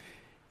hoes,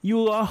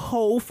 you are a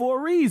hoe for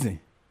a reason.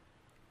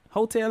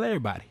 Ho tell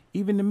everybody,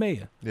 even the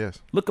mayor. Yes.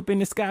 Look up in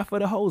the sky for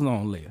the hoes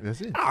on layer. That's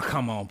it. Oh,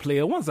 come on,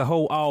 player. Once a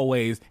hoe,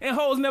 always. And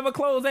hoes never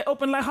close. They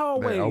open like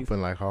hallways. They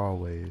open like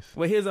hallways.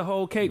 Well, here's a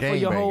whole cake for Gang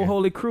your whole banging.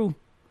 holy crew.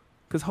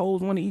 Because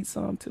hoes want to eat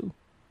some, too.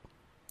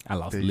 I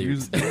lost the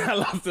lyrics. I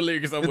lost the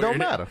lyrics somewhere. It don't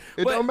matter.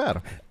 It don't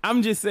matter.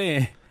 I'm just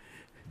saying.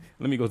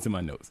 Let me go to my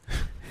notes.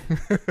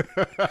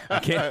 I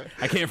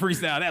can't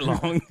freestyle that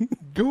long.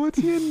 Go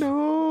to your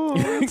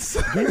notes.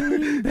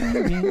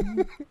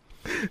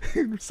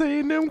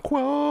 Saying them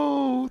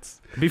quotes.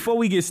 Before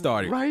we get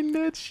started, Writing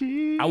that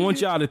shit. I want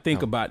y'all to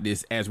think about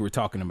this as we're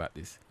talking about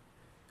this.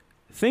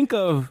 Think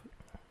of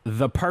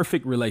the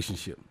perfect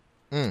relationship.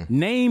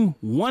 Name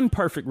one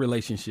perfect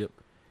relationship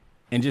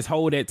and just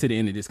hold that to the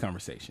end of this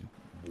conversation.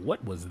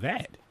 What was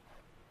that?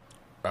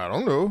 I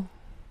don't know.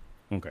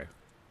 Okay.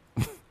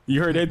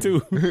 You heard that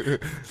too?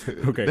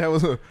 Okay. That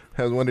was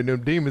one of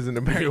them demons in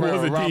the background. It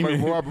was a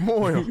demon. Robert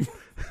Moyle.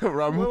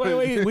 Robert Moyle.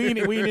 Wait. We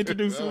ain't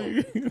introduced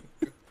you.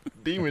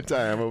 Demon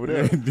time over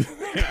there.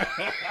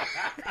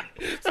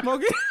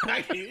 Smoking.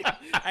 Hey,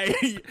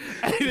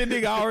 that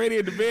nigga already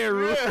in the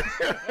bedroom.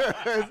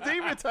 It's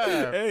demon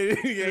time. Hey,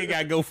 you ain't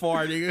gotta go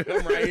far, nigga.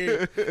 I'm right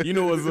here. You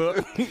know what's up.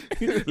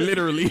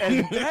 Literally.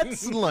 And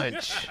that's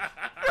lunch.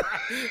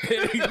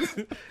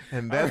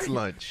 And that's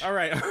lunch. All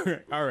right.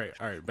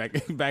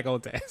 Back on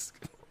task.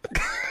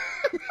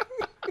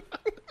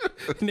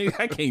 Nigga,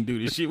 I can't do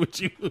this shit with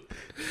you.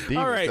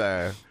 Demon all right.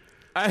 time.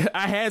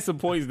 I had some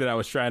points that I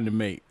was trying to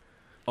make.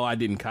 Oh, I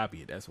didn't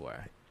copy it. That's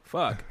why.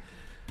 Fuck.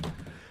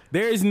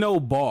 There is no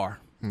bar.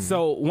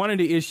 So one of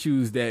the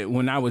issues that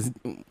when I was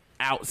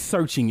out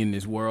searching in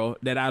this world,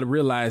 that I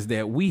realized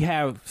that we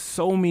have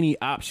so many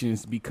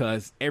options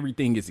because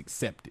everything is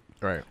accepted.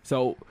 Right.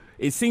 So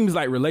it seems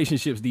like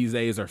relationships these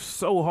days are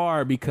so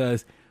hard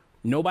because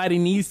nobody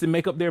needs to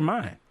make up their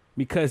mind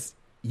because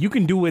you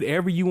can do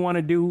whatever you want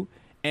to do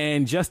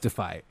and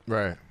justify it.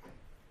 Right.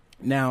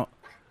 Now,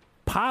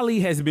 poly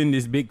has been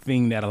this big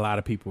thing that a lot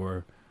of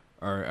people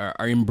are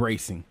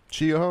embracing.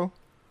 She a hoe?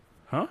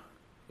 Huh?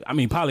 I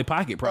mean, Polly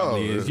Pocket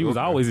probably is. She was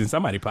okay. always in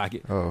somebody's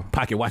pocket. Oh.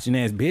 Pocket watching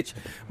ass bitch.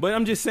 But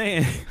I'm just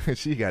saying.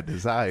 She got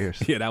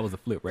desires. Yeah, that was a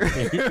flip right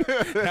there.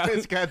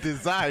 It's got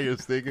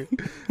desires, nigga.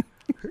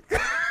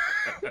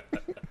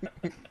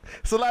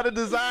 It's a lot of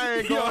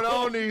desiring going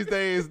on these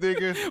days,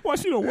 nigga. Why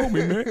she don't want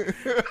me, man?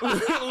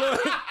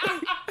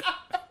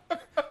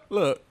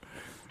 Look.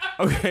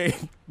 Okay,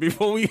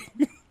 before we...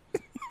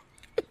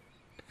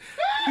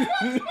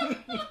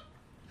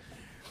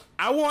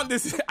 I want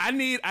this. I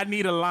need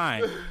a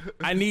line.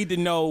 I need to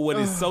know what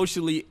is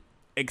socially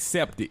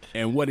accepted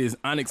and what is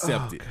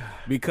unaccepted.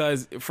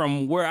 Because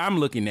from where I'm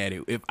looking at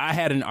it, if I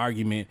had an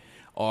argument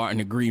or an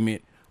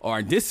agreement or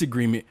a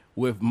disagreement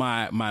with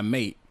my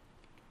mate,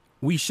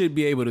 we should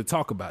be able to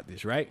talk about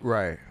this, right?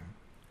 Right.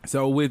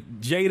 So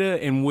with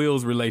Jada and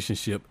Will's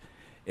relationship,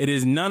 it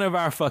is none of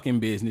our fucking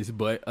business.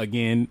 But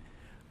again,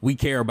 we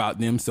care about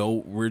them, so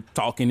we're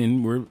talking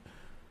and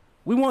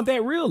we want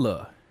that real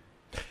love.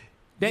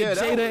 That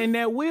Jada and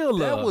that Will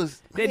love.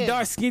 That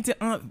dark skinned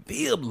Aunt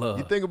Viv love.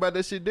 You think about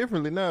that shit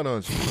differently now,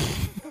 don't you?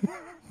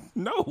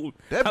 No.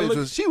 That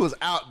bitch she was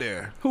out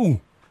there. Who?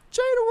 Jada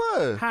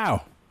was.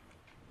 How?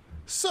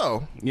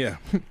 So yeah.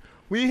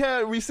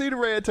 We see the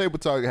red table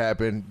talk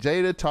happen.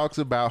 Jada talks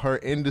about her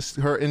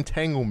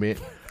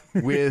entanglement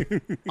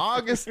with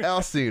August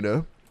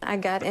Alsina. I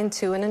got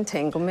into an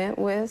entanglement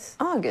with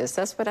August.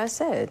 That's what I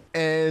said.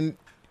 And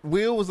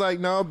Will was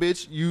like, "No,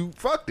 bitch, you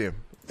fucked him."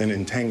 An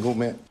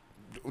entanglement?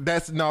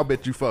 No,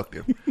 bitch, you fucked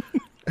him.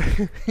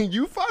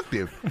 You fucked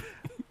him.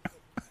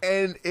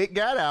 And it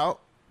got out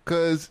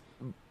because,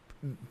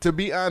 to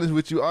be honest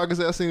with you,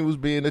 August Alsina was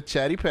being a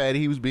chatty patty.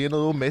 He was being a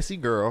little messy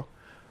girl.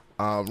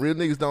 Real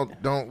niggas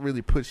don't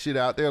really put shit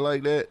out there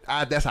like that.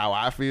 That's how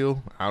I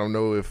feel. I don't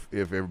know if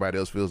everybody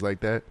else feels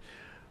like that.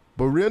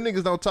 But real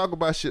niggas don't talk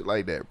about shit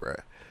like that, bruh.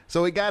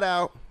 So it got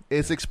out.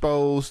 It's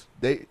exposed.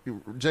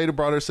 Jada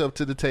brought herself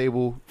to the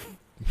table.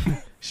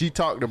 She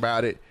talked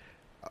about it.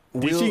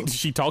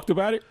 She talked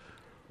about it?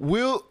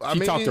 She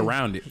talked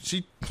around it.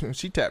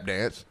 She tap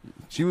danced.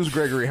 She was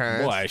Gregory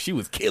Hines. Boy, she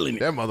was killing it.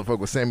 That motherfucker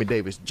was Sammy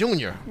Davis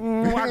Jr.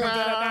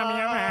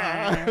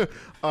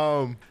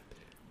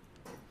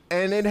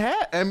 And it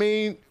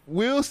had,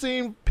 Will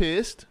seemed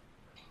pissed.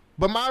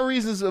 But my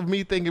reasons of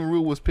me thinking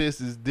Will was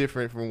pissed is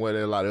different from what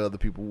a lot of other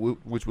people,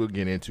 which we'll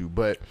get into.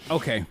 But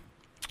okay.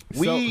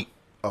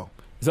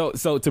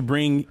 So to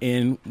bring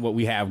in what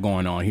we have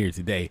going on here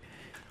today,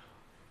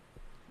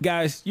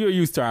 guys, you're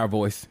used to our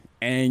voice,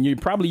 and you're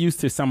probably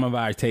used to some of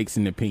our takes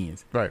and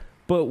opinions. Right.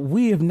 But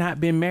we have not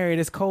been married,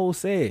 as Cole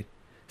said.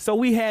 So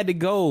we had to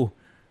go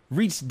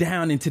reach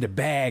down into the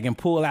bag and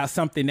pull out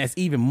something that's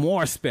even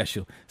more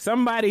special.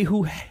 Somebody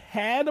who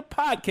had a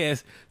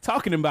podcast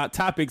talking about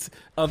topics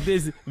of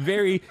this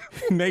very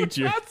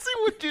nature. I see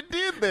what you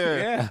did there.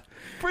 Yeah.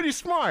 Pretty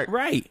smart.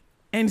 Right.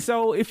 And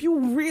so if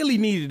you really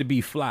needed to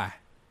be fly,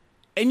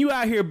 and you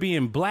out here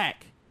being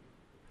black,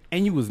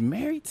 and you was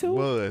married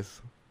to?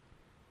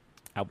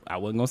 I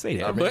wasn't going to say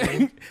that. But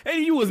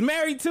and you was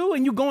married to,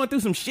 and you going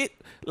through some shit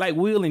like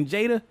Will and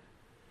Jada,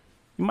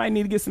 you might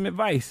need to get some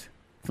advice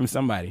from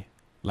somebody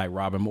like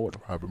Robin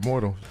Mortal.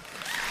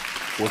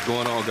 What's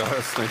going on,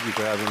 guys? Thank you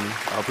for having me.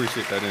 I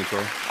appreciate that intro.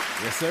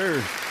 Yes,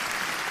 sir.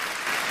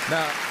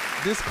 Now,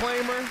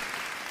 disclaimer,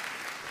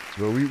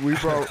 So we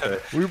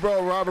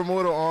brought Robert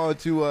Mortal on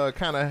to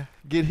kind of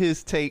get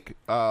his take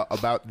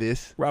about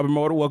this. Robert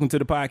Mortal, welcome to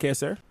the podcast,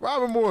 sir.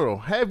 Robert Mortal,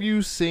 have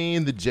you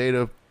seen the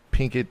Jada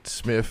Pinkett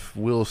Smith,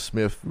 Will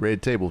Smith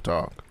Red Table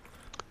Talk?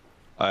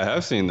 I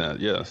have seen that,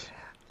 yes.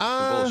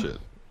 Bullshit.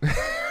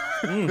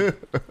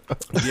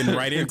 Getting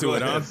right into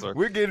it, huh?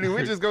 We're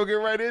just gonna get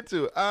right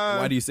into it.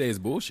 Why do you say it's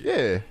bullshit?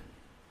 Yeah.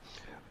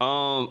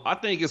 I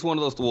think it's one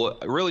of those. Well,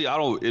 really, I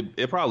don't.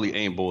 It probably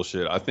ain't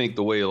bullshit. I think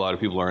the way a lot of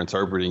people are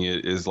interpreting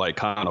it is like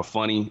kind of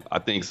funny. I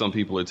think some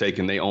people are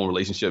taking their own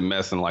relationship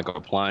mess and like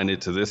applying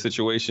it to this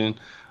situation.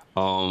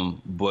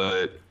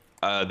 But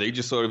they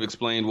just sort of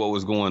explained what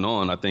was going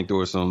on. I think there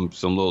were some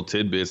little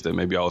tidbits that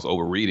maybe I was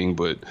overreading,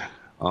 but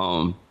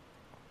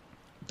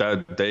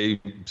that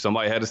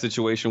somebody had a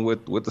situation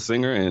with the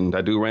singer, and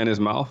that dude ran his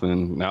mouth,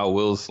 and now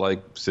Will's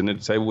like sitting at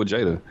the table with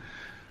Jada.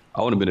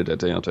 I wouldn't have been at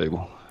that damn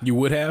table. You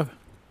would have?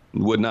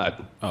 Would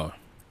not. Oh,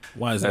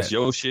 why is That's that?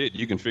 your shit.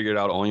 You can figure it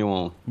out on your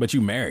own. But you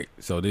married,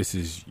 so this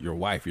is your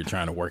wife. You're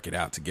trying to work it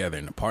out together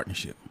in a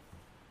partnership.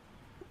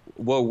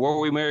 Well, were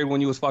we married when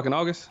you was fucking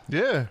August?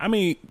 Yeah. I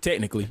mean,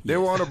 technically. They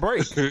were on a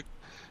break.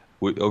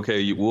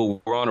 Okay,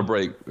 we're on a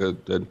break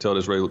until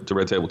this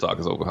Red Table Talk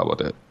is over. How about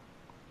that?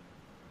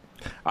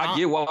 I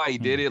get why he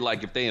did it,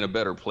 like if they in a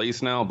better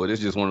place now, but it's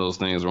just one of those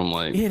things where I'm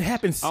like... It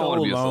happened so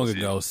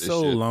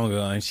long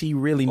ago, and she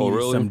really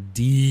needed some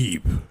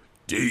deep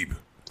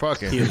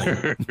fucking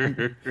healing.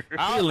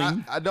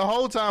 I, the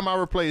whole time I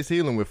replaced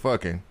healing with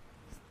fucking.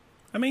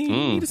 I mean, you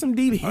needed some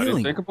deep healing. I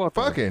didn't think about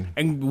fucking.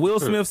 And Will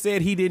Smith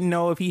said he didn't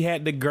know if he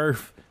had the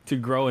girth to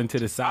grow into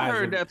the size. I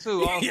heard that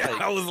too.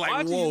 I was like,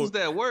 why'd you whoa, use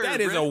that word?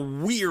 That is a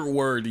weird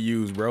word to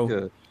use, bro.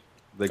 Yeah.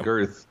 The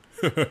girth.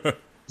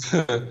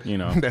 You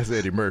know, that's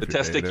Eddie Murphy. The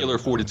testicular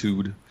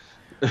fortitude.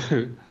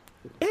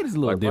 Eddie's a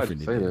little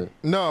different.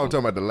 No, I'm talking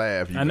about the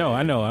laugh. I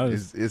know.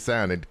 It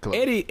sounded close.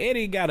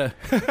 Eddie got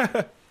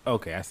a.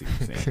 Okay, I see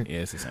what you're saying. Yeah,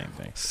 it's the same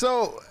thing.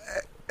 So,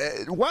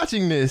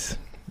 watching this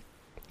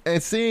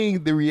and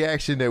seeing the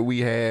reaction that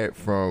we had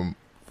from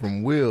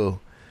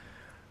Will,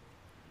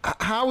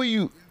 how are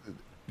you?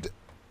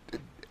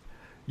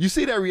 You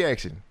see that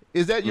reaction?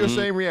 Is that your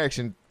same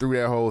reaction through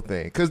that whole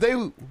thing? Because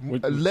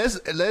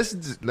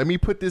let me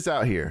put this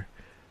out here.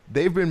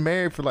 They've been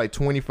married for like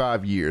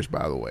 25 years,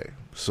 by the way.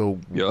 So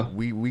yeah,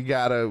 we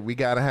gotta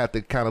have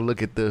to kind of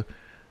look at the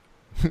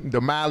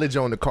mileage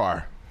on the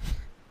car.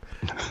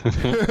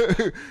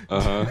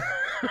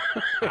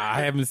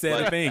 I haven't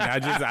said a thing.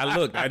 I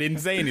looked. I didn't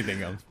say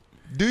anything else.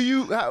 Do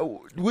you?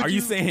 Are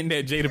you saying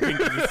that Jada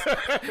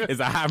Pinkett is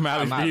a high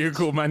mileage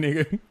vehicle, my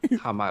nigga?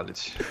 High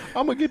mileage.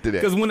 I'm gonna get to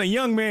that. Because when a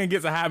young man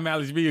gets a high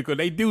mileage vehicle,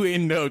 they do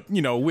end up,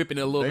 whipping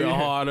it a little bit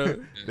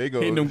harder. They go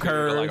hitting them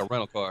curves like a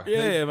rental car.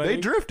 Yeah, man. They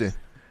drifting.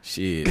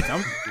 Shit.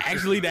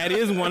 Actually, that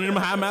is one of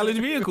them high mileage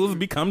vehicles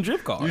become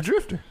drift cars. You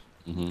drifting.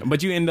 Mm-hmm.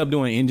 But you end up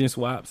doing engine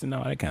swaps and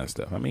all that kind of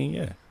stuff. I mean,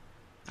 yeah.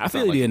 I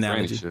feel the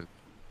analogy.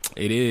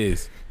 It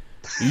is.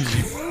 You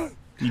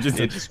just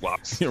engine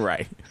swaps. You're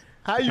right.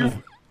 How you?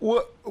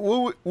 What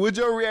would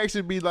your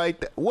reaction be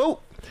like that?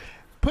 Well,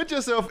 put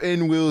yourself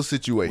in Will's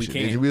situation,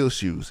 in Will's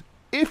shoes,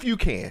 if you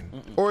can,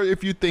 or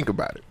if you think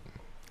about it.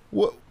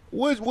 What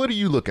are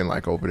you looking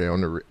like over there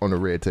on the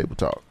Red Table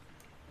Talk?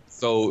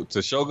 So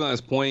to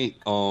Shogun's point,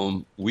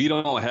 we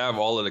don't have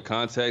all of the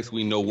context.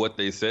 We know what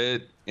they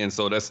said, and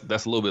so that's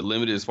a little bit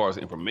limited as far as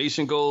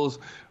information goes.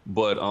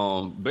 But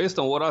based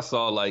on what I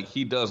saw, like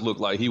he does look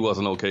like he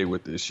wasn't okay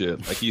with this shit.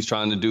 Like he's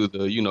trying to do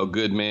the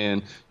good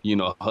man,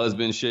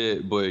 husband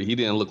shit, but he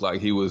didn't look like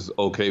he was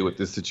okay with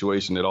this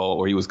situation at all,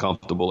 or he was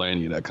comfortable or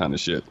any of that kind of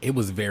shit. It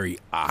was very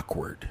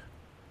awkward.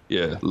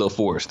 Yeah, a little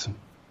forced.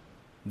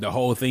 The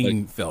whole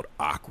thing felt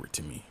awkward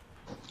to me.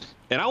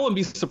 And I wouldn't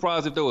be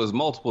surprised if there was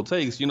multiple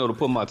takes, to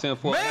put my 10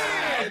 foot.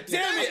 Man,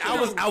 damn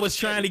it! I was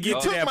trying to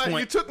get to that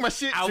point. You took my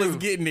shit. I was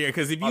getting there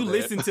because if you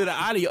listen to the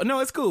audio, no,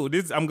 it's cool.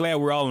 I'm glad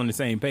we're all on the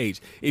same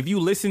page. If you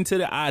listen to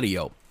the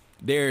audio,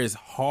 there's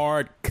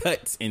hard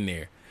cuts in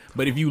there.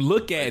 But if you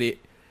look at it,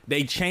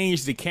 they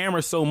changed the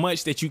camera so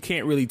much that you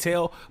can't really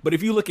tell. But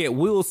if you look at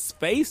Will's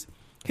face,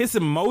 his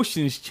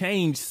emotions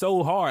change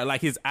so hard.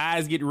 Like his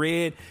eyes get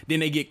red,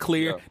 then they get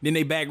clear, then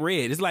they back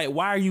red. It's like,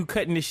 why are you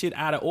cutting this shit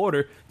out of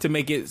order to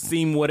make it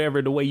seem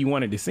whatever the way you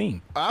want it to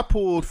seem? I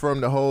pulled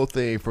from the whole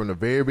thing from the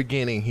very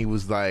beginning. He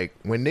was like,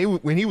 when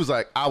he was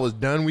like, I was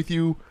done with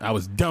you. I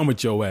was done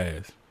with your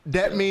ass.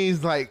 That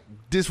means like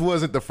this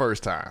wasn't the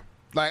first time.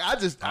 Like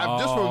just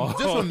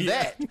from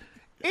that.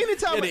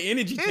 Anytime the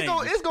energy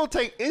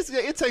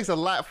it takes a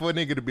lot for a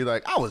nigga to be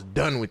like, I was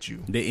done with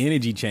you. The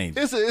energy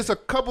changes. It's a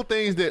couple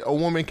things that a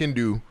woman can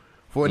do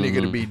for a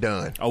nigga to be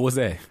done. Oh, what's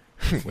that?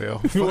 Well,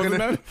 fucking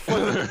another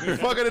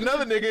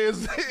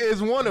nigga is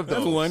one of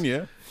those. That's one,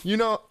 yeah.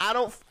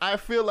 I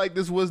feel like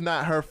this was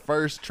not her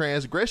first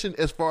transgression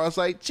as far as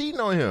like cheating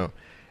on him.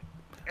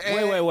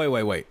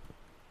 Wait.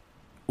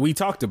 We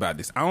talked about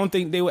this. I don't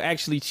think they were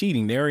actually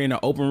cheating. They were in an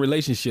open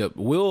relationship.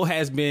 Will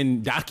has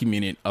been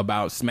documented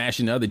about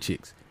smashing other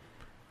chicks.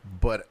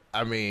 But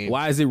I mean,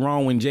 Why is it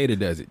wrong when Jada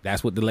does it?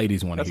 That's what the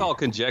ladies want to That's hear. all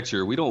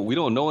conjecture. We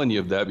don't know any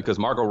of that because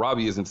Margot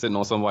Robbie isn't sitting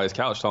on somebody's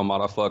couch talking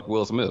about I fucked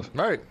Will Smith.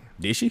 Right?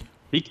 Did she?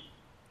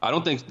 I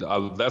don't think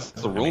that's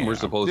the rumor.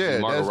 Supposed yeah, to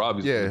be Margot that's-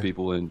 Robbie's yeah. the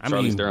people and I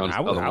Charlize mean, Theron's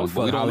I the other would ones,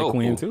 but we fuck don't Harley know.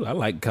 Quinn too. I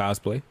like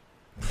cosplay.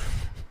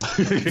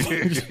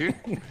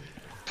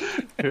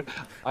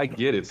 I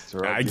get it,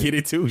 sir. I get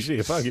it too.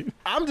 Shit, fuck it.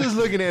 I'm just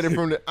looking at it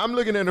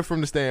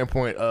from the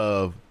standpoint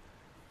of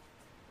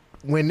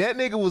when that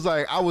nigga was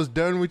like, I was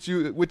done with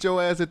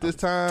your ass at this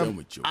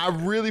time. I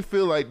really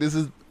feel like this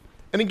is,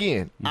 and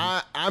again,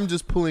 I'm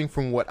just pulling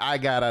from what I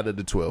got out of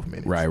the 12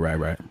 minutes.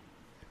 Right.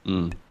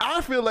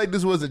 I feel like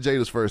this wasn't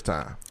Jada's first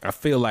time. I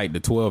feel like the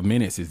 12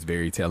 minutes is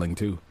very telling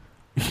too.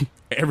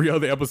 Every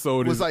other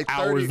episode It was is like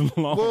 30, hours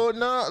long. Well,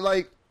 no,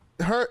 like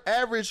her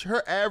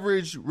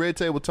average Red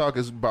Table Talk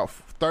is about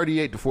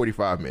 38 to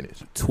 45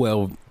 minutes.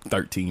 12,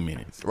 13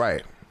 minutes.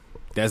 Right.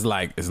 That's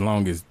like as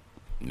long as.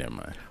 Never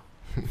mind.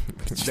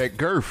 That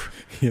girth.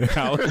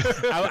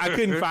 I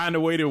couldn't find a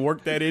way to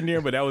work that in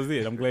there, but that was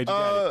it. I'm glad you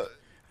got it.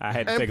 I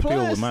had to take a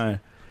pill with mine.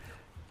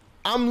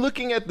 I'm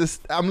looking at this.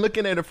 I'm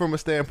looking at it from a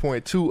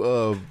standpoint too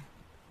of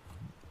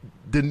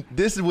if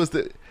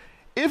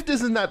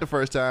this is not the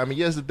first time, and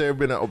yes, if there have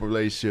been an open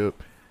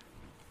relationship,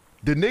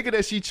 the nigga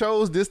that she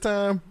chose this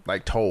time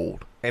like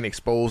told and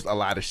exposed a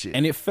lot of shit.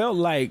 And it felt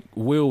like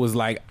Will was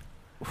like,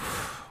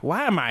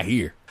 "Why am I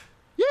here?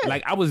 Yeah,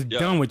 like I was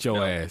done with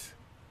your ass,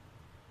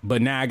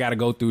 but now I got to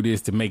go through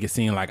this to make it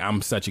seem like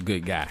I'm such a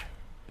good guy."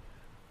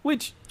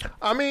 Which,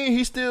 I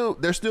mean,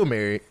 they're still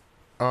married.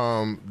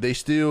 They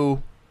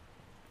still.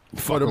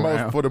 For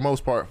the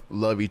most part,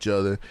 love each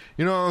other.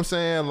 You know what I'm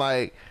saying?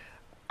 Like,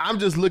 I'm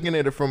just looking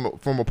at it from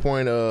a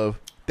point of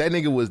that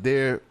nigga was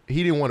there.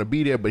 He didn't want to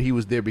be there, but he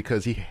was there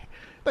because he.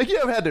 Like, you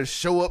ever had to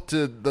show up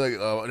to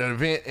an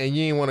event and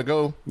you didn't want to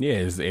go? Yeah,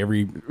 it's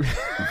every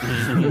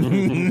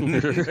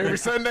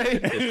Sunday.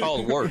 It's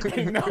called work.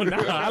 No,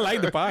 I like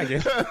the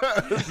podcast.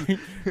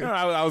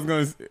 I was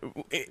going to.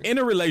 In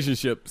a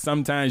relationship,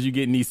 sometimes you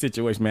get in these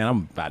situations. Man,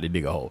 I'm about to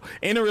dig a hole.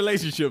 In a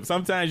relationship,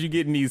 sometimes you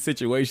get in these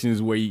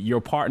situations where your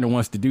partner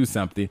wants to do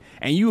something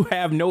and you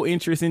have no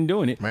interest in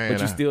doing it,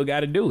 but you still got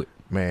to do it.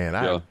 Man,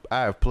 I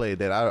have played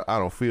that. I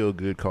don't feel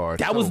good card.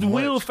 That was the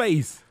Will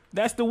face.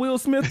 That's the Will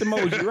Smith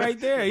emoji right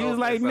there. He was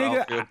like,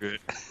 nigga,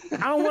 I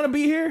don't want to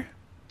be here.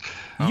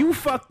 You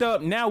fucked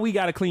up. Now we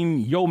got to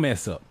clean your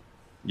mess up.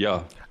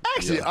 Yeah.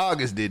 Actually,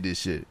 August did this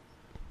shit.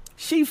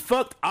 She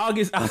fucked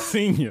August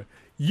Alsina.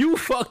 You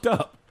fucked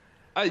up.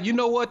 You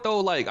know what though?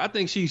 Like, I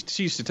think she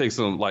should take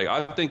some. Like,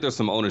 I think there's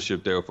some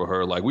ownership there for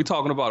her. Like, we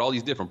talking about all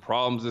these different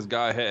problems this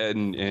guy had,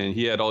 and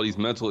he had all these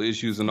mental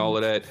issues and all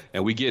of that,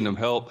 and we getting him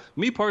help.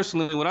 Me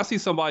personally, when I see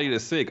somebody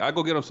that's sick, I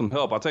go get him some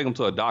help. I take him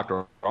to a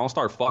doctor. I don't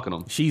start fucking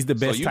them. She's the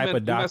best type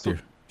of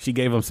doctor. She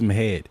gave him some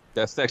head.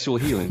 That's sexual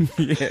healing.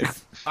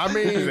 Yes. I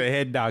mean, she's a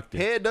head doctor.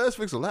 Head does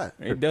fix a lot.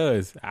 It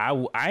does. I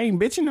ain't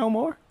bitching no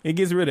more. It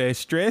gets rid of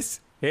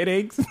stress,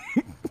 headaches,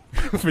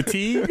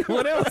 fatigue.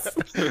 What else?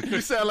 You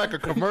sound like a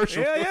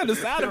commercial. Yeah. The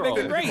side effects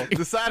are great.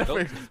 The side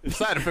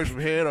effects from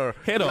head are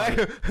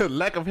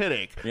lack of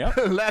headache.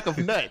 Yep. Lack of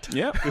nut.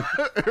 Yep.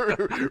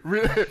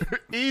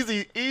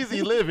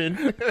 easy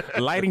living.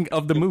 Lighting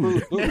of the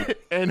mood.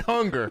 And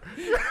hunger.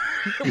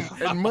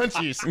 And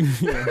munchies.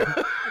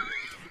 Yeah.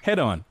 Head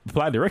on.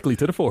 Apply directly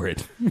to the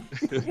forehead.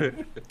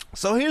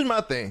 So here's my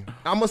thing.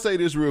 I'm gonna say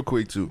this real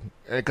quick too,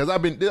 because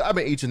I've been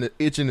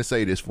itching to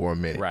say this for a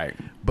minute. Right.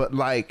 But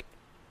like,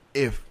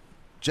 if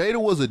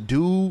Jada was a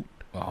dude,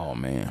 oh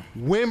man,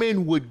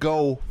 women would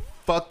go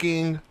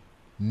fucking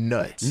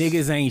nuts.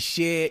 Niggas ain't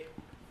shit.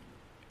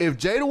 If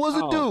Jada was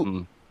a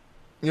dude,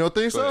 you don't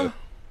think so?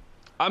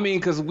 I mean,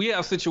 because we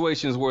have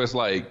situations where it's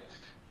like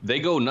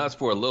they go nuts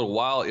for a little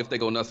while, if they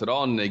go nuts at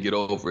all, and they get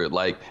over it.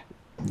 Like,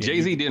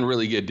 Jay-Z didn't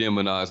really get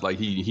demonized like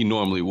he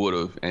normally would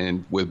have,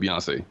 and with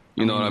Beyonce.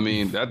 You know what I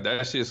mean?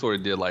 That shit sort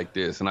of did like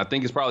this. And I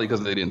think it's probably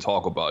because they didn't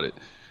talk about it.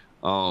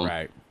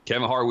 Right.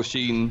 Kevin Hart was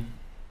cheating.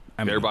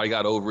 Everybody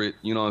got over it.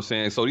 You know what I'm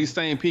saying? So these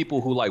same people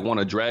who like want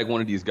to drag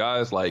one of these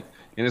guys, like,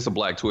 and it's a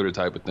Black Twitter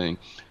type of thing.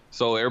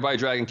 So everybody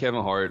dragging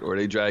Kevin Hart, or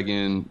they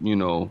dragging,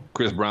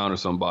 Chris Brown or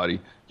somebody.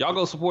 Y'all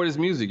go support his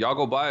music. Y'all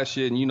go buy his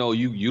shit, and you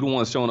the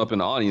ones showing up in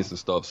the audience and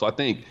stuff. So I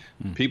think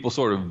people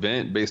sort of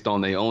vent based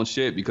on their own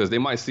shit, because they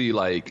might see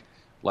like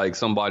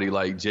somebody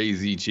like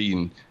Jay-Z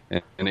cheating,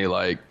 and they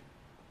like,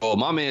 oh,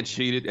 my man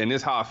cheated, and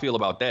this is how I feel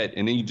about that.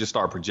 And then you just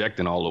start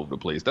projecting all over the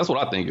place. That's what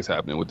I think is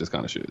happening with this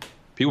kind of shit.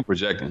 People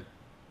projecting.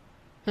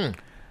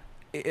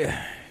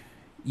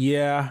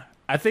 Yeah.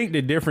 I think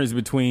the difference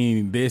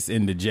between this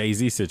and the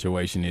Jay-Z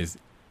situation is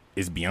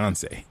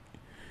Beyonce.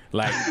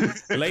 Like,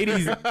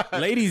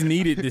 ladies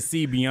needed to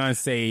see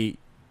Beyonce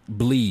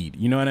bleed.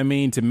 You know what I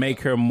mean? To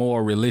make her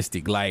more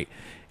realistic. Like,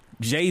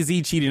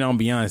 Jay-Z cheated on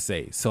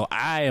Beyonce, so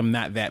I am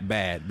not that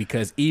bad,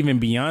 because even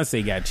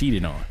Beyonce got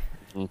cheated on.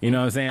 You know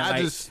what I'm saying?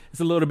 Like, it's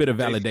a little bit of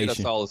validation.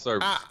 That's all the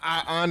service.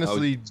 I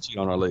honestly cheat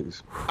on our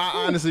ladies.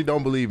 I honestly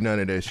don't believe none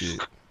of that shit.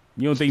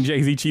 You don't think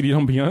Jay-Z cheated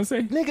on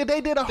Beyonce? Nigga,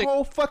 they did a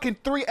whole fucking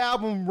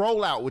 3-album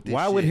rollout with this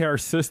Why shit. would her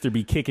sister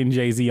be kicking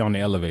Jay-Z on the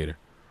elevator?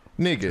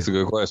 Nigga. That's a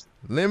good question.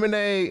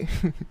 Lemonade,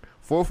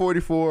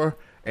 444,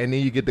 and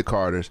then you get the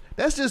Carters.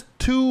 That's just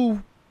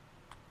two.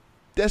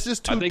 That's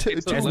just two.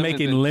 That's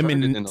making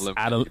lemons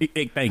out of.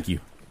 Thank you.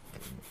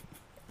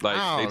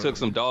 Like they took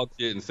some dog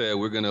shit and said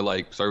we're gonna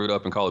like serve it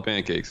up and call it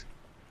pancakes.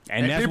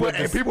 And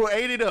that's people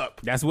ate it up.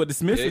 That's what the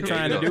Smiths are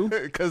trying to do.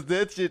 Because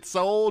that shit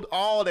sold.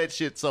 All that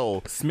shit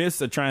sold.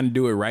 Smiths are trying to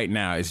do it right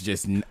now. It's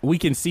just we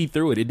can see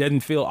through it. It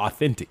doesn't feel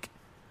authentic.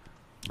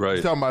 Right.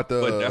 You talking about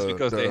but that's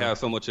because they have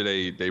so much of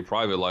their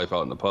private life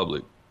out in the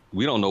public.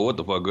 We don't know what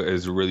the fuck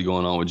is really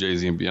going on with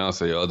Jay-Z and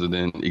Beyonce other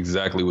than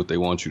exactly what they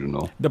want you to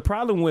know. The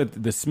problem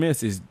with the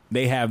Smiths is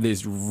they have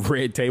this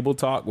red table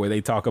talk where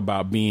they talk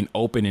about being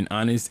open and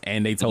honest,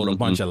 and they told a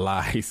bunch of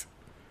lies.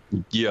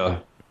 Yeah.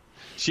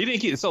 She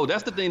didn't get, so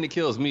that's the thing that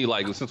kills me.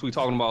 Like, since we're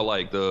talking about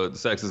like the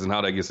sexes and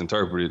how that gets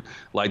interpreted,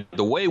 like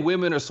the way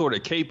women are sort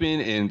of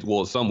caping and,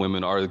 well, some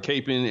women are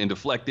caping and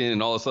deflecting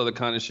and all this other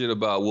kind of shit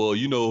about, well,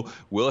 you know,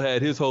 Will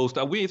had his whole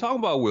stuff. We ain't talking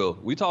about Will.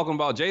 We talking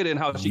about Jada and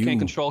how she can't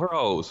control her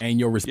hoes. And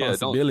your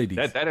responsibilities.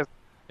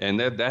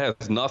 That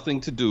has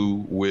nothing to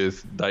do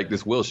with like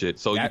this Will shit.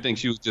 So you think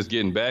she was just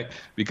getting back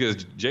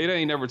because Jada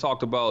ain't never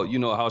talked about, you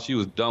know, how she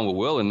was done with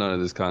Will and none of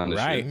this kind of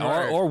shit.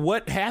 Right. Or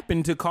what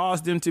happened to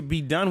cause them to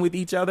be done with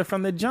each other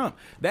from the jump.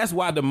 That's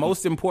why the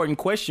most important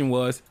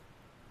was,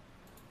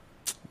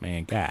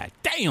 man, god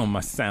damn, my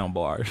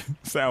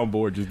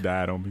soundboard just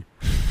died on me.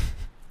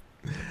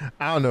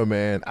 I don't know,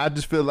 man. I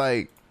just feel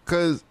like,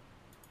 cause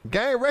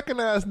Gang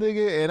recognized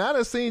nigga, and I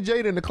done seen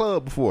Jada in the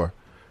club before.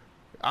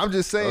 I'm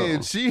just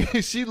saying,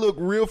 she looked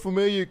real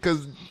familiar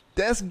because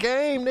that's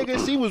Game,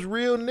 nigga. She was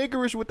real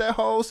niggerish with that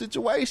whole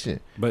situation.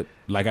 But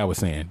like I was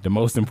saying, the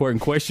most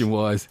important question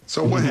was,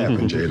 so what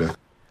happened, Jada?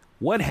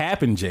 What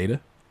happened,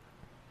 Jada?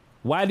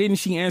 Why didn't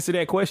she answer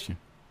that question?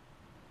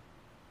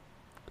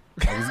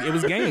 It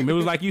was Game. It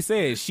was like you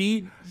said.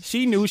 She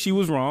knew she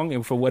was wrong,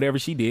 and for whatever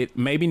she did,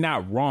 maybe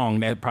not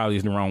wrong. That probably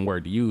is the wrong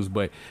word to use,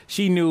 but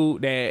she knew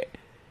that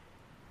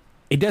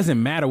it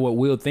doesn't matter what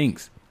Will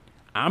thinks.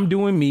 I'm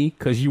doing me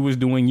because you was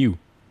doing you.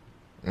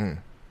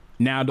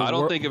 Now I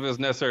don't think if it's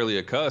necessarily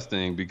a cuss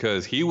thing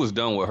because he was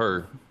done with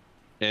her,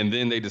 and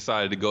then they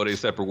decided to go their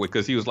separate way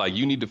because he was like,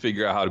 "You need to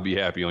figure out how to be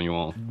happy on your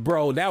own."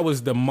 Bro, that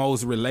was the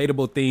most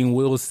relatable thing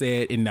Will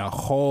said in the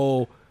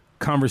whole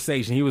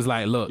conversation. He was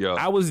like, "Look,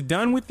 I was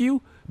done with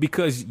you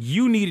because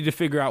you needed to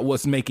figure out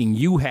what's making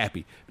you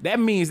happy."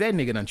 That means that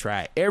nigga done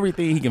tried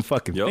everything he can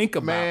fucking think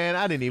about. Man,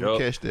 I didn't even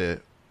catch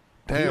that.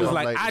 Damn, he was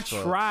like, I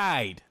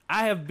tried.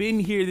 I have been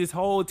here this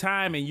whole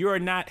time and you're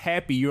not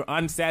happy. You're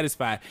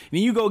unsatisfied. And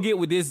then you go get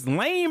with this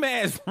lame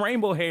ass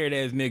rainbow haired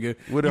ass nigga.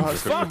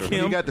 Fuck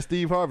him. He got the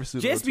Steve Harvey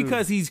suit. Just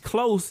because he's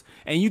close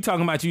and you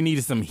talking about you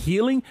needed some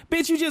healing.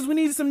 Bitch, we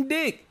needed some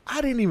dick. I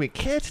didn't even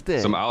catch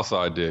that. Some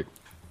outside dick.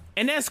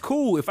 And that's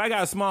cool. If I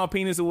got a small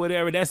penis or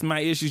whatever, that's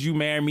my issues. You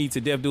marry me to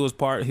death do us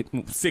part,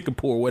 sick or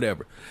poor,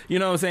 whatever. You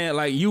know what I'm saying?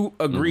 Like, you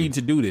agreed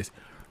to do this.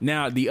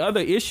 Now, the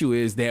other issue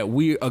is that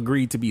we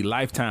agreed to be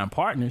lifetime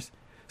partners.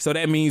 So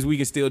that means we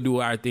can still do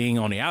our thing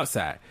on the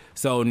outside.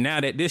 So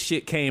now that this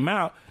shit came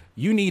out,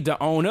 you need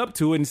to own up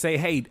to it and say,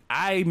 hey,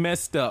 I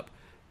messed up.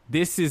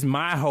 This is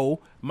my hoe.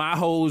 My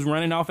hoe's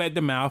running off at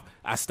the mouth.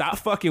 I stopped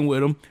fucking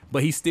with him,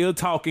 but he's still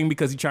talking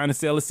because he's trying to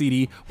sell a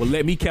CD. Well,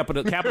 let me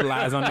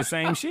capitalize on the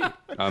same shit.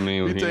 I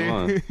mean, he's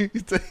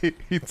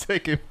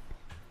taking...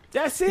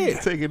 That's it.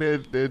 He's taking a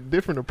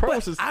different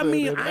approach. But, I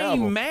mean, I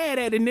ain't mad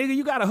at it, nigga.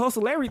 You gotta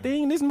hustle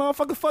everything. This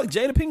motherfucker fuck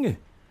Jada Pinkett.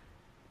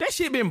 That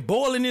shit been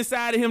boiling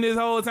inside of him this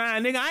whole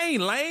time, nigga. I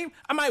ain't lame.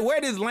 I might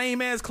wear this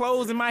lame ass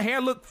clothes and my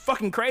hair look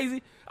fucking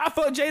crazy. I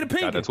fuck Jada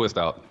Pinkett. Got that twist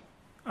out.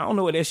 I don't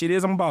know what that shit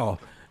is. I'm bald.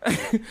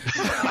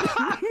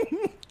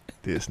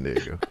 This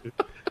nigga.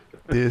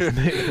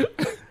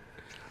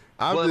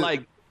 But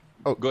like,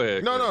 go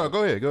ahead. No,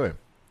 go ahead.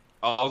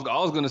 I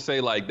was gonna say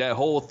like that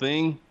whole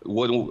thing.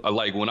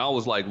 Like when I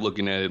was like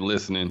looking at it,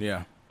 listening.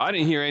 Yeah. I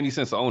didn't hear any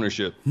sense of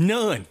ownership.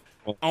 None.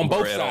 On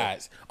both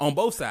sides. On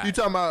both sides. You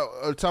talking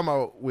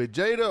about with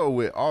Jada or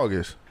with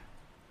August?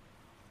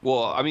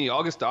 Well, I mean,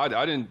 August, I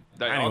didn't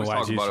August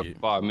talk about it for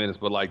 5 minutes,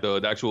 but like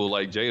the actual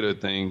like Jada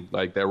thing,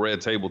 like that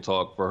red table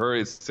talk, for her,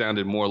 it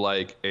sounded more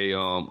like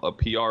a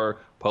PR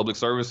public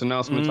service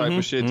announcement type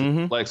of shit,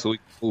 like so we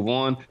can move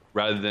on,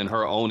 rather than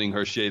her owning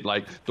her shit.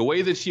 Like the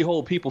way that she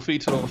hold people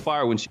feet to the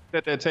fire when she's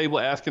at that table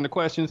asking the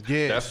questions,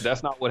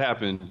 that's not what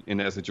happened in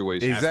that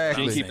situation.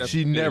 Exactly.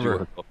 She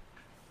never.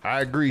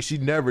 I agree. She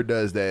never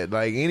does that.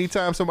 Like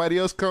anytime somebody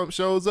else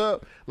shows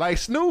up, like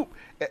Snoop.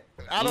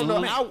 I don't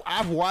know.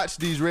 I've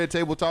watched these red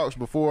table talks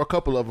before, a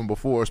couple of them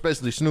before,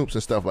 especially Snoop's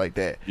and stuff like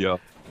that. Yeah.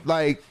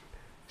 Like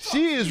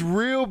she is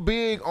real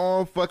big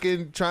on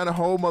fucking trying to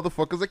hold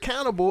motherfuckers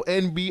accountable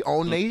and be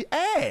on their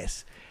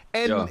ass.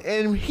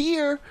 And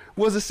here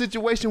was a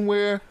situation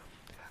where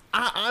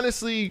I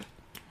honestly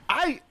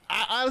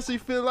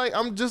feel like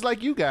I'm just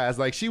like you guys.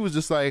 Like she was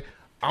just like,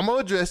 I'm gonna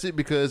address it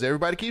because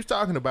everybody keeps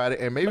talking about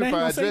it, and maybe if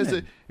I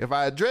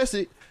address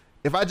it,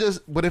 if I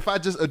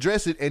just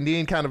address it and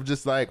then kind of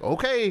just like,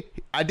 okay,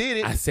 I did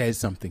it. I said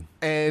something.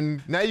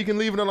 And now you can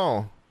leave it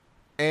alone.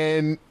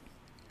 And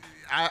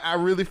I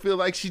really feel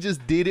like she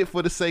just did it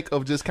for the sake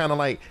of just kind of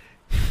like,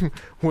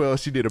 well,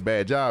 she did a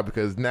bad job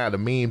because now the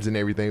memes and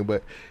everything,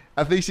 but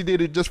I think she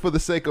did it just for the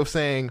sake of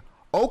saying,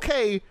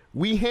 okay,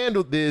 we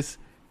handled this.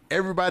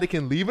 Everybody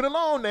can leave it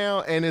alone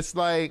now. And it's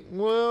like,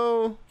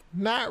 well,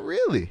 not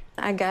really.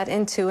 I got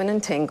into an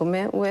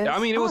entanglement with I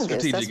mean, it was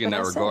August. strategic That's in what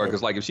that I regard, said.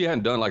 because like if she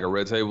hadn't done like a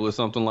red table or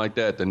something like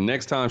that, the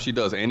next time she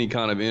does any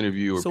kind of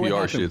interview or So what PR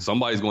happened? shit,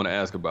 somebody's going to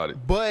ask about it.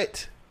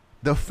 But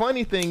the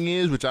funny thing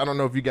is, which I don't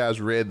know if you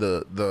guys read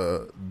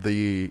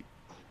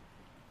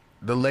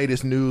the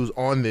latest news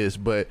on this,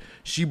 but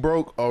she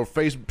broke a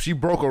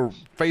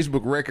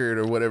Facebook record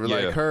or whatever. Yeah.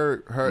 Like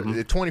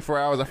her 24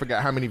 hours. I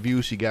forgot how many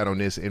views she got on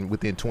this, and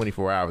within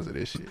 24 hours of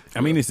this shit.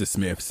 I mean, it's the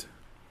Smiths.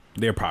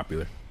 They're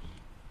popular.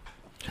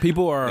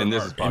 People are, And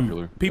this is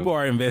popular. People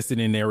are invested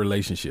in their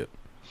relationship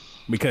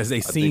because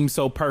they seem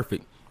so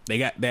perfect. They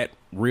got that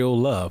real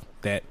love,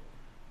 that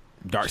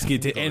dark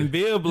skin and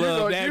Viv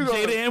love, that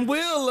Jada and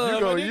Will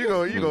love. You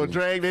gonna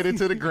drag that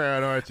into the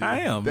ground, aren't you? I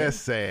am. That's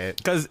sad.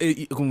 Because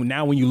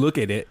now when you look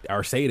at it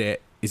or say that,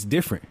 it's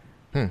different.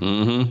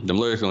 Mm-hmm. Them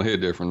lyrics gonna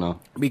hit different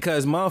now.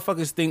 Because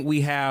motherfuckers think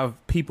we have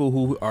people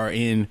who are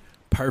in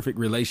perfect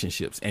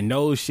relationships, and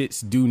those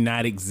shits do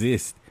not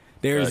exist.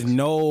 There's Facts.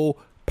 no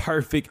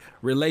perfect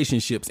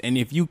relationships. And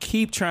if you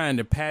keep trying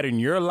to pattern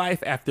your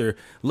life after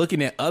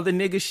looking at other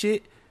nigga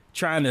shit,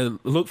 trying to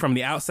look from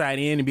the outside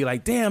in and be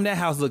like, damn, that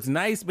house looks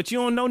nice, but you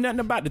don't know nothing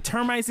about the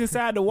termites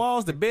inside the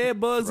walls, the bed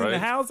bugs in the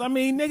Right. house. I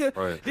mean,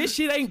 nigga, this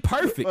shit ain't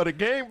perfect. Or the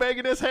gang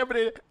banging that's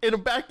happening in the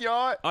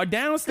backyard. Or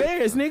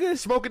downstairs, nigga.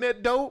 Smoking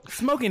that dope.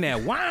 Smoking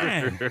that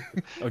wine.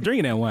 Or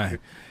drinking that wine.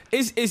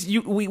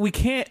 We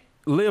can't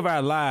live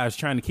our lives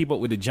trying to keep up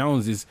with the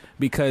Joneses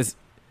because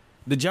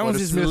the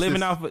Joneses is Smiths living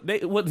is- off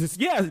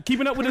of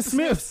keeping up with the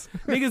Smiths.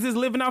 Niggas is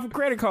living off of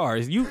credit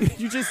cards. You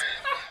just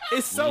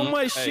it's so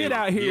much Hey, shit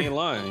out You here. ain't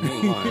lying. You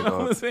ain't lying, You know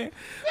what I'm dog. saying?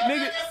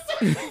 Nigga,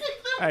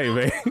 hey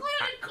man,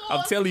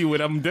 I'm telling you, when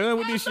I'm done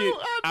with this shit,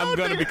 I'm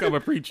gonna become a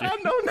preacher. I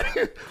know,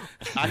 nigga.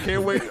 I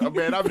can't wait. Oh,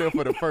 man, I'm there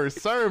for the first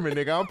sermon,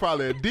 nigga. I'm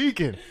probably a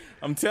deacon.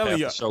 I'm telling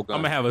you, After I'm Shogun.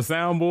 gonna have a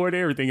soundboard,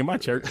 everything in my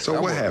church.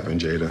 So what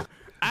happened, Jada?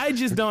 I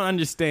just don't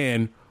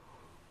understand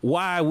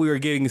why we are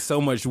getting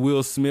so much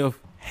Will Smith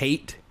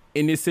hate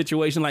in this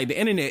situation. Like the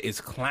internet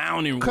is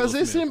clowning Will Because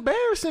it's Smith.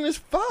 embarrassing as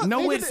fuck.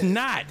 No, nigga. it's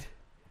not.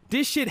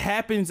 This shit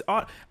happens.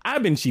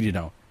 I've been cheated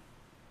on.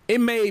 It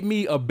made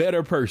me a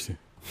better person.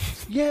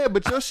 Yeah,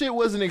 but your shit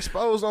wasn't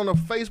exposed on a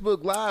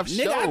Facebook Live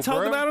show, Nigga, I talked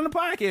bruh. about it on the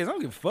podcast. I don't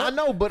give a fuck. I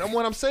know, but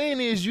what I'm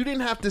saying is you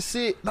didn't have to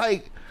sit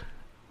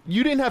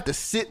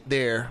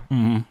there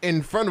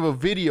in front of a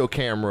video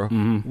camera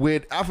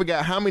with I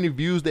forgot how many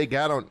views they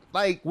got on.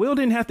 Like Will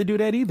didn't have to do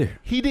that either.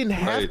 he didn't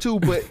have Right. to,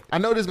 but I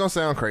know this is gonna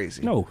sound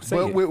crazy. No, say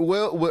but it. with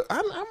Will,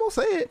 I'm gonna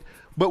say it.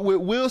 But with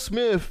Will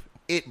Smith,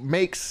 it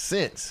makes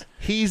sense.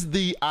 He's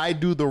the I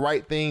do the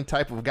right thing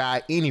type of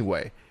guy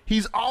anyway.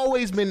 He's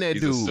always been that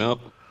He's a dude.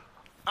 simp.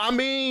 I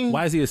mean,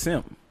 Why is he a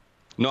simp?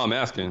 No, I'm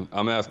asking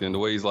the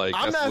way he's like.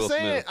 I'm that's not Will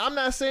saying Smith. I'm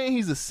not saying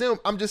he's a simp.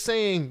 I'm just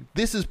saying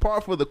this is par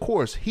for the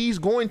course. He's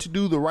going to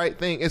do the right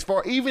thing. As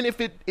far even if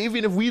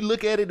we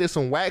look at it as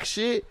some whack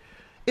shit,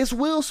 it's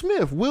Will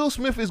Smith. Will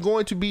Smith is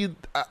going to be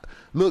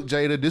look,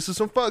 Jada, this is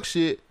some fuck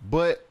shit,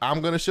 but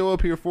I'm going to show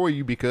up here for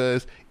you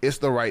because it's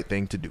the right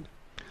thing to do.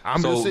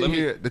 I'm So just sitting let me-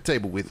 here at the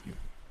table with you.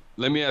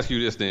 Let me ask you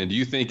this then: do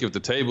you think if the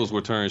tables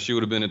were turned, she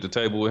would have been at the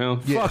table with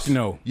him? Yes. Fuck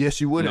no. Yes,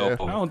 you would No,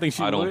 have. I don't think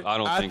she I don't. would. I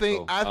don't think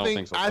so. I don't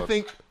think so. I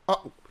think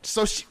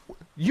so.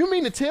 You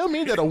mean to tell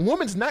me that a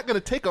woman's not going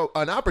to take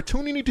an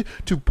opportunity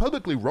to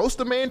publicly roast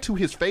a man to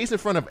his face in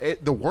front of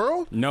the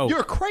world? No.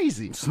 You're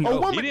crazy. No. A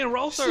woman, He didn't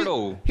roast her,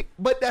 though.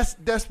 But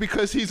that's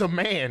because he's a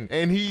man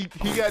and he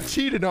got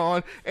cheated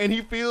on and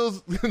he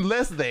feels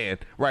less than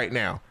right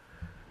now.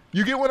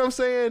 You get what I'm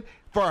saying?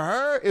 For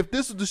her, if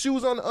this was the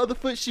shoes on the other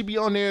foot, she'd be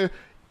on there.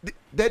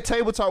 That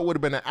table talk would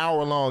have been an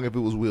hour long if it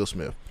was Will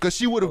Smith, because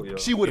she would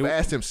have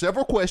asked him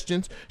several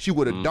questions. She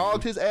would have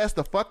dogged his ass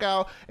the fuck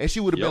out, and she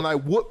would have been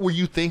like, "What were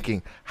you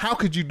thinking? How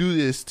could you do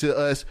this to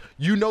us?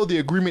 You know the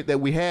agreement that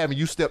we have, and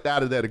you stepped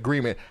out of that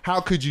agreement.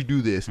 How could you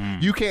do this?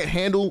 You can't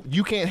handle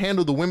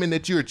the women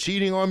that you're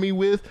cheating on me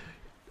with."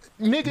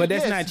 Nigga, But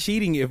that's yes. not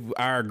cheating if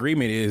our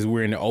agreement is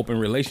we're in an open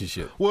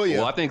relationship. Well, yeah.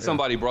 Well, I think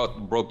somebody broke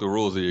the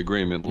rules of the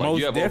agreement. Like Most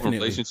you have definitely.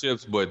 open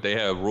relationships, but they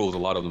have rules. A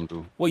lot of them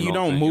do. Well, you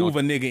know what don't I'm saying? move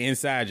a nigga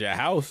inside your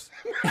house.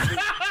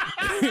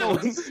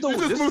 This is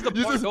the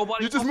part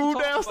nobody You just wants moved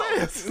to talk about.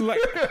 downstairs.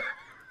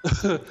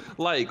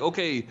 Like,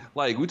 Okay,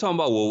 like we talking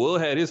about. Well, Will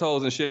had his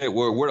hoes and shit.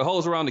 Were the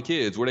hoes around the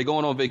kids? Were they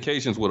going on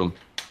vacations with him?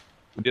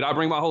 Did I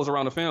bring my hoes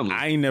around the family?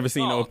 I ain't never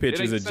seen no No, it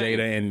pictures ain't of the same.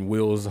 Jada and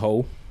Will's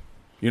hoe.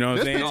 You know what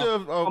I'm This saying? picture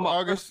of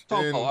August.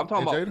 I'm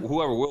talking about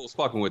whoever Will was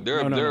fucking with. There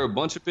are a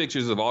bunch of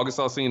pictures of August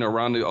Alsina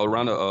around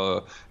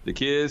the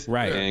kids,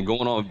 Right. and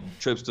going on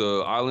trips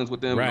to islands with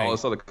them Right. and all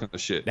this other kind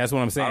of shit. That's what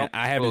I'm saying.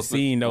 I haven't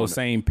seen those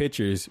same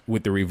pictures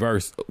with the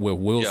reverse where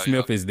Will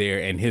Smith is there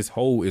and his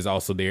hoe is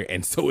also there,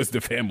 and so is the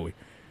family.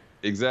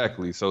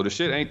 Exactly. So the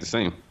shit ain't the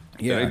same.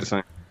 Yeah. It ain't the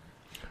same.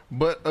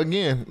 But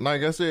again,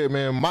 like I said,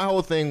 man, my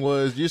whole thing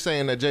was you're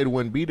saying that Jada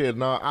wouldn't be there.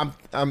 No,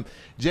 I'm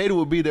Jada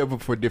would be there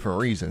for different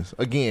reasons.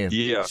 Again,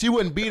 Yeah. she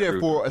wouldn't be there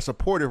for a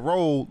supportive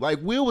role. Like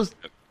Will was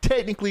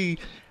technically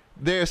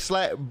there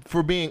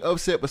for being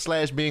upset, but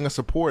 / being a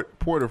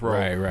supportive role.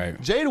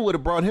 Right. Jada would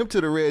have brought him to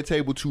the red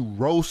table to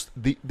roast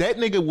that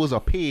nigga was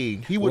a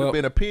pig. He would have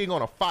been a pig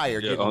on a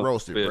fire getting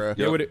roasted, bro.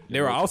 There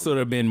would also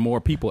have been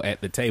more people at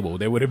the table.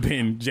 There would have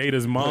been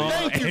Jada's mom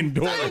and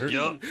daughter.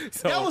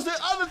 So, That was the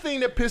other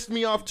thing that pissed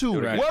me off too.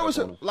 Right. Where was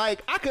her?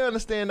 Like I can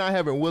understand not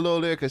having Willow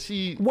there because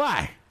she.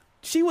 Why?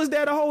 She was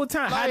there the whole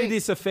time. How did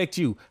this affect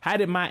you? How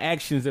did my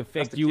actions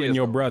affect you and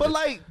your brother? But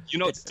like,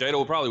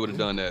 Jada probably would have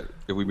done that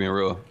if we being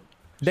real.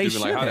 They She'd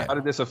been should like, have. how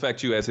did this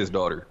affect you as his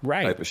daughter?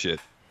 Right. Type of shit.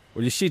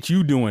 Or the shit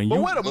you doing? But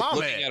you, where the mama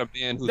Looking at? at a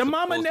man who's The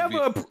mama supposed to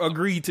never be-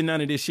 agreed to none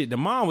of this shit. The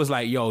mom was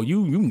like, "Yo,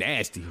 you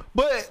nasty."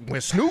 But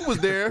when Snoop was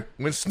there,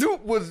 when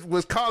Snoop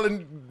was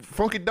calling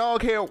funky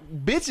dog hair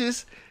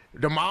bitches,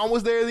 the mom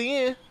was there at the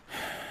end.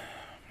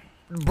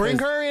 Bring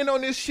her in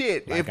on this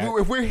shit. Like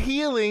If we're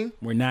healing,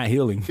 We're not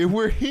healing. if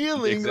we're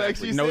healing,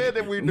 Exactly. like she said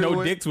that we're doing.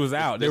 No dicks was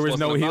out. This There was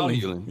no wasn't about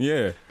healing.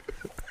 healing.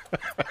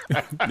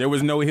 Yeah. There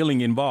was no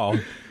healing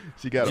involved.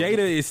 She got Jada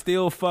is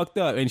still fucked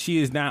up, and she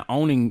is not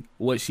owning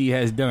what she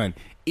has done.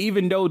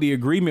 Even though the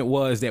agreement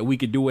was that we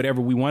could do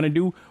whatever we want to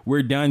do,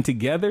 we're done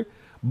together.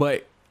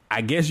 But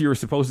I guess you're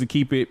supposed to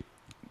keep it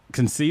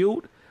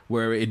concealed,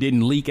 where it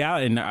didn't leak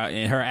out, and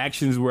her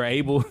actions were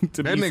able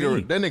to that be nigga.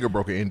 seen. That nigga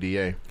broke an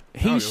NDA.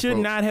 He should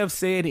not have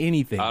said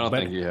anything. I don't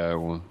think he had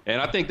one.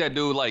 And I think that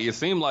dude, like, it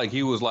seemed like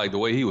he was like the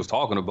way he was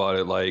talking about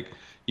it, like,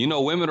 you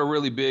know, women are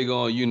really big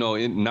on, you know,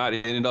 not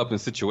ending up in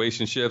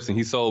situationships. And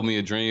he sold me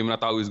a dream, and I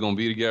thought we was gonna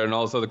be together and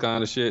all this other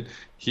kind of shit.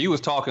 He was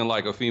talking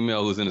like a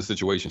female who's in a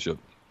situationship.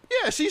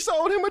 Yeah, she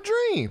sold him a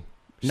dream.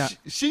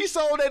 She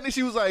sold that, and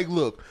she was like,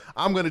 "Look,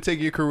 I'm gonna take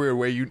your career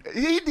where you."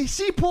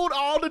 She pulled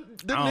all the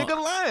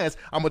nigga lines.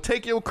 I'm gonna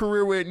take your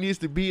career where it needs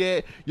to be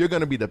at. You're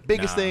gonna be the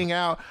biggest thing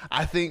out.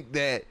 I think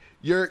that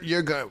you're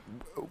gonna.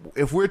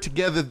 If we're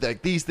together,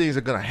 like these things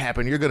are gonna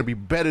happen. You're gonna be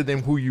better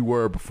than who you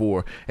were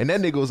before. And that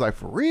nigga was like,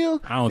 "For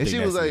real?" I don't and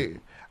think she was that's like,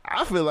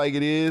 "I feel like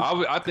it is."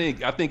 I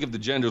think if the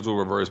genders were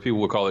reversed, people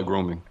would call it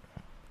grooming.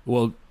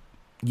 Well,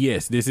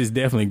 yes, this is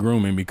definitely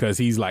grooming because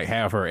he's like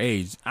half her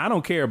age. I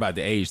don't care about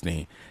the age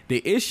thing.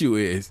 The issue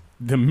is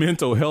the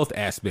mental health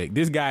aspect.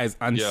 This guy is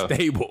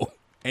unstable,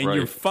 and Right.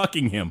 you're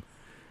fucking him.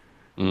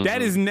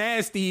 That is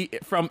nasty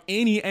from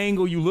any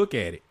angle you look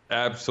at it.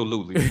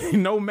 Absolutely.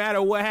 No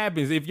matter what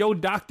happens, if your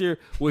doctor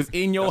was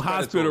in your That's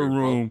hospital predatory, bro.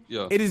 room,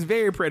 Yeah. it is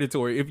very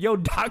predatory. If your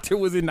doctor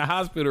was in the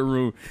hospital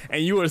room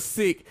and you were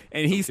sick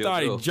and he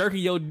started kill. jerking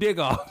your dick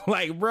off,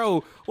 like,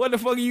 bro, what the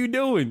fuck are you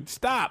doing?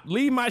 Stop.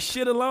 Leave my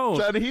shit alone.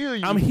 Trying to heal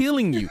you. I'm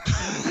healing you.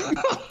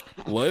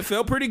 Well, it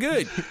felt pretty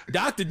good.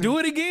 Doctor, do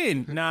it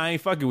again. Nah, I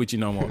ain't fucking with you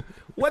no more.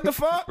 What the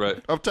fuck? Right.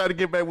 I'm trying to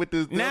get back with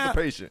this other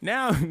patient.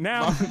 Now, I'm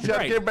trying to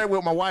right. get back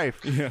with my wife.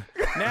 Yeah.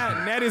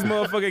 Now this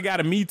motherfucker got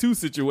a Me Too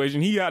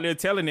situation. He out there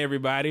telling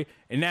everybody,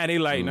 and now they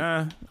like,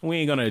 nah, we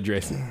ain't gonna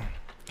address it.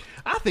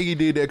 I think he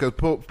did that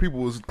because people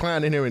was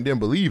clowning him and didn't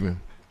believe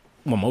him.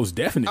 Well, most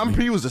definitely.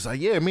 He was just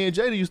like, yeah, me and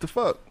Jada used to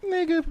fuck.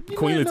 Nigga.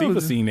 Queen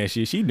Latifah seen that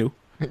shit. She knew.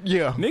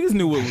 Yeah. Niggas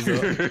knew what was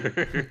up.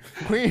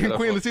 Queen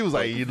Latifah was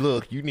like,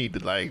 look, you need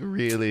to like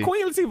really.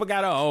 Queen Latifah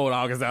got her old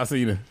August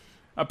Alsina.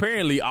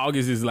 Apparently,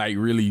 August is like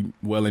really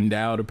well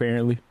endowed,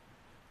 apparently.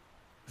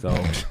 So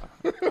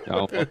I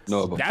don't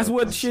know about that's that.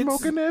 what shit's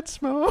Smoking that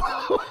smoke.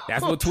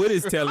 That's what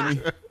Twitter's telling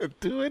me.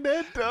 Doing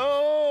that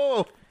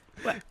though.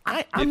 But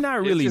I'm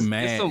not really It's just-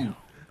 mad.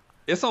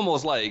 It's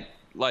almost like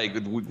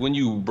when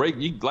you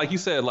break, like you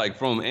said, like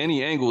from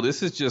any angle,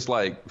 this is just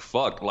like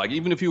fuck. Like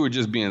even if you were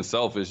just being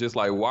selfish, it's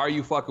like why are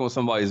you fucking with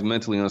somebody who's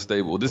mentally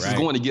unstable? This is Right.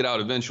 going to get out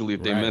eventually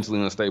if they're Right.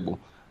 mentally unstable,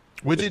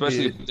 Which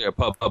especially it did. if they're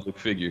a public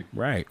figure.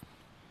 Right.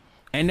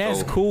 And that's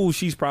So- cool.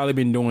 She's probably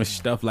been doing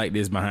stuff like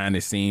this behind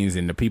the scenes,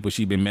 and the people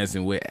she's been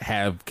messing with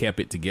have kept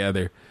it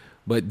together.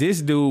 But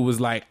this dude was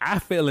like, I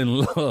fell in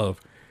love.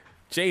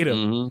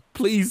 Jada,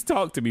 please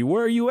talk to me.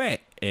 Where are you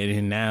at? And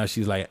then now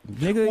she's like,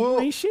 nigga, you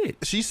ain't shit.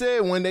 She said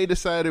when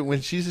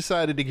she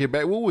decided to get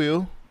back with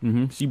Will,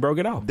 she broke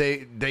it off.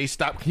 They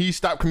stopped. He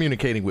stopped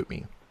communicating with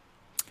me.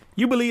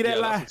 You believe that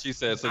Yeah, lie? that's what she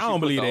said. So I she don't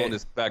put believe the that.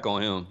 onus back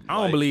on him.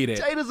 I don't believe that.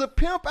 Jada's a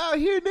pimp out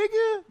here,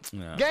 nigga.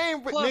 No.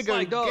 Game, Plus, nigga,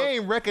 like, dog-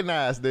 game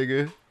recognized,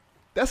 nigga.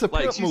 That's a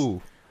Like, pimp she's-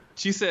 move.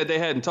 She said they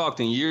hadn't talked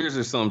in years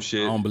or some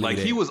shit. don't believe Like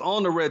that. he was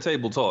on the Red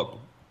Table Talk.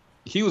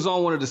 He was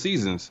on one of the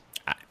seasons.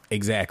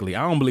 Exactly.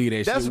 I don't believe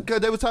that That's shit.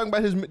 because they were talking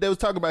about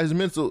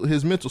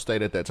his mental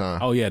state at that time.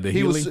 Oh, yeah, the he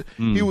healing? was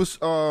he was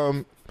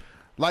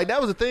like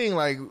that was the thing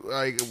like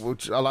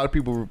which a lot of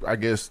people I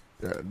guess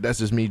that's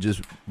just me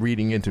just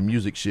reading into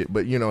music shit.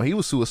 But you know, he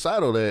was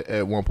suicidal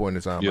at one point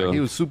in time. Yeah. Like, he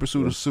was super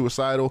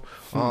suicidal.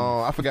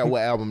 I forgot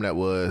what album that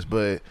was,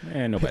 but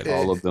Man, nobody.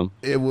 All of them.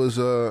 it was.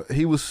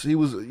 He was.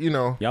 You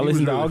know. Y'all he was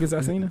listen to really- August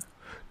Alsina?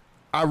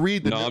 I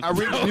read the. No, I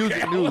read the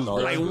music news.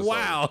 Like,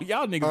 wow,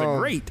 y'all niggas are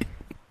great.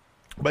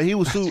 But he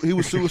was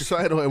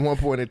suicidal at one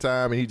point in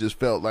time, and he just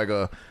felt like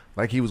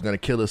he was gonna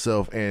kill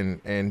himself,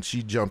 and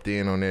she jumped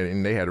in on that,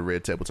 and they had a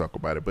red table talk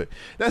about it. But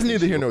that's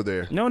neither here nor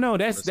there. No,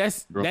 that's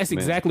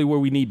exactly where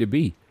we need to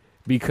be,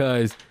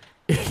 because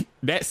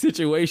that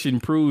situation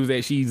proves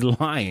that she's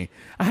lying.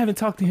 I haven't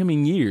talked to him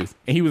in years,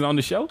 and he was on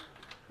the show.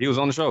 He was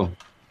on the show.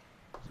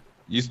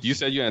 You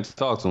said you hadn't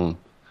talked to him.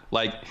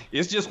 Like,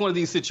 it's just one of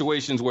these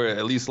situations where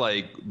at least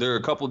like there are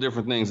a couple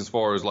different things as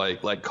far as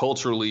like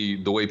culturally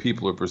the way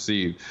people are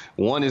perceived.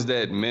 One is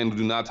that men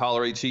do not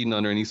tolerate cheating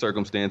under any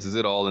circumstances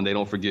at all, and they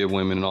don't forgive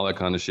women and all that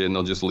kind of shit, and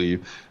they'll just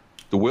leave.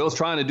 The Will's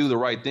trying to do the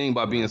right thing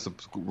by being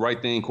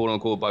quote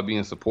unquote, by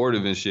being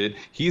supportive and shit.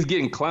 He's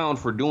getting clowned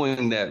for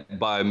doing that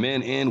by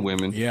men and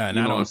women. Yeah, you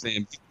know what I'm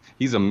saying?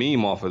 He's a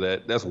meme off of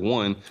that. That's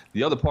one.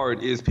 The other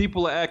part is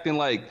people are acting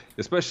like,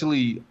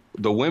 especially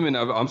the women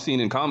I'm seeing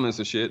in comments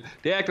and shit,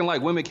 they acting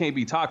like women can't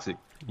be toxic.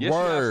 Yes,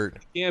 Word.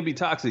 you can be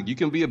toxic. You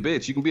can be a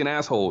bitch. You can be an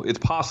asshole. It's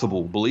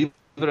possible. Believe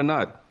it or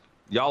not.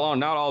 Y'all are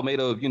not all made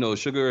of,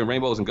 sugar and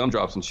rainbows and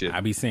gumdrops and shit. I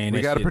be saying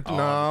We that gotta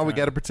shit we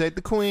gotta protect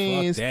the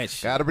queens. Fuck that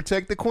shit. Gotta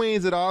protect the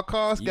queens at all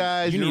costs,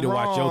 guys. You need to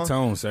watch your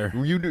tone, sir.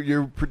 You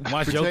do.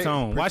 Watch your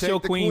tone. Watch your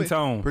queen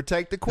tone.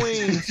 Protect the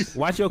queens.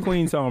 Watch your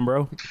queen tone,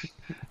 bro.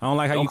 I don't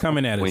like how you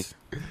coming at us.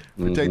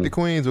 Protect the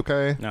queens,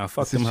 okay? Nah,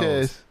 fuck It's a them hoes.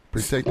 chest.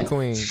 Protect the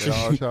queens at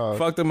all costs.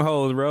 Fuck them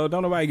hoes, bro.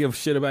 Don't nobody give a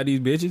shit about these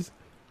bitches.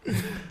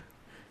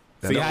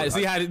 See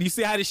how you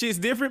see how this shit's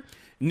different?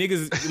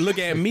 Niggas look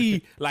at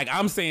me like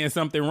I'm saying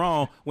something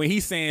wrong when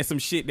he's saying some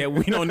shit that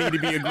we don't need to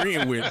be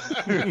agreeing with.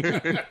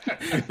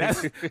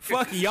 That's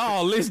fuck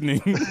y'all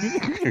listening.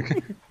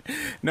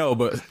 No,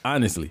 but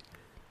honestly,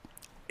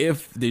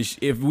 if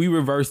we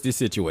reverse this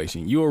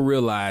situation, you'll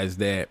realize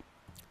that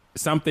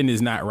something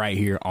is not right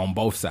here on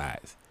both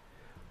sides.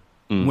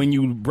 When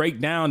you break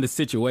down the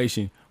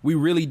situation, we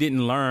really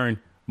didn't learn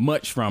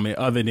much from it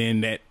other than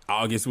that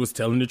August was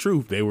telling the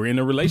truth. They were in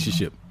a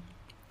relationship.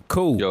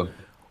 Cool. Yo.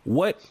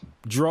 What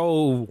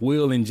drove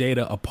Will and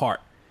Jada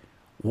apart?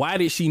 Why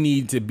did she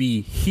need to be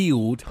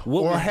healed?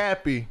 Or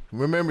happy.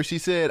 Remember, she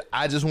said,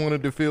 I just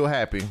wanted to feel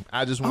happy.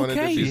 I just wanted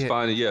to be She's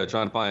trying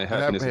to find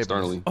happiness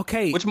externally.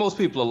 Okay. Which most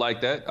people are like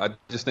that. I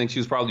just think she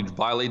was probably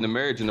violating the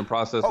marriage in the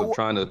process of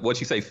trying to, what'd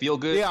she say, feel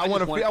good? Yeah, I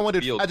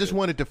just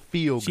wanted to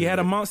feel good. She had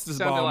a monster's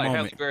Sounded ball like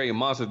moment. Halle Berry and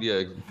Monster.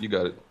 Yeah, you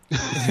got it.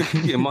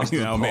 Yeah,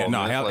 monster's No, ball, man, no,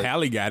 Like,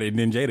 Halle got it, and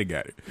then Jada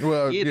got it.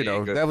 Well, Yeah,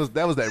 that was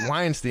that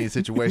Weinstein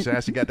situation. How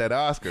she got that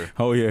Oscar.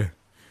 Oh yeah,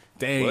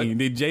 dang! What?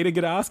 Did Jada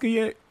get an Oscar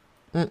yet?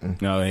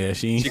 No, yeah,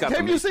 she ain't. got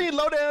Have you seen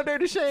Low Down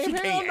Dirty Shame? She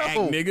Hell can't no. act,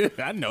 nigga.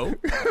 I know.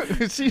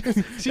 she's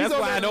That's on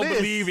why I that don't list.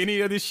 believe any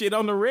of this shit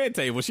on the red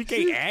table. She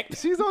can't act.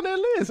 She's on that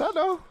list. I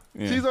know.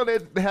 Yeah. She's on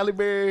that Halle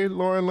Berry,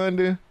 Lauren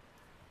London.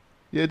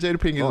 Yeah, Jada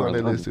Pinkett's on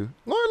that list too.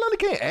 Lauren London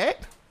can't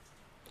act.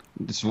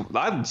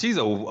 She's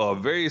a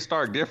very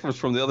stark difference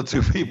from the other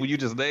two people you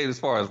just named as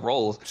far as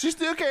roles. She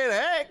still can't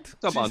act.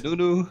 Talking about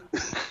Nunu.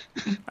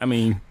 I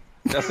mean,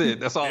 That's it.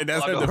 That's all.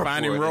 That's all her I know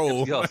defining for it.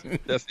 role.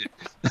 That's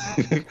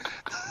it.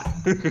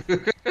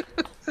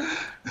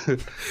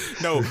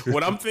 no,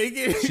 what I'm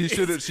thinking, She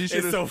should've-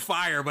 it's so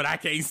fire, but I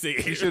can't see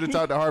it. She should have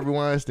talked to Harvey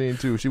Weinstein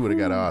too. She would have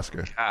got an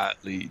Oscar.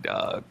 Godly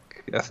dog.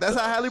 That's how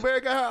Halle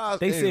Berry got her Oscar.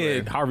 They Anyway.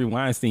 said Harvey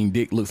Weinstein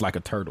dick looks like a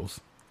turtle's.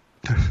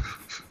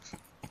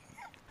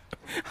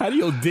 How do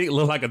your dick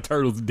look like a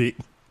turtle's dick?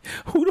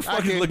 Who the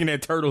fuck is looking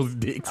at turtles'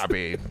 dicks? I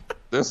mean,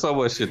 There's so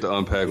much shit to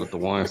unpack with the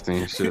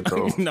Weinstein shit,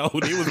 though. No,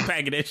 they was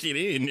packing that shit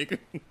in, nigga.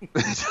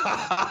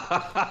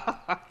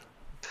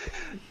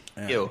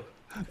 Yo.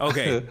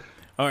 Okay.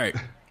 All right.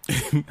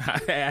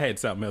 I had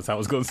something else I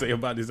was going to say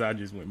about this. I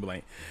just went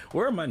blank.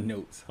 Where are my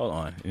notes? Hold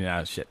on. Yeah,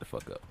 I'll shut the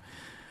fuck up.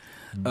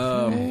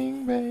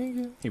 bang,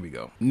 bang. Here we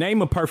go.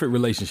 Name a perfect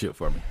relationship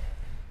for me.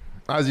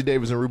 Ozzie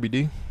Davis and Ruby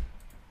D.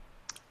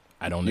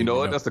 I don't You even know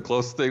what? That's the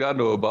closest thing I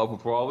know about.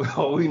 But for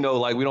all we know,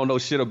 like we don't know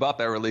shit about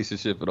that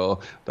relationship at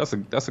all. That's a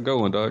good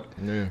one, dog.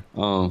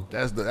 Yeah.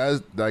 That's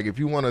That's like if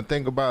you want to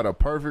think about a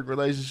perfect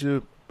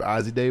relationship,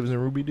 Ozzie Davis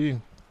and Ruby D.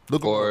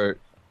 Look or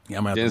yeah,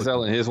 I'm gonna have to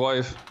Denzel and his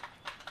wife.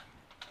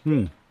 I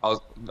was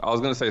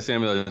gonna say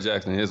Samuel L.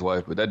 Jackson and his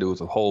wife, but that dude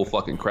was a whole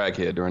fucking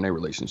crackhead during their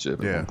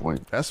relationship at one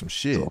point. That's some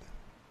shit. So,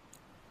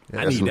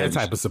 I need that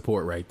type of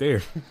support right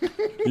there.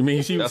 You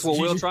mean that's what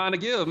Will's trying to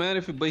give,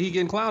 man. But he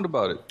getting clowned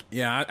about it.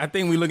 Yeah, I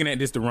think we're looking at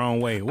this the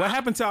wrong way. What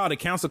happened to all the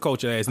council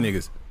culture ass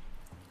niggas?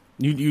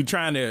 You're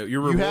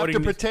You have to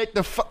protect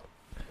the.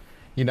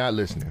 You're not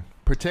listening.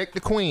 Protect the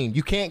queen.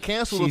 You can't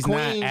cancel She's the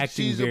queen. not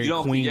acting she's very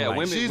a, queen. yeah, like.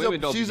 women- she's don't a,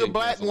 be she's a getting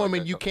black canceled like woman.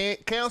 that, You though.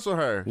 can't cancel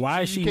her.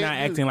 Why is she can't not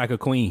do- acting like a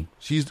queen?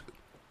 She's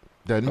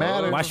doesn't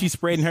matter. Why she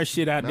spreading her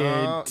shit out there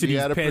No, to you these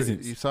gotta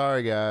peasants?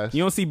 sorry, guys.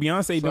 You don't see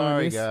Beyonce doing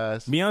Sorry, this?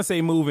 guys.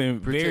 Beyonce moving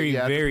Protect- very, you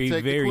have to very,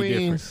 protect the very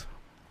queens. different.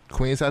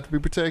 Queens have to be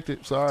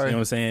protected. Sorry. You know what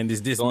I'm saying?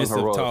 This Sowing her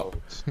dismissive royal talk.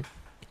 oats.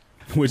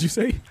 What'd you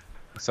say?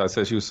 So I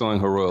said she was sowing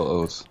her royal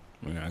oats.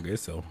 Yeah, I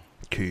guess so.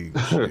 King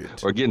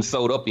shit. Or getting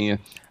sewed up in.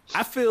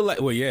 I feel like,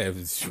 well, yeah, if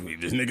this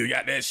nigga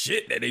got that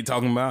shit that they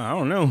talking about. I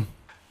don't know.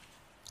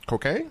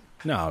 Cocaine?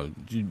 No,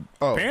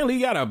 apparently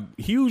he got a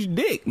huge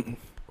dick.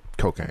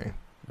 Cocaine.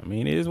 I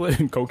mean, it is what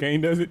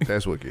cocaine does it.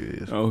 That's what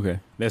it is. Oh, okay,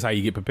 that's how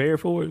you get prepared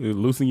for it. It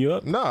loosen you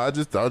up. No, I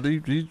just thought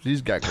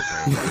he's got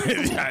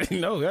cocaine. I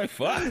didn't know that.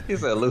 Fuck. He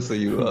said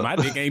loosen you up. My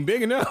dick ain't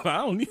big enough. I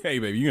don't need. Hey,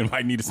 baby, you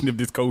might need to sniff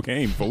this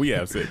cocaine before we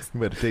have sex. You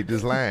better take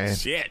this line.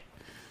 Shit.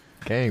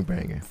 Gang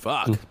banging.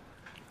 Fuck.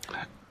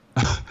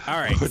 All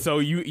right, so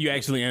you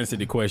actually answered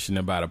the question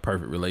about a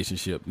perfect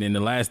relationship. Then the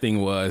last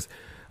thing was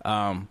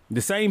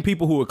the same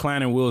people who were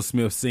clowning Will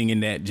Smith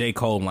singing that J.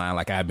 Cole line,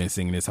 like I've been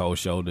singing this whole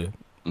show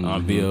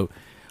on Bill,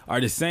 are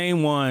the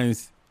same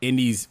ones in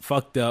these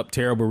fucked up,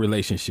 terrible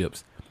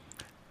relationships.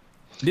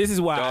 This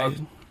is why.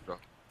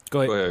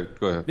 Go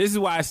ahead. This is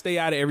why I stay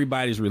out of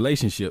everybody's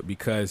relationship,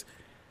 because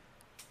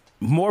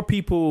more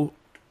people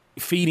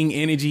feeding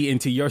energy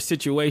into your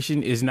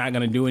situation is not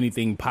going to do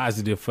anything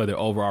positive for their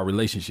overall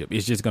relationship.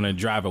 It's just going to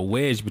drive a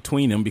wedge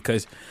between them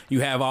because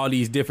you have all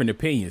these different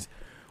opinions.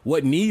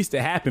 What needs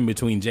to happen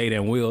between Jada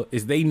and Will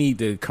is they need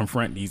to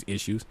confront these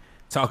issues,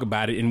 talk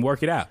about it, and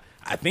work it out.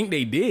 I think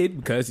they did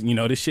because,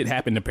 this shit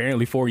happened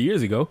apparently 4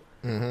 years ago.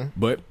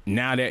 But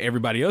now that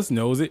everybody else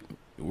knows it,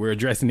 we're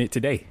addressing it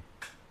today.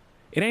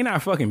 It ain't our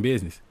fucking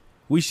business.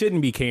 We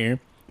shouldn't be caring,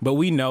 but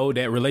we know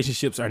that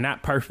relationships are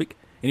not perfect.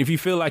 And if you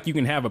feel like you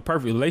can have a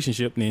perfect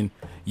relationship, then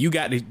you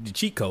got the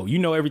cheat code. You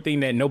know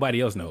everything that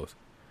nobody else knows.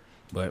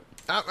 But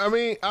I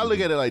mean, I look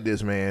at it like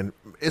this, man.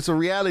 It's a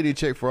reality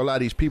check for a lot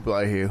of these people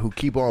out here who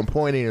keep on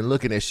pointing and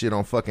looking at shit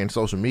on fucking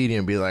social media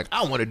and be like,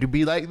 I wanted to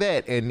be like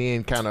that. And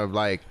then kind of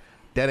like,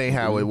 that ain't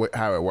how it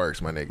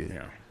works, my nigga.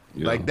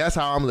 Yeah. Like, that's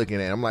how I'm looking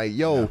at it. I'm like,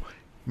 yo,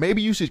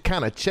 maybe you should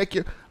kind of check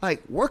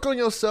work on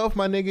yourself,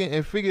 my nigga,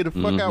 and figure the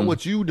fuck out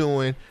what you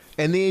doing.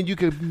 And then you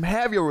can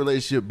have your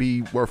relationship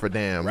be worth a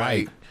damn.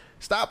 Right. Like,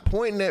 stop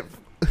pointing at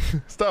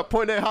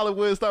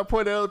Hollywood. Stop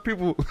pointing at other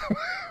people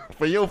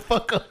for your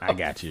fuck up. I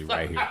got you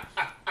right here.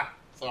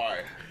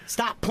 Sorry.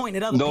 Stop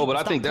pointing at other people. No, but I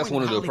Stop think that's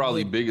one of the pointing at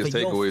probably Hollywood biggest for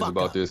your takeaways fuck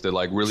about up. this that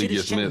like really Shit is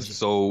gets missed. changing.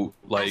 So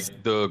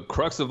like the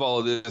crux of all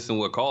of this and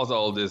what caused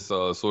all of this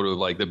sort of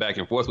like the back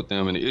and forth with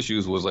them and the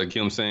issues was like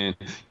him saying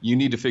you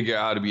need to figure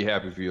out how to be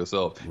happy for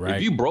yourself. Right.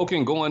 If you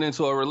broken going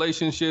into a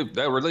relationship,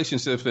 that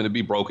relationship's gonna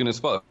be broken as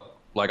fuck.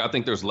 Like I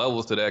think there's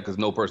levels to that because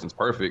no person's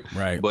perfect.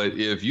 Right. But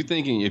if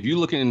you're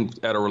looking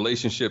at a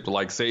relationship to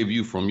like save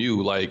you from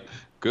you, like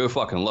good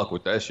fucking luck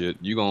with that shit.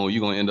 You're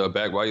gonna end up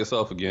back by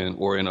yourself again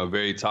or in a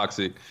very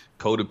toxic,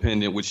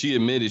 codependent, which she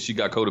admitted she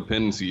got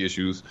codependency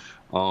issues,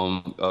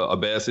 a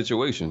bad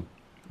situation.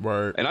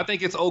 Word. And I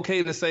think it's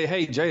okay to say,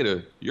 hey,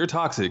 Jada, you're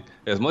toxic.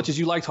 As much as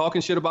you like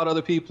talking shit about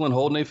other people and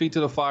holding their feet to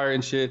the fire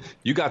and shit,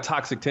 you got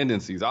toxic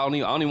tendencies. I don't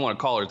even want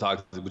to call her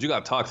toxic, but you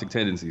got toxic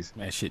tendencies.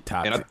 That shit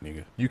toxic,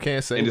 nigga. You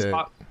can't say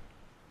that.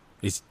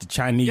 It's the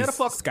Chinese Yeah, the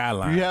fuck-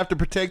 skyline. You have to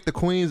protect the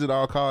queens at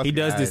all costs. He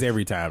does this guys.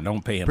 every time.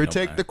 Don't pay him.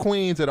 Protect no the mind.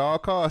 queens at all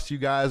costs. You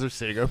guys are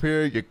sitting up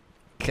here. Your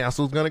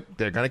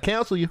they're gonna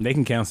cancel you. They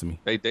can cancel me.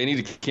 They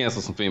need to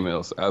cancel some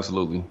females.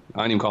 Absolutely.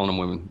 I ain't even calling them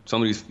women. Some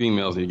of these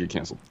females need to get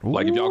canceled.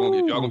 Like if y'all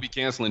gonna be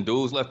canceling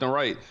dudes left and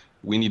right,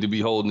 we need to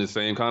be holding the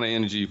same kind of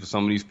energy for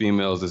some of these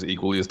females that's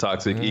equally as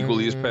toxic,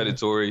 equally as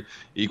predatory,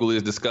 equally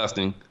as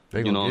disgusting.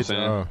 You know what I'm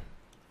saying?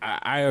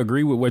 I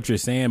agree with what you're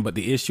saying, but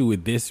the issue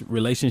with this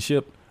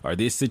relationship or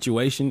this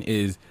situation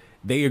is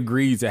they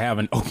agreed to have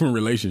an open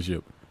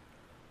relationship.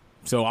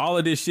 So all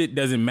of this shit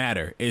doesn't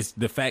matter. It's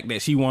the fact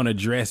that she want to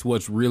address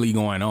what's really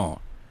going on.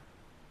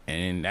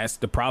 And that's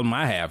the problem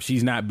I have.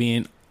 She's not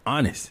being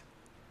honest.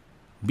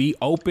 Be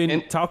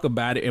open, talk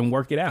about it, and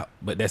work it out.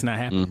 But that's not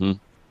happening.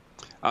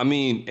 I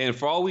mean, and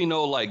for all we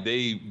know, like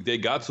they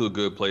got to a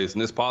good place,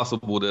 and it's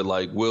possible that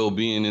like Will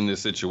being in this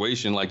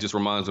situation like just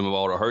reminds him of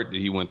all the hurt that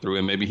he went through,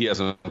 and maybe he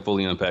hasn't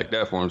fully unpacked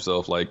that for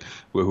himself, like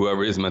with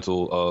whoever his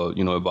mental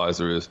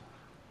advisor is,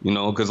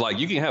 because like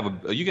you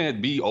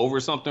can be over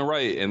something,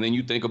 right, and then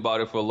you think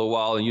about it for a little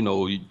while, and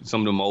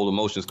some of them old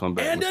emotions come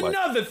back. And it's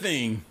another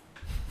thing.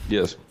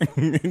 Yes,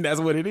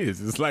 that's what it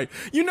is. It's like,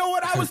 you know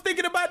what I was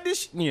thinking about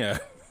this? Yeah.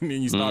 And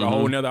then you start a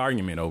whole nother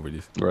argument over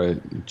this. Right.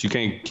 You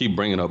can't keep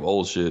bringing up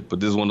old shit, but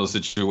this is one of those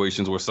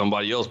situations where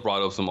somebody else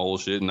brought up some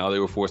old shit and now they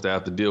were forced to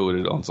have to deal with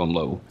it on some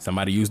level.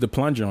 Somebody used the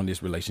plunger on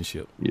this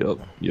relationship. Yep.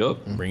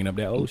 Bringing up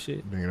that old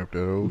shit.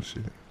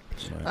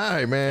 All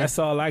right, man. That's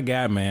all I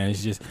got, man.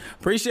 It's just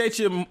appreciate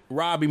you,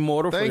 Rob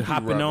Immortal, for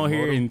hopping on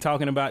here and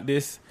talking about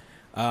this.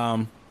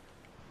 What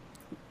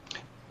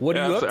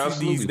are you up to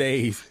these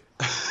days?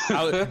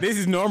 This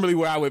is normally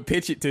where I would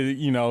pitch it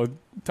to,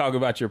 talk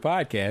about your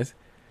podcast.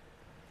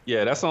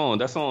 Yeah, that's on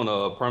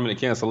permanent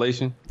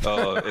cancellation.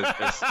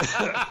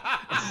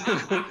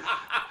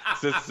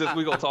 since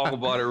we gonna talk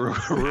about it real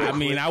I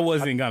mean, quick. I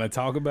wasn't gonna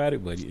talk about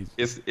it, but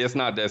It's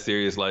not that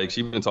serious. Like,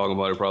 she's been talking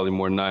about it probably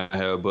more than I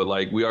have. But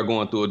like, we are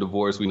going through a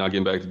divorce. We're not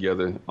getting back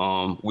together.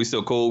 We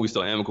still cool. We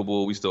still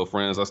amicable. We still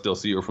friends. I still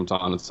see her from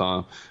time to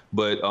time.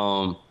 But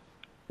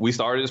we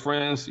started as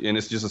friends, and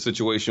it's just a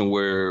situation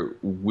where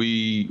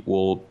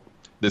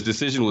this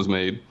decision was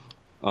made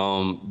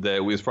that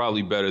it was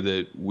probably better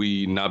that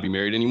we not be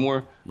married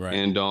anymore. Right.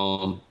 And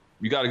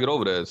you got to get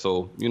over that.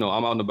 So, I'm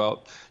out and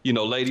about.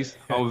 Ladies,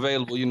 I'm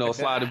available.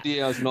 Slide the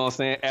DMs, you know what I'm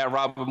saying? At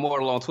Robert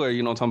Mortal on Twitter,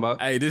 you know what I'm talking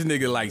about? Hey, this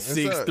nigga like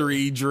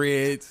 6'3",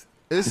 dreads.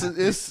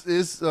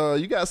 It's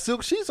you got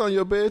silk sheets on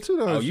your bed too,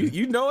 don't Oh, you?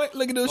 you know it?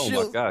 Look at those Oh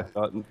shit. my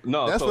God.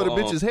 No, That's so, for the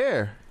bitch's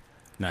hair.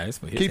 Nah, it's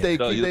for his Keep head.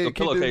 the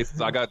pillowcases.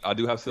 I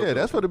do have silk. Yeah,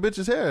 that's for the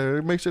bitch's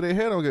hair. Make sure their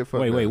hair don't get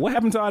fucked. Wait, up. what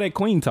happened to all that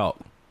queen talk?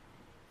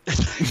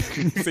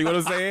 See what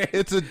I'm saying? No.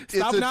 It's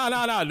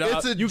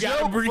a You gotta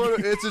joke. breathe.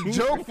 It's a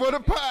joke for the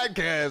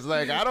podcast.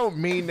 Like, I don't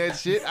mean that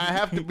shit. I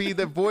have to be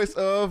the voice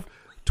of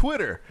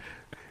Twitter.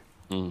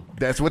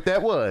 That's what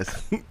that was.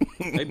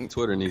 Maybe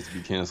Twitter needs to be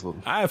canceled.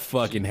 I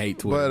fucking hate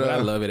Twitter, but I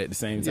love it at the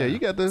same time. Yeah, you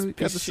got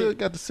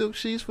the silk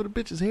sheets for the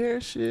bitch's hair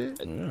and shit.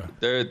 Yeah.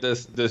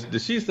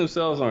 The sheets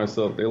themselves aren't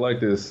silk. They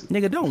like this.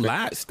 Nigga, don't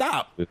lie.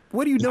 Stop.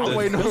 What are you doing? I'm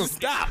waiting on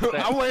Stop.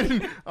 I'm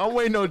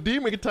waiting on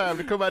Demon Time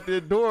to come out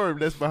the door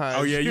that's behind.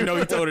 Oh yeah, you know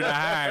he told her to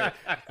hide.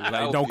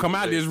 Like, don't come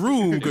out this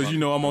room because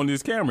I'm on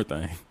this camera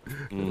thing.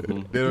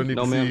 Mm-hmm. They don't need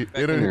to see.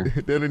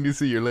 They don't need to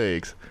see your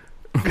legs.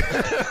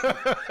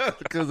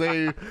 Because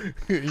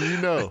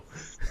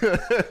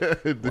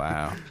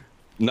Wow.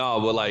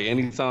 No, but like,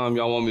 anytime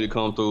y'all want me to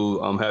come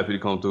through, I'm happy to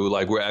come through.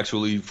 Like, we're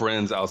actually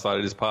friends outside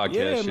of this podcast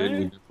Yeah, shit. man.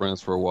 We've been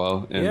friends for a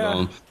while. And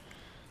Yeah.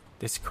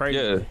 It's crazy.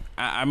 Yeah.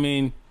 I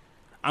mean,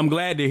 I'm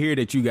glad to hear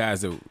that you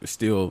guys are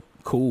still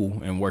cool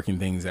and working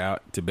things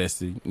out to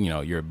best of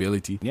your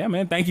ability. Yeah,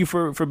 man. Thank you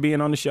for being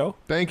on the show.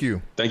 Thank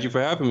you. Thank you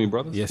for having me,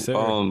 brothers. Yes,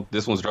 sir.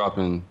 This one's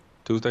dropping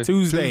Tuesday.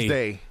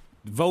 Tuesday.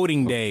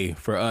 Voting day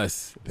for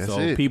us. That's so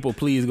it. people,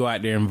 please go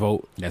out there and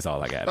vote. That's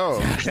all I got. Oh.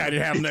 I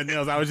didn't have nothing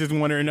else. I was just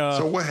wondering.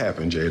 So what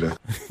happened, Jada?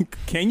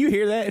 Can you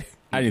hear that?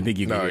 I didn't think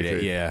you could No, hear I that.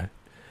 couldn't. Yeah.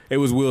 It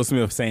was Will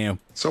Smith saying,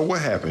 So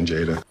what happened,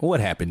 Jada? "What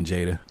happened,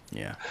 Jada?"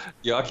 Yeah.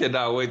 Yo, I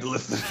cannot wait to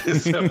listen to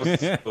this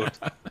episode.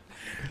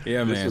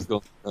 Yeah, This man. is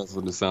going to that's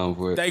what the sound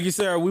for it. Thank you,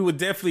 sir. We will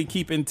definitely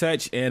keep in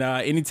touch. And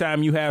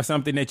anytime you have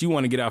something that you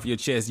want to get off your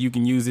chest, you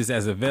can use this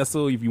as a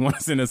vessel. If you want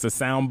to send us a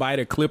sound bite,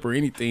 a clip, or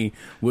anything,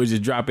 we'll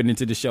just drop it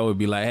into the show and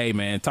be like, hey,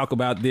 man, talk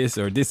about this,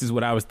 or this is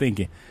what I was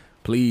thinking.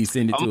 Please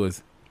send it to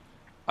us.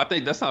 I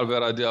think that's not a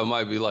bad idea. I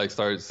might be like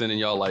start sending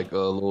y'all like a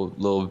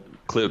little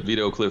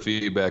video clip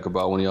feedback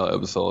about one of y'all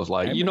episodes.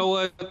 Like, you know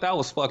what? That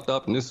was fucked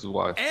up, and this is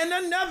why. And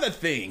another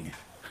thing.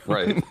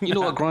 Right. You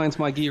know what grinds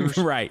my gears?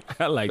 Right.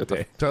 I like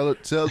that. Tell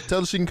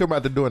her she can come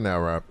out the door now,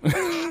 Rob.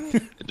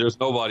 There's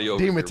nobody over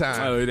Demon here.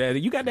 Time. Oh,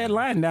 you got that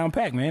line down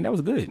pack, man. That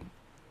was good.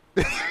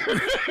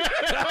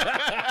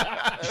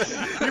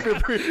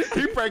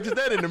 He practiced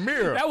that in the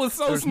mirror. That was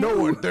so There's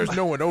smooth. There's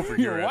no one over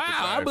here. Wow, at the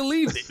time. I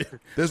believed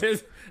it.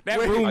 That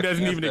Wait, room I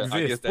doesn't guess even that- I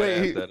guess exist. that-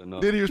 Wait, that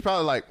enough. then he was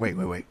probably like,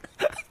 wait.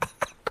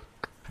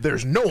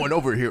 There's no one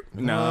over here.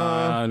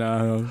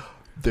 No.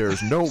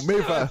 There's no. Maybe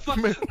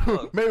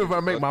if I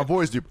make my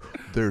voice deep.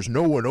 There's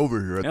no one over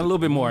here. And a little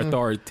bit more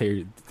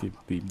authoritative.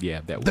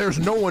 Yeah, that was. There's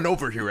no one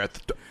over here at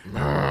the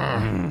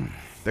door.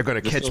 They're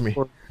gonna catch me.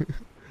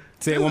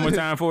 Say it one more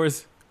time for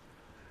us.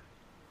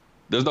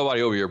 There's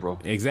nobody over here, bro.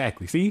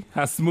 Exactly. See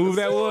how smooth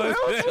that was?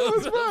 That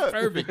was smooth.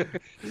 Perfect.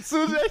 As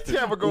soon as that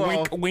camera go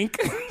off, Wink.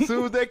 as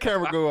soon as that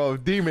camera go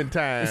off, Demon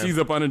Time. She's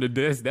up under the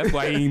desk. That's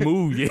why he ain't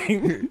moved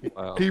yet.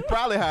 Wow. He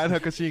probably hiding her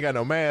because she ain't got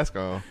no mask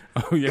on.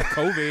 Oh, yeah,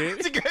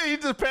 COVID. He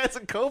just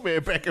passing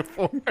COVID back and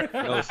forth.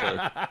 No,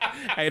 sir.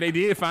 Hey, they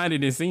did find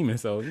it in semen,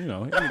 so,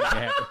 anything can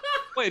happen.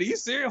 Wait, are you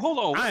serious? Hold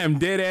on. I am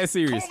dead ass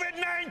serious.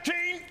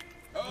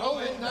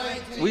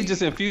 We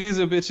just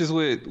infusing bitches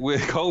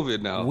with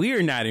COVID now.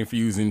 We're not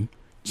infusing.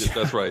 Yeah,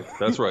 that's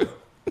right.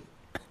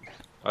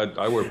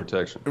 I wear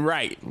protection.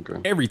 Right.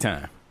 Okay. Every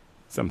time.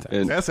 Sometimes.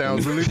 And That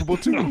sounds believable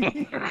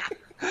too.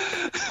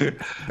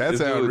 That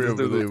sounds real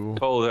believable.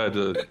 Cole had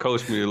to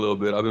coach me a little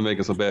bit. I've been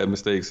making some bad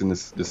mistakes in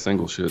this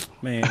single shit.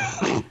 Man.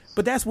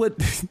 But that's what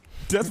life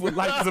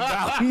is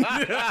about.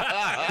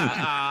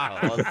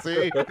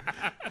 See, all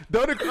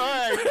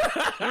right,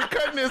 we're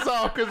cutting this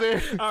off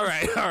because All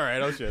right.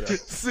 I'll shut up.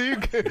 see.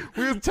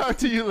 We'll talk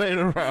to you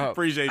later, Rob.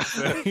 Appreciate you,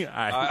 sir. All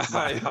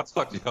right. I'll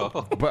talk to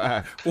y'all.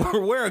 Bye.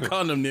 Wear a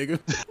condom, nigga.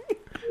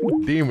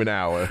 Demon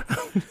Hour.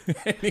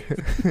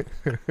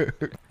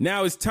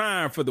 Now it's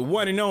time for the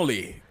one and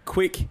only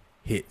Quick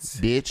Hits.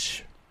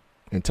 Bitch.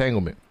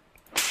 Entanglement.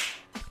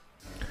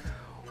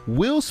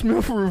 Will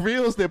Smith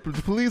reveals that the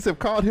police have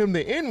called him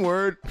the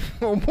N-word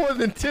on more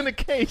than 10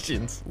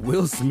 occasions.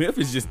 Will Smith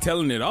is just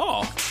telling it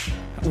all.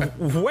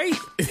 Wait,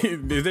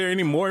 is there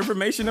any more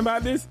information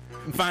about this?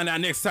 Find out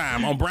next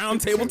time on Brown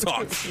Table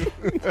Talks.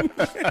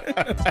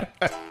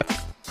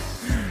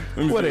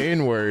 What an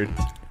N-word.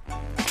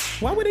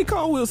 Why would they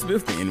call Will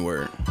Smith the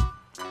N-word?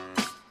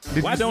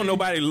 Why don't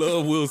nobody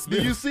love Will Smith?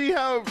 Do you see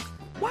how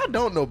Why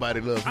don't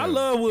nobody love him? I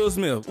love Will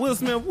Smith. Will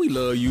Smith, we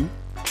love you.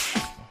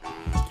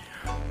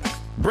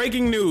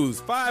 Breaking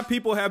news. 5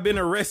 people have been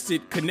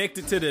arrested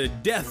connected to the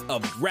death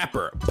of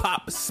rapper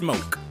Pop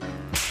Smoke.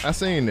 I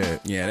seen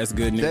that. Yeah, that's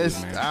good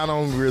news, man. I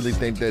don't really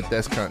think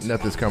that's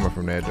nothing's coming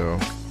from that, though.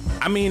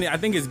 I mean, I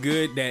think it's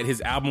good that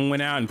his album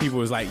went out and people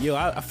was like, yo,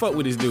 I fuck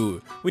with this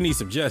dude. We need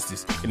some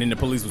justice. And then the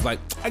police was like,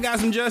 I got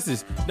some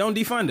justice. Don't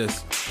defund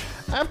us.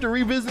 After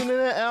revisiting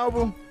that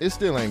album, it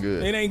still ain't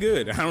good. It ain't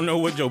good. I don't know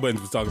what Joe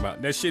Budden was talking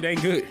about. That shit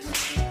ain't good.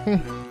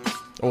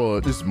 Well,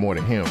 this is more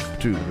than him,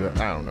 too.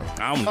 I don't know.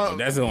 I don't know.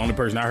 That's the only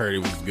person I heard it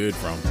was good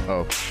from.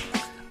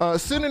 Oh.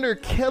 Senator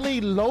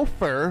Kelly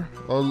Loeffler,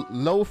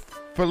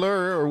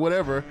 or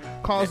whatever,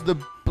 calls the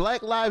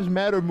Black Lives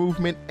Matter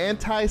movement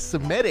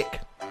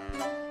anti-Semitic.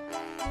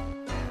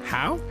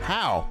 How?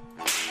 How?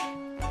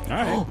 All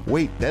right.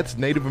 Wait, that's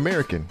Native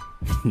American.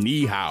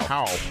 Ni hao.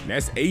 How?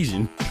 That's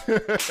Asian.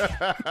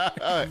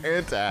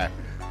 Anti.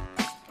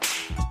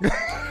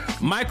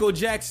 Michael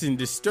Jackson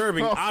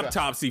disturbing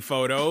autopsy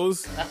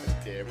photos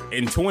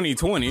in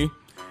 2020.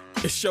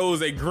 It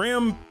shows a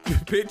grim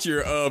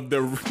picture of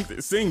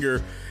the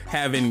singer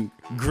having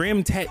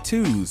grim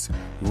tattoos,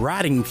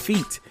 rotting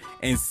feet,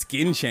 and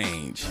skin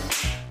change.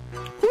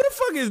 Who the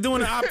fuck is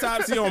doing an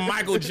autopsy on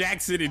Michael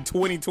Jackson in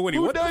 2020?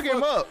 Who dug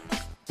him up?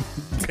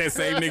 That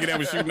same nigga that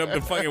was shooting up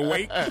the fucking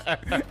wake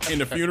in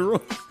the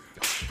funeral.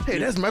 Hey,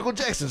 that's Michael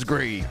Jackson's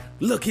grave.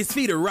 Look, his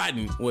feet are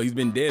rotten. Well, he's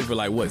been dead for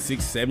like, what,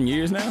 6-7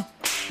 years now?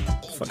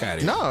 Fuck out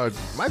of here. No,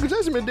 Michael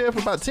Jackson been dead for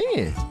about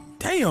 10.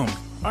 Damn.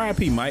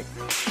 R.I.P. Mike.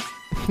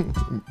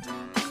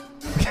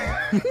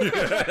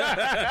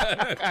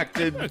 I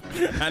couldn't.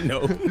 I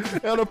know.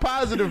 On a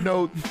positive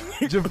note,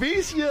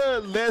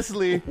 Javicia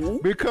Leslie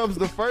becomes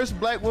the first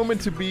black woman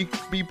to be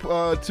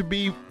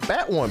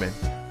Batwoman.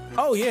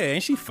 Oh yeah,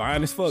 and she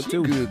fine as fuck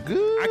too. Good.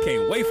 I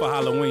can't wait for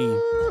Halloween.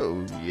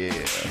 Oh yeah.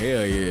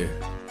 Hell yeah.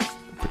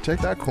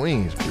 Protect our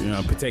queens, please. You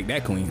know, protect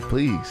that queen,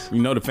 please.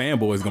 You know the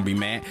fanboys gonna be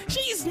mad.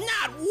 She's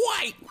not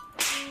white.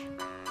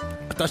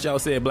 I thought y'all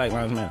said Black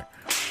Lives Matter.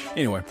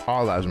 Anyway,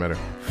 all lives matter.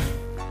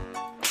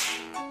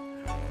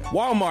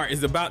 Walmart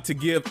is about to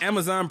give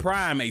Amazon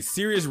Prime a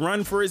serious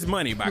run for its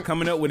money by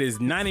coming up with its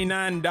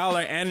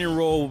 $99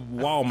 annual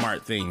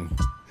Walmart thing.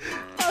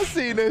 I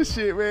seen that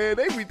shit, man.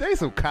 They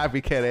some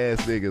copycat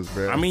ass niggas,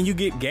 bro. I mean, you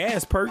get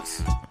gas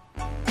perks.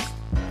 All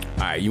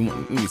right,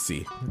 let me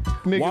see.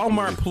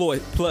 Walmart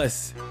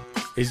Plus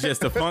is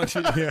just a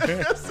function.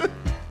 It's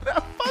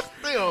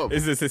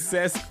a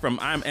success from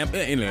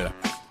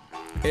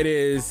It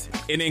is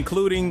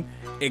including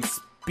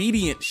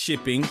expedient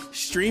shipping,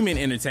 streaming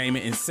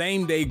entertainment, and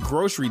same-day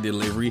grocery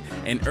delivery,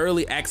 and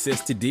early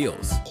access to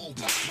deals.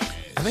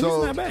 I think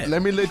it's not bad.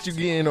 Let me let you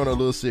get in on a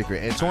little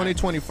secret. In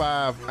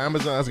 2025,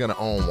 Amazon's gonna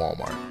own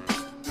Walmart.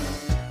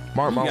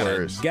 Mark my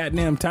words.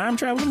 Goddamn time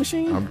traveling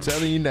machine. I'm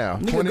telling you now.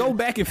 Nigga, go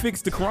back and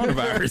fix the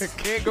coronavirus.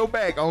 Can't go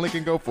back. Only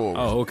can go forward.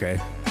 Oh, okay.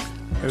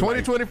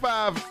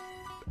 2025,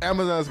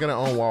 Amazon's gonna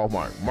own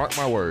Walmart. Mark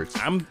my words.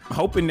 I'm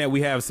hoping that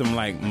we have some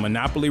like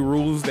monopoly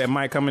rules that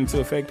might come into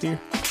effect here.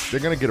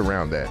 They're gonna get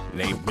around that.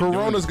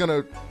 Corona's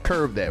gonna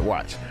curb that.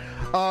 Watch.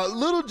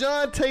 Little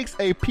John takes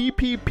a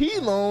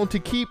PPP loan to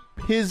keep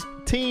his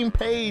team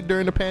paid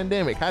during the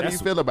pandemic. How do you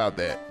feel about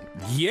that?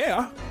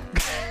 Yeah.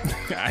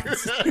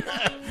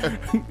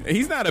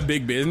 He's not a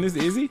big business,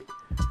 is he?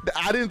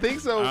 I didn't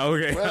think so. Oh,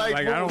 okay. Like,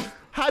 I don't.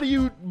 How do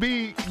you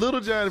be Little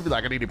John and be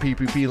like, I need a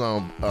PPP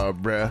loan,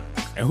 bruh?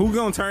 And who's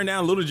gonna turn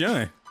down Little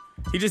John?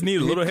 He just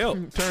needs a little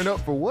help. Turn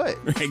up for what?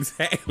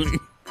 Exactly.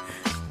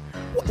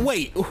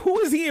 Wait, who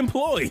is he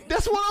employed?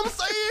 That's what I'm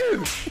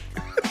saying.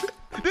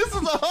 This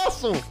is a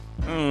hustle.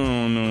 I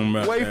don't know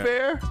about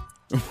Wayfair.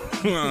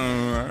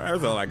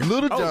 That's all I got.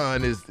 Little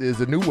John is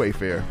a new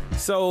Wayfair.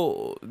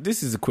 So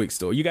this is a quick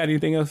story. You got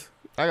anything else?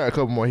 I got a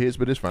couple more hits,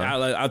 but it's fine.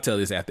 I'll tell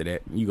this after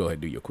that. You go ahead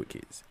and do your quick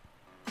hits.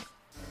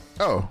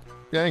 Oh,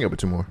 yeah, I ain't got but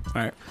two more.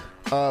 All right.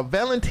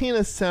 Valentina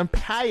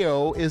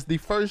Sampaio is the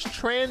first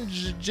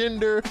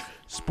transgender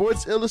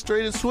Sports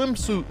Illustrated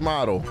swimsuit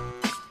model.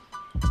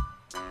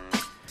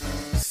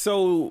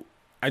 So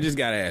I just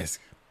gotta ask.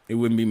 It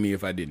wouldn't be me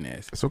if I didn't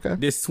ask. It's okay.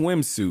 This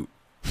swimsuit,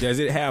 does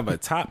it have a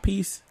top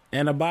piece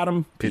and a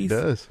bottom piece? It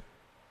does.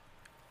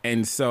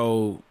 And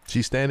so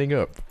she's standing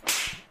up,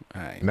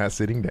 all right, not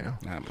sitting down.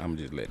 I'm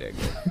just let that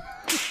go.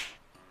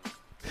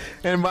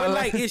 And my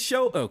like it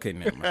showed. Okay,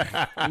 never mind.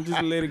 I'm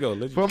just let it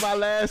go. For my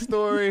last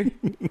story,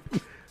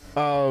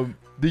 the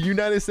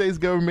United States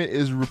government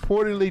is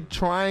reportedly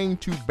trying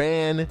to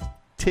ban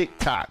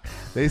TikTok.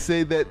 They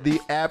say that the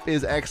app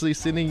is actually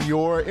sending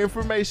your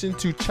information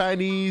to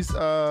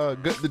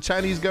the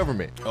Chinese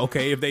government.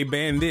 Okay, if they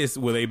ban this,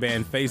 will they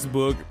ban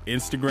Facebook,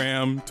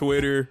 Instagram,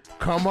 Twitter?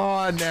 Come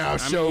on now,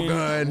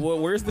 Shogun. Well,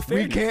 where's the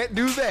fairness? We can't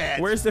do that.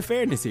 Where's the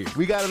fairness here?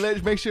 We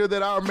gotta make sure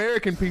that our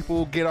American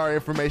people get our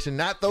information,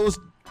 not those.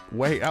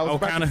 Wait, I was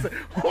about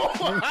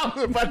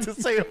to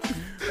say.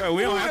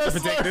 We don't have to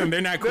protect them.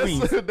 They're not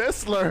queens. That's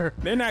slur.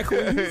 They're not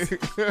queens.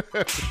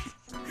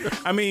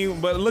 I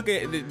mean, but look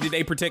at, did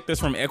they protect us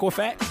from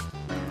Equifax?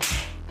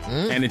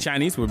 And the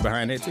Chinese were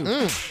behind that too.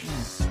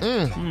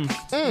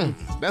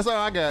 That's all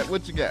I got.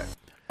 What you got?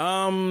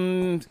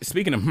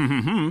 Speaking of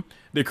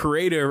the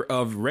creator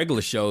of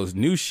Regular Show's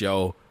new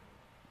show,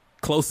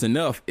 Close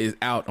Enough, is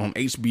out on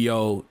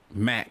HBO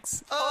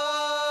Max.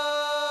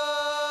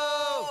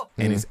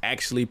 And it's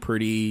actually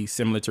pretty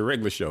similar to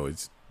Regular Show.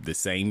 It's the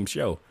same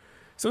show.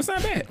 So it's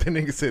not bad. The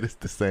nigga said it's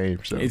the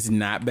same show. It's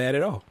not bad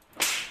at all.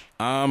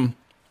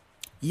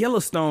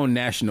 Yellowstone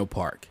National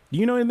Park. Do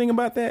you know anything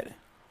about that?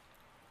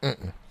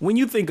 When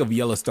you think of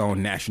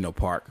Yellowstone National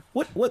Park,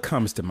 what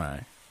comes to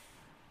mind?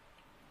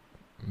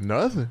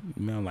 Nothing.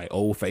 You know, like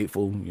Old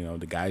Faithful, you know,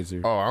 the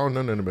geyser. Oh, I don't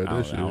know nothing about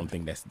this shit. I don't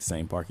think that's the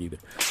same park either.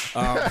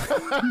 I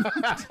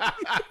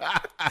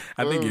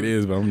think it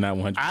is, but I'm not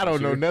 100%. I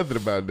don't know nothing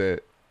about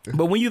that.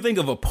 But when you think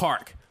of a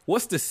park,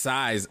 what's the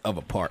size of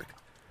a park?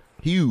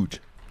 Huge.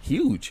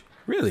 Huge.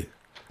 Really?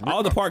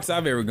 All the parks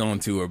I've ever gone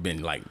to have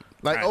been like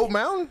Oak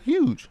Mountain?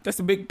 Huge. That's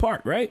a big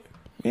park, right?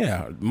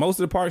 Yeah. Most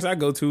of the parks I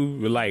go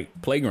to are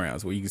like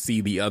playgrounds where you can see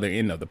the other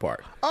end of the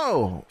park.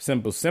 Oh.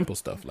 Simple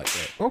stuff like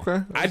that.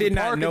 Okay. I did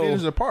not know. It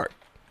is a park.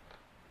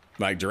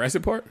 Like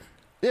Jurassic Park?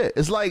 Yeah,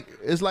 it's like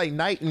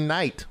Night and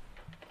Night.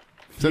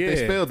 Except they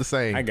spell the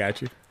same. I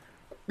got you.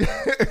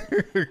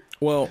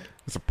 Well,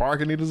 it's a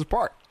park and it is a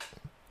park.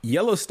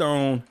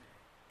 Yellowstone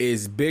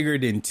is bigger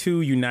than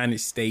 2 United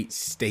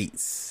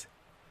states.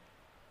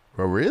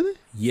 Oh, really?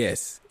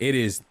 Yes. It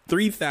is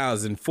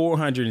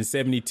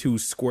 3,472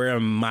 square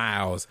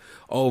miles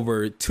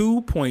over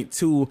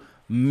 2.2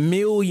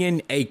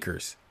 million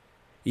acres.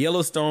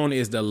 Yellowstone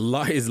is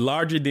is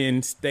larger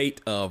than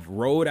state of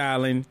Rhode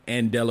Island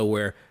and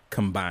Delaware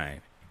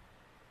combined.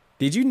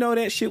 Did you know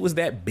that shit was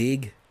that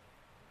big?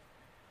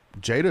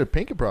 Jada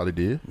Pinkett probably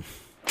did.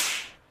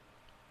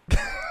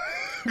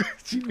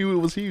 She knew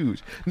it was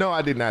huge. No,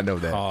 I did not know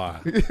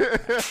that.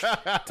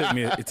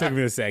 It took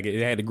me a second.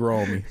 It had to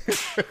grow on me.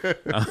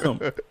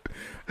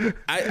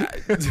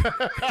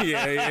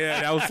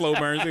 Yeah, that was slow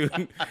burn too.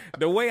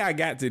 The way I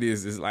got to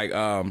this is like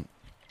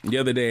the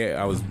other day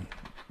I was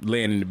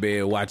laying in the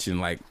bed watching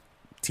like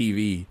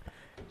TV,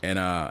 and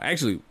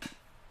actually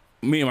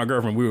me and my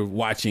girlfriend, we were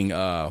watching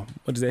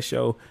what is that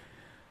show?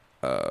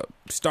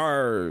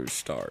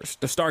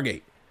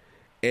 Stargate,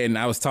 and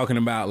I was talking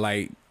about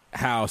like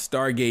how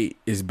Stargate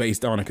is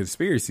based on a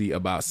conspiracy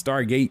about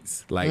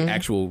Stargates, like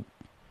actual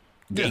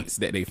gates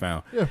that they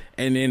found. Yeah.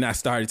 And then I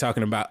started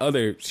talking about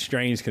other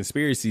strange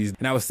conspiracies,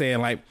 and I was saying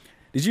like,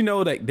 did you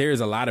know that there's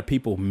a lot of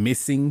people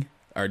missing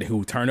or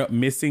who turn up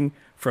missing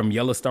from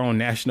Yellowstone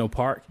National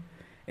Park?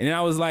 And then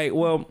I was like,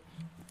 well,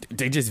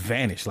 they just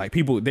vanish. Like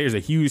people, there's a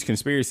huge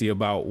conspiracy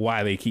about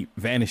why they keep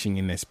vanishing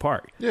in this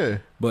park. Yeah.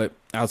 But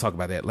I'll talk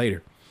about that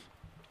later.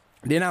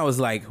 Then I was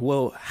like,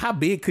 well, how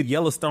big could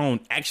Yellowstone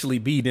actually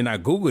be? Then I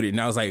Googled it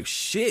and I was like,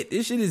 shit,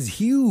 this shit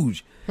is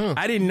huge.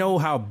 I didn't know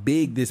how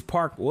big this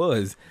park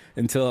was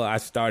until I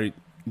started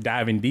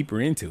diving deeper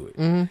into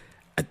it.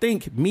 I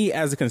think me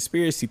as a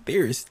conspiracy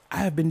theorist, I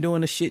have been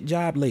doing a shit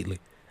job lately.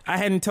 I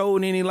hadn't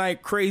told any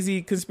like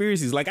crazy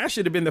conspiracies. Like I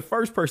should have been the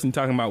first person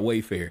talking about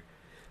Wayfair.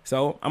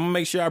 So I'm gonna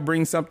make sure I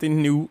bring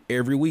something new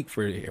every week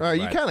for everybody.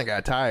 You kind of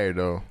got tired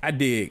though. I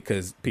did,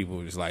 because people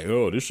were just like,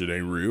 oh, this shit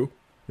ain't real.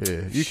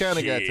 Yeah, you kind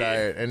of got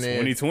tired, and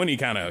then 2020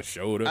 kind of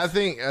showed us. I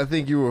think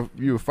you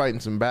were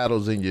fighting some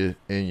battles in your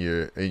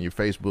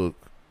Facebook,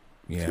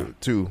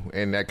 too,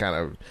 and that kind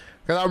of,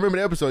 because I remember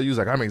the episode you was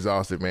like, I'm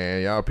exhausted,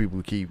 man. Y'all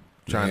people keep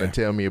trying to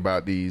tell me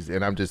about these,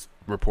 and I'm just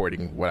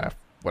reporting what I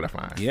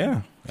find.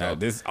 Yeah, so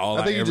this is all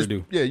I ever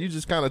do. Yeah, you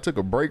just kind of took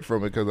a break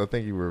from it because I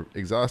think you were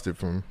exhausted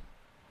from.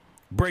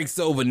 Breaks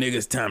over,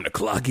 niggas. Time to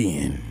clock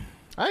in.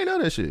 I ain't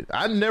know that shit.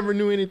 I never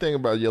knew anything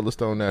about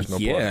Yellowstone National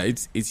Park. Yeah,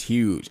 it's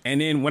huge.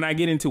 And then when I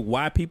get into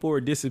why people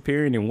are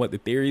disappearing and what the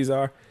theories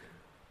are,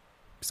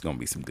 it's gonna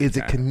be some good Is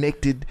it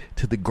connected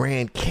to the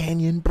Grand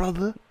Canyon,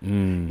 brother?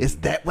 Is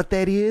that what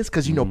that is?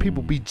 Because you know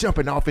people be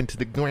jumping off into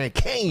the Grand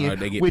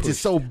Canyon, which is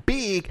so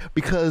big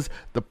because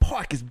the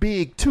park is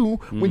big too.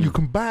 When you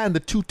combine the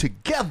two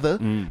together,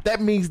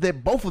 that means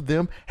that both of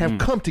them have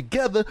come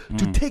together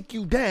to take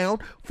you down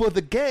for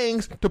the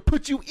gangs to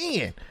put you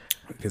in.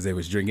 Because they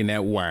was drinking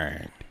that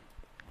wine.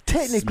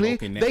 Technically,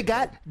 they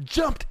got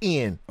jumped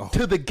in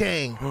to the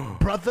gang,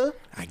 brother.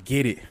 I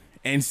get it.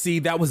 And see,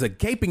 that was a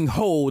gaping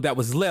hole that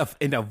was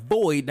left in a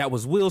void that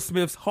was Will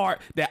Smith's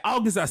heart that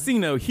August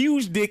Alsina, a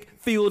huge dick,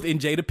 filled in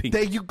Jada Pinkett.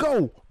 There you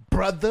go,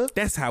 brother.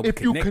 That's how we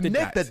if you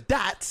connect the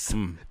dots,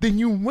 then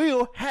you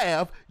will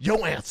have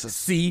your answers.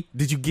 See,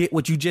 did you get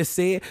what you just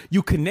said?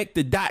 You connect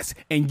the dots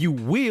and you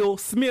will,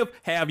 Smith,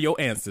 have your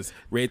answers.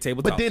 Red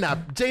Table Talk. But then I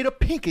Jada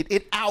Pinkett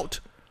it out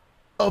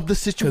of the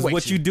situation. Because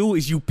what you do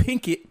is you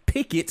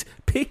picket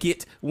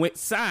with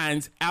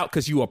signs out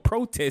because you are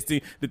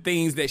protesting the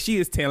things that she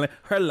is telling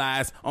her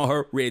lies on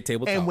her Red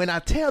Table Talk. And when I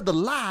tell the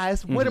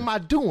lies, what am I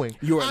doing?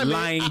 You're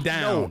lying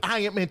down. No, I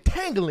am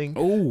entangling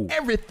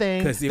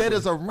everything that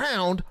is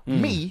around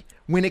me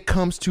when it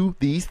comes to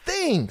these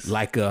things.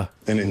 Like an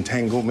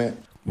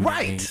entanglement.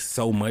 Right. Makes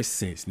so much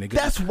sense, nigga.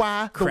 That's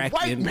why the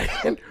white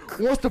man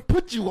wants to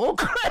put you on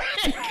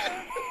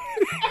crack.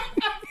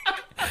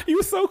 You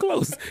were so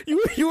close.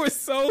 You were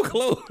so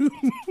close.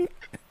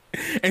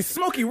 And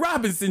Smokey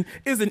Robinson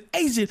is an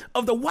agent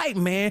of the white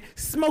man,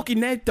 smoking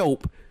that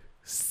dope,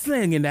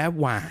 slinging that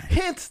wine.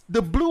 Hence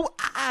the blue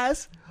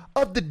eyes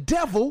of the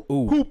devil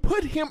who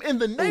put him in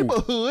the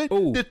neighborhood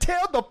to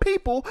tell the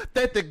people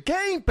that the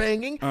gang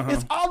banging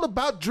is all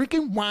about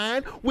drinking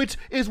wine, which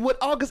is what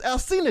August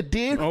Alsina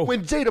did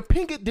when Jada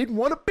Pinkett didn't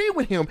want to be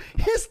with him.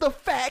 Hence the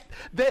fact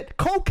that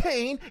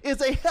cocaine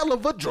is a hell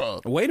of a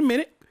drug. Wait a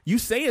minute. You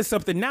saying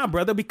something now,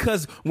 brother,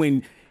 because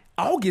when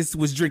August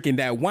was drinking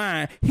that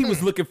wine, he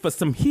was looking for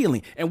some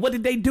healing. And what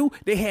did they do?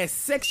 They had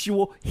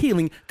sexual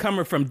healing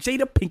coming from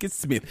Jada Pinkett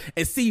Smith.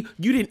 And see,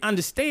 you didn't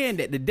understand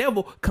that the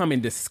devil come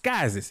in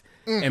disguises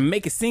and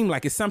make it seem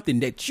like it's something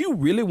that you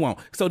really want.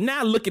 So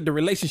now look at the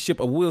relationship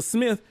of Will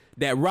Smith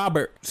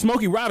that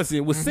Smokey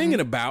Robinson was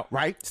singing about.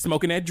 Right.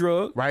 Smoking that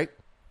drug. Right.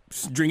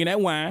 Drinking that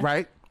wine.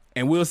 Right.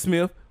 And Will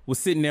Smith was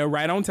sitting there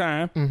right on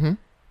time.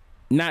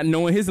 Not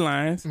knowing his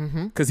lines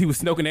because he was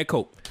smoking that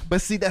coke.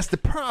 But see, that's the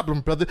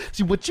problem, brother.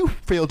 See, what you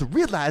fail to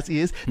realize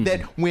is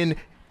that when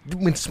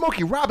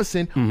Smokey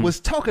Robinson was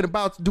talking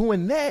about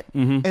doing that,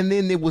 and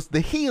then there was the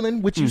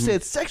healing, which you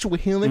said sexual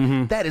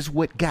healing, that is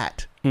what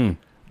got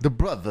the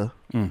brother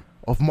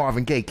of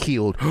Marvin Gaye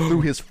killed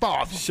through his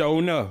father. Sure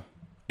enough.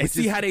 And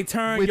see how they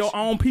turn your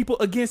own people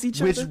against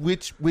each other?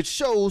 Which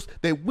shows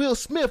that Will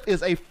Smith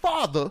is a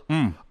father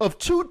of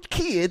two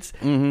kids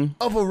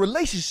of a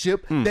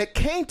relationship that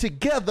came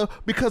together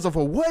because of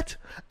a what?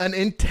 An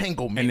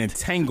entanglement. An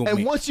entanglement.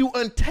 And once you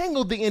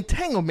untangle the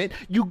entanglement,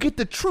 you get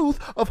the truth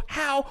of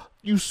how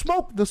you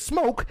smoke the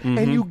smoke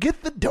and you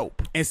get the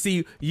dope. And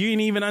see, you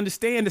didn't even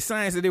understand the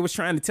science that they was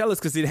trying to tell us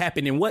because it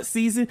happened in what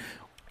season?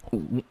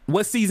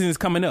 What season is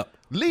coming up?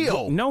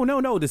 Leo.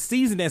 No. The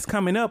season that's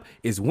coming up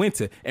is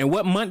winter. And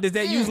what month does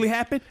that usually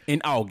happen? In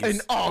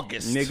August. In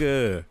August.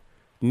 Nigga.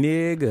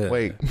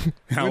 Wait.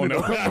 I don't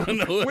know.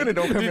 When it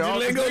don't come in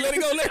August. Let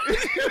it go.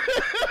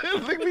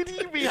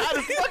 It be hot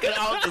as fuck in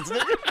August,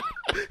 nigga.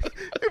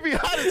 It be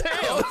hot as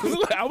hell.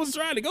 I was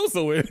trying to go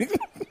somewhere. This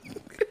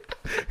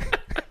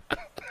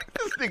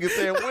nigga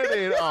said winter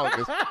in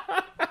August.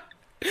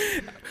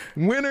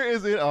 Winter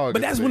is in August.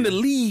 But that's when the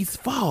leaves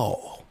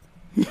fall.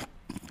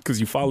 Because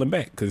you falling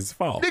back, because it's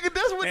fall. Nigga,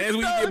 that's when as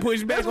we get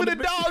pushed back. That's when the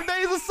dog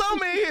days of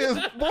summer is,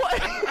 boy.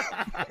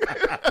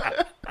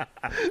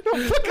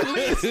 Them fucking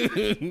leaves.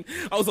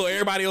 Oh, so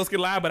everybody else can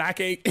lie, but I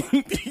can't.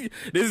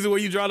 This is where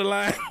you draw the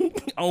line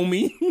on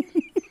me.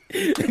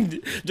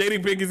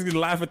 Jada Pinkett can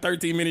lie for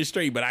 13 minutes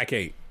straight, but I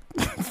can't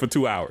for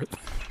 2 hours.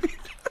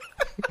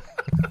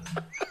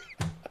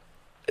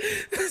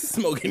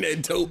 Smoking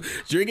that dope,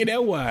 drinking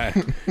that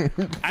wine.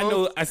 I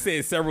know I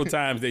said several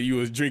times that you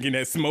was drinking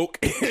that smoke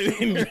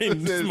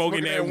and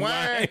smoking that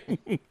wine.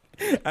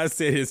 I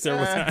said it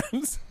several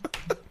times.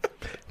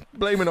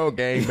 Blame it on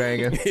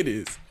gangbanging. It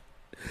is.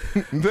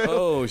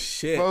 Oh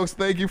shit, folks,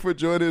 thank you for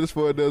joining us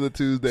for another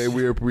Tuesday.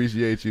 We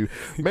appreciate you.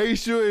 Make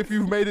sure if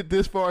you've made it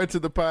this far into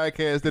the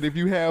podcast that if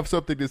you have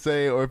something to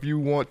say or if you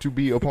want to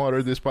be a part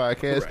of this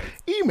podcast,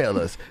 email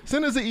us.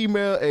 Send us an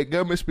email at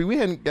Government Speak. We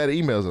hadn't got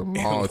emails in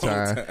a long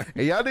time.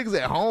 And y'all niggas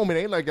at home, it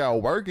ain't like y'all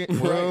working,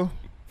 bro.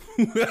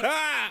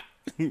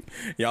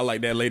 Y'all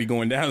like that lady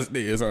going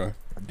downstairs, huh?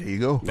 There you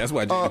go. That's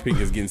why Jada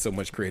Pinkett is getting so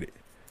much credit.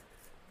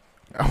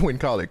 I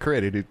wouldn't call it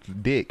credit, it's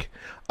dick.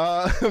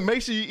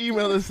 Make sure you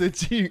email us at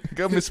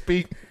Government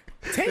Speak.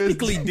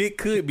 Technically, dick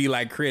could be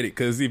like credit,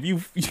 because if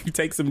you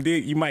take some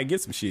dick, you might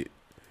get some shit.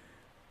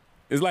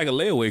 It's like a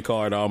layaway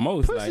card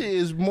almost. Pussy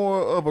is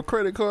more of a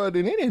credit card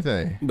than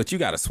anything. But you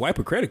got to swipe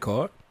a credit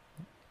card.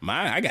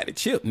 I got it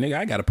chipped, nigga.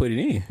 I got to put it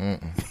in.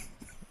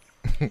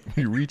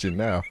 You reaching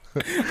now.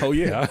 Oh,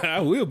 yeah. I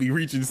will be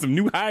reaching some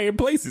new higher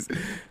places.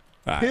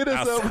 Hit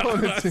us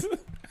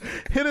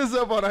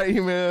up on our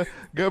email,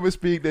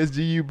 GovernmentSpeak, that's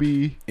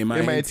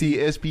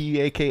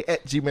GUBMINTSPEAK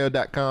at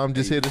gmail.com.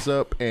 Just hit us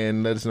up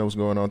and let us know what's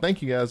going on.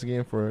 Thank you guys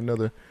again for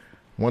another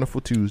wonderful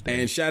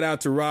Tuesday. And shout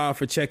out to Rob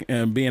for checking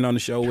and being on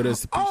the show with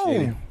us.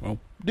 Appreciate it. Oh.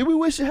 Did we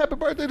wish you happy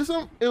birthday to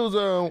something? It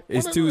was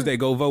it's Tuesday.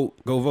 Go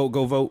vote. Go vote.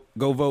 Go vote.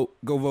 Go vote.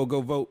 Go vote.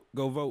 Go vote.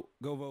 Go vote.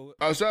 Go vote.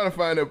 I was trying to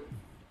find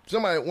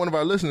one of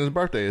our listeners'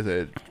 birthdays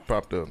had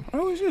popped up.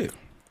 Oh shit.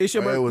 It's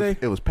your birthday.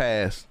 It was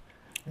past.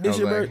 It's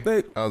your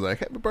birthday. I was like,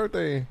 happy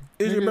birthday.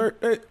 It's your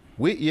birthday.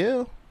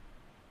 Yeah.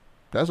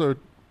 That's her.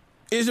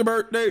 It's your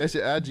birthday. That's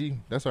your IG.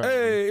 That's her.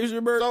 Hey, it's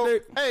your birthday.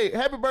 So, hey,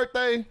 happy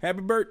birthday.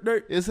 Happy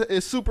birthday.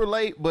 It's super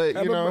late, but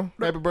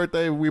happy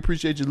birthday. We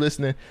appreciate you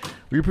listening.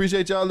 We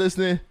appreciate y'all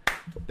listening.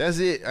 That's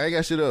it. I ain't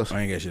got shit else.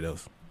 I'm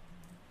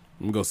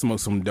gonna go smoke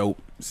some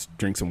dope,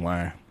 drink some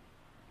wine.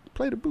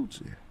 Play the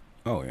Bootsy.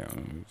 Oh yeah,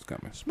 it's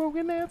coming.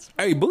 Smoking that.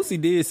 Hey, Bootsy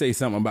did say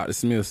something about the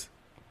Smiths.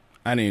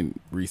 I didn't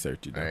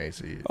research it though. I ain't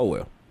see it. Oh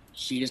well.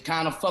 She just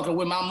kind of fucking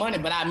with my money,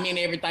 but I meant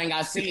everything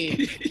I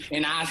said,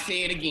 and I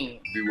say it again.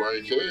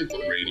 BYK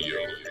Radio.